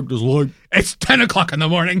going to mark this light. It's 10 o'clock in the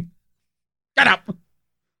morning. Get up.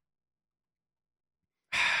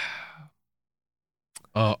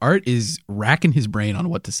 Art is racking his brain on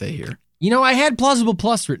what to say here. You know, I had Plausible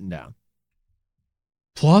Plus written down.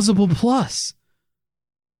 Plausible Plus.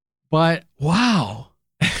 But wow.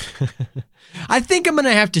 I think I'm going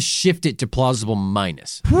to have to shift it to Plausible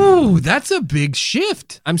Minus. Whew, that's a big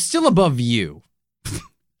shift. I'm still above you.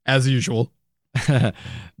 As usual.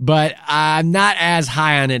 But I'm not as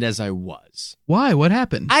high on it as I was. Why? What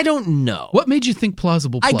happened? I don't know. What made you think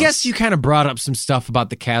Plausible Plus? I guess you kind of brought up some stuff about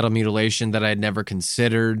the cattle mutilation that I had never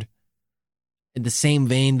considered. In the same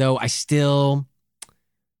vein, though, I still,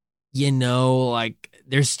 like,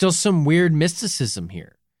 there's still some weird mysticism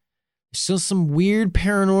here. There's still some weird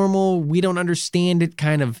paranormal, we don't understand it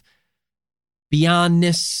kind of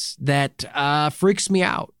beyondness that freaks me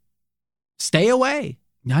out. Stay away.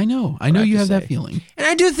 I know you have that feeling. And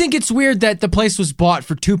I do think it's weird that the place was bought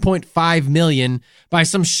for $2.5 million by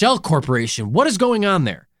some shell corporation. What is going on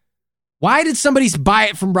there? Why did somebody buy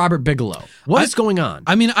it from Robert Bigelow? What is going on?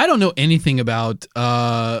 I mean, I don't know anything about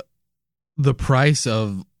the price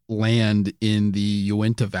of land in the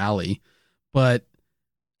Uinta Valley, but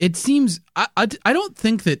it seems I don't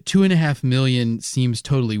think that $2.5 million seems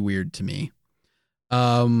totally weird to me.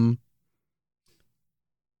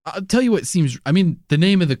 I'll tell you what seems, I mean, the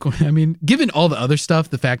name of the, given all the other stuff,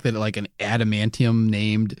 the fact that like an adamantium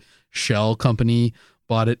named shell company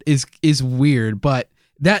bought it is weird, but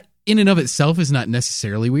that in and of itself is not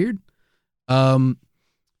necessarily weird.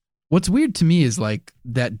 What's weird to me is like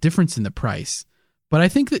that difference in the price, but I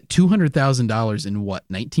think that $200,000 in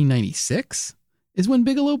 1996 is when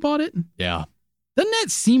Bigelow bought it. Yeah. Doesn't that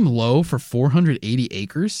seem low for 480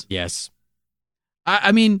 acres? Yes.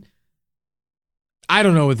 I mean, I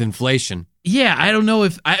don't know with inflation. Yeah, I don't know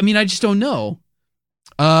I just don't know.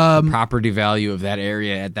 The property value of that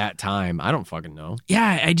area at that time, I don't fucking know.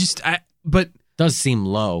 Yeah, but it does seem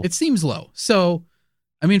low. It seems low. So,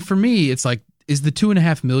 I mean, for me, it's like, is the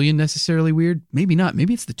 $2.5 million necessarily weird? Maybe not.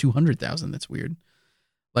 Maybe it's the 200,000 that's weird.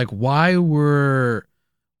 Like, why were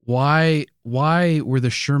the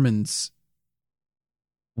Shermans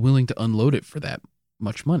willing to unload it for that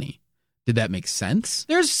much money? Did that make sense?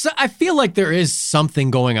 I feel like there is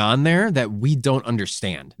something going on there that we don't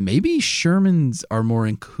understand. Maybe Shermans are more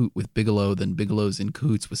in cahoot with Bigelow than Bigelow's in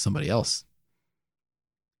cahoots with somebody else.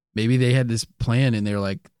 Maybe they had this plan and they're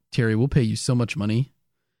like, Terry, we'll pay you so much money.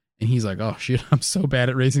 And he's like, oh shit, I'm so bad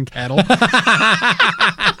at raising cattle.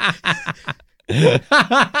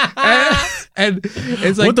 and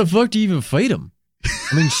it's like, what the fuck do you even fight them?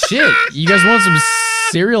 I mean, shit, you guys want some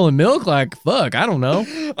cereal and milk? Like, fuck, I don't know.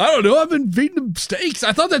 I've been feeding them steaks.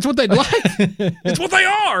 I thought that's what they'd like. It's what they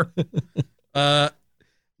are. I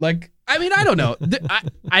don't know.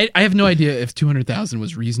 I have no idea if 200,000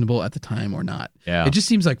 was reasonable at the time or not. Yeah. It just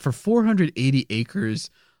seems like for 480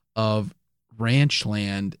 acres of ranch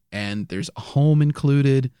land and there's a home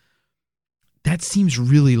included, that seems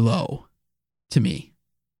really low to me.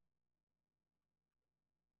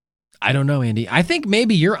 I don't know, Andy. I think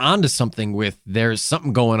maybe you're onto something with there's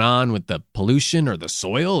something going on with the pollution or the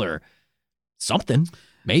soil or something.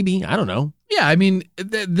 Maybe. I don't know. Yeah, I mean,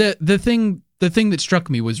 the thing that struck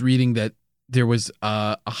me was reading that there was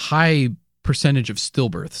a high percentage of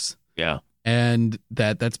stillbirths. Yeah. And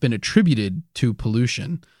that's been attributed to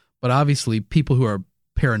pollution. But obviously people who are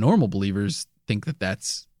paranormal believers think that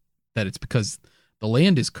that's that it's because the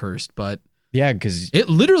land is cursed, but Yeah, because it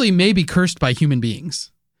literally may be cursed by human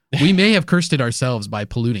beings. We may have cursed it ourselves by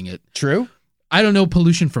polluting it. true. I don't know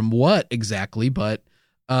pollution from what exactly, but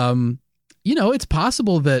it's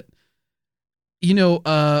possible that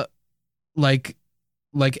like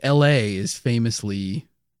LA is famously,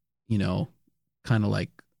 kind of like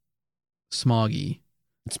smoggy.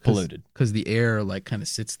 It's polluted. Because the air like kind of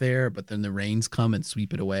sits there, but then the rains come and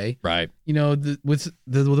sweep it away. Right. With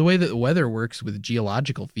the way that the weather works with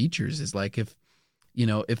geological features is like if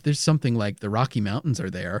there's something like the Rocky Mountains are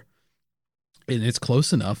there and it's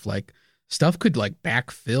close enough, like stuff could like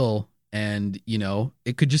backfill and,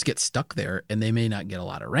 it could just get stuck there and they may not get a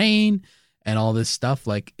lot of rain and all this stuff.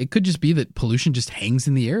 Like it could just be that pollution just hangs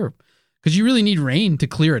in the air because you really need rain to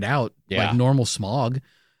clear it out, like normal smog.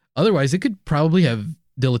 Otherwise, it could probably have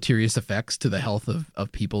deleterious effects to the health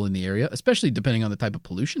of people in the area, especially depending on the type of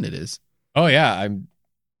pollution it is. Oh yeah,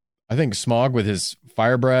 I think Smog with his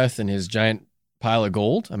fire breath and his giant pile of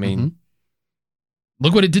gold. I mean,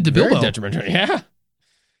 look what it did to very Bilbo. detrimental. Yeah.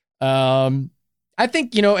 I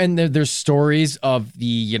think and there's stories of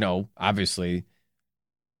the obviously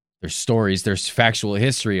there's stories, there's factual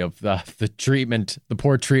history of the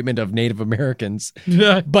poor treatment of Native Americans.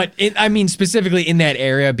 But specifically in that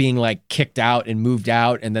area being like kicked out and moved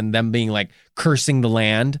out and then them being like cursing the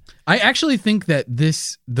land. I actually think that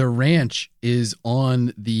the ranch is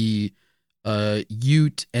on the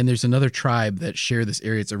Ute and there's another tribe that share this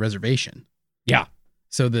area. It's a reservation. Yeah.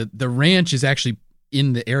 So the ranch is actually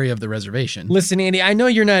in the area of the reservation. Listen, Andy, I know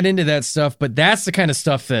you're not into that stuff, but that's the kind of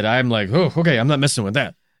stuff that I'm like, oh, okay, I'm not messing with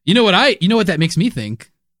that. You know what that makes me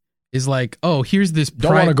think is like, oh, here's this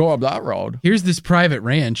don't want to go up that road. Here's this private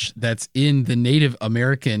ranch that's in the Native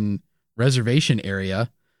American reservation area.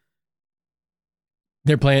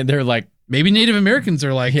 They're like, maybe Native Americans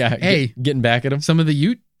are like, hey, getting back at them. Some of the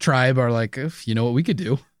Ute tribe are like, you know what we could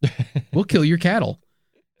do? We'll kill your cattle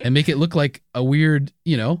and make it look like a weird,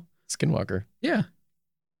 Skinwalker. Yeah.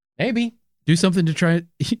 Maybe. Do something to try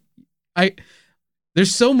it.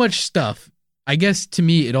 There's so much stuff. I guess to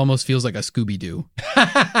me, it almost feels like a Scooby-Doo.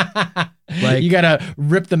 Like you gotta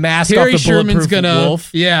rip the mask Terry off the Sherman's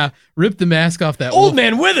bulletproof wolf. Rip the mask off that Old wolf.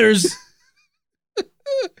 Man Withers.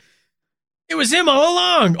 It was him all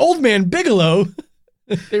along. Old Man Bigelow.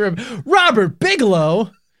 They were Robert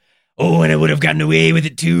Bigelow. Oh, and I would have gotten away with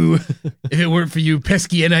it too. If it weren't for you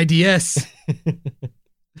pesky NIDS.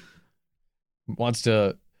 Wants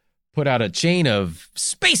to put out a chain of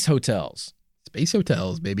space hotels. Space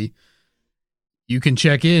hotels, baby. You can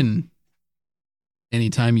check in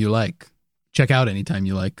anytime you like. Check out anytime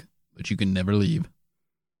you like, but you can never leave.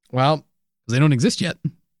 Well, because they don't exist yet.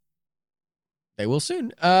 They will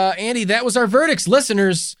soon. Andy, that was our verdicts.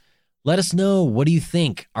 Listeners, let us know. What do you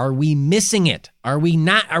think? Are we missing it? Are we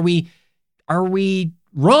not? Are we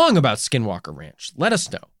wrong about Skinwalker Ranch? Let us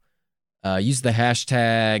know. Use the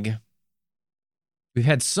hashtag. We've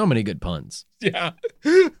had so many good puns. Yeah.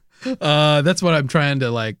 That's what I'm trying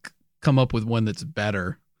to come up with one that's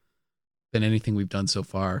better than anything we've done so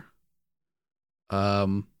far.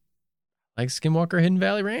 Like Skinwalker Hidden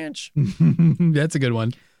Valley Ranch. That's a good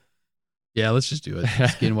one. Yeah, let's just do it.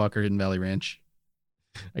 Skinwalker Hidden Valley Ranch.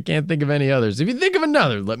 I can't think of any others. If you think of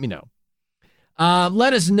another, let me know.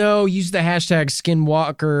 Let us know. Use the hashtag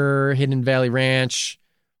Skinwalker Hidden Valley Ranch.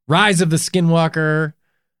 Rise of the Skinwalker.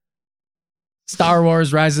 Star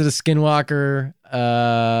Wars Rise of the Skinwalker.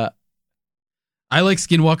 I like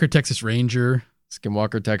Skinwalker Texas Ranger.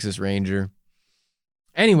 Skinwalker Texas Ranger.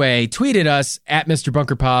 Anyway, tweet at us at Mr.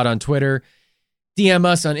 Bunker Pod on Twitter. DM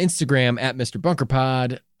us on Instagram at Mr. Bunker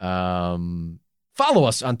Pod. Follow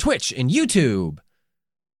us on Twitch and YouTube.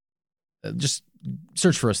 Just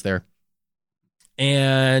search for us there.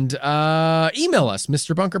 And email us,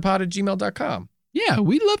 MrBunkerPod@gmail.com. Yeah,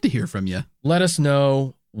 we'd love to hear from you. Let us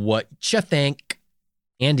know what you think.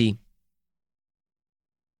 Andy,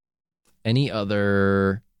 any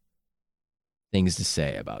other things to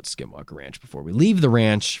say about Skinwalker Ranch before we leave the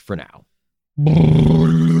ranch for now?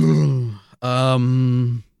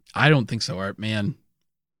 I don't think so, Art. Man,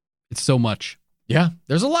 it's so much. Yeah,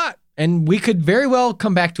 there's a lot. And we could very well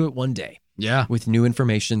come back to it one day. Yeah. With new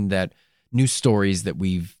information, new stories that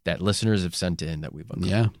listeners have sent in that we've uncovered.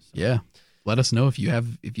 Yeah. Yeah. Let us know if you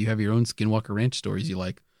have your own Skinwalker Ranch stories you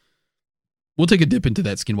like. We'll take a dip into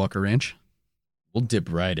that Skinwalker Ranch. We'll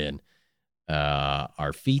dip right in.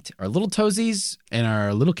 Our feet, our little toesies, and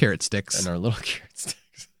our little carrot sticks. Our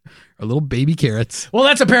little baby carrots. Well,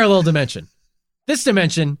 that's a parallel dimension. This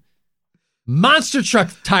dimension, monster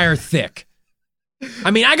truck tire thick.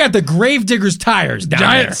 I mean, I got the Gravedigger's tires down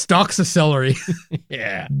Giant stalks of celery there.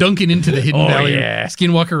 Yeah. dunking into the Hidden Oh, Valley yeah.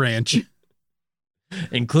 Skinwalker Ranch.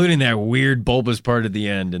 Including that weird bulbous part at the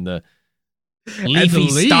end and the And leafy, the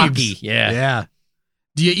leaves. stocky. Yeah. Yeah.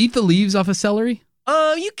 Do you eat the leaves off of celery?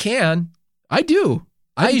 You can. I do.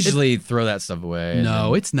 I usually throw that stuff away. and No,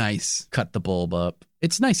 then it's nice. cut the bulb up.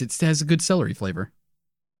 It's nice. It has a good celery flavor.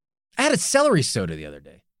 I had a celery soda the other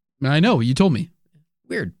day. I know. You told me.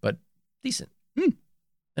 Weird, but decent. Hmm.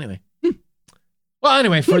 Anyway. Well,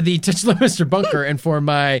 anyway, for the Titular Mr. Bunker and for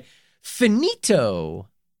my finito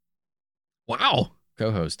Wow.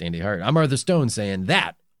 co-host, Andy Hart, I'm Arthur Stone saying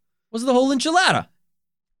that was the whole enchilada.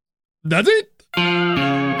 That's it.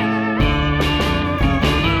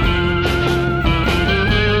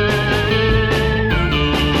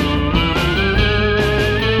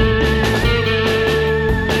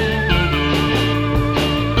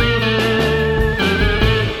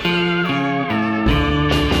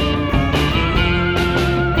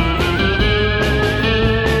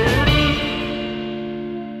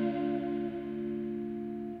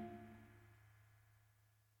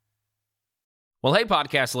 Well, hey,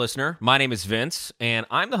 podcast listener. My name is Vince, and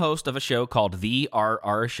I'm the host of a show called The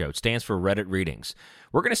RR Show. It stands for Reddit Readings.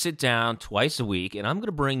 We're going to sit down twice a week, and I'm going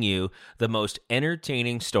to bring you the most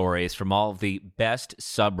entertaining stories from all of the best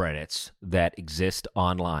subreddits that exist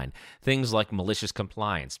online. Things like malicious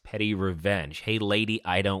compliance, petty revenge, hey, lady,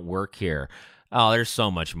 I don't work here. Oh, there's so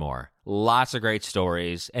much more. Lots of great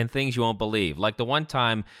stories and things you won't believe. Like the one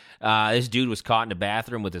time this dude was caught in a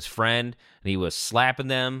bathroom with his friend and he was slapping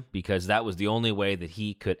them because that was the only way that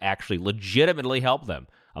he could actually legitimately help them.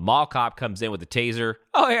 A mall cop comes in with a taser.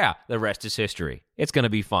 Oh, yeah, the rest is history. It's going to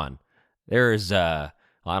be fun. There's, I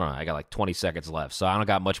don't know, I got like 20 seconds left, so I don't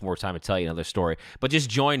got much more time to tell you another story. But just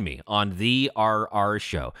join me on The RR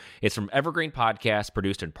Show. It's from Evergreen Podcast,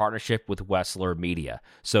 produced in partnership with Wessler Media.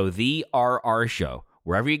 So The RR Show,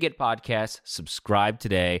 wherever you get podcasts, subscribe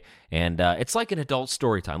today. And it's like an adult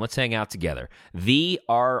story time. Let's hang out together. The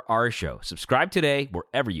RR Show. Subscribe today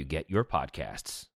wherever you get your podcasts.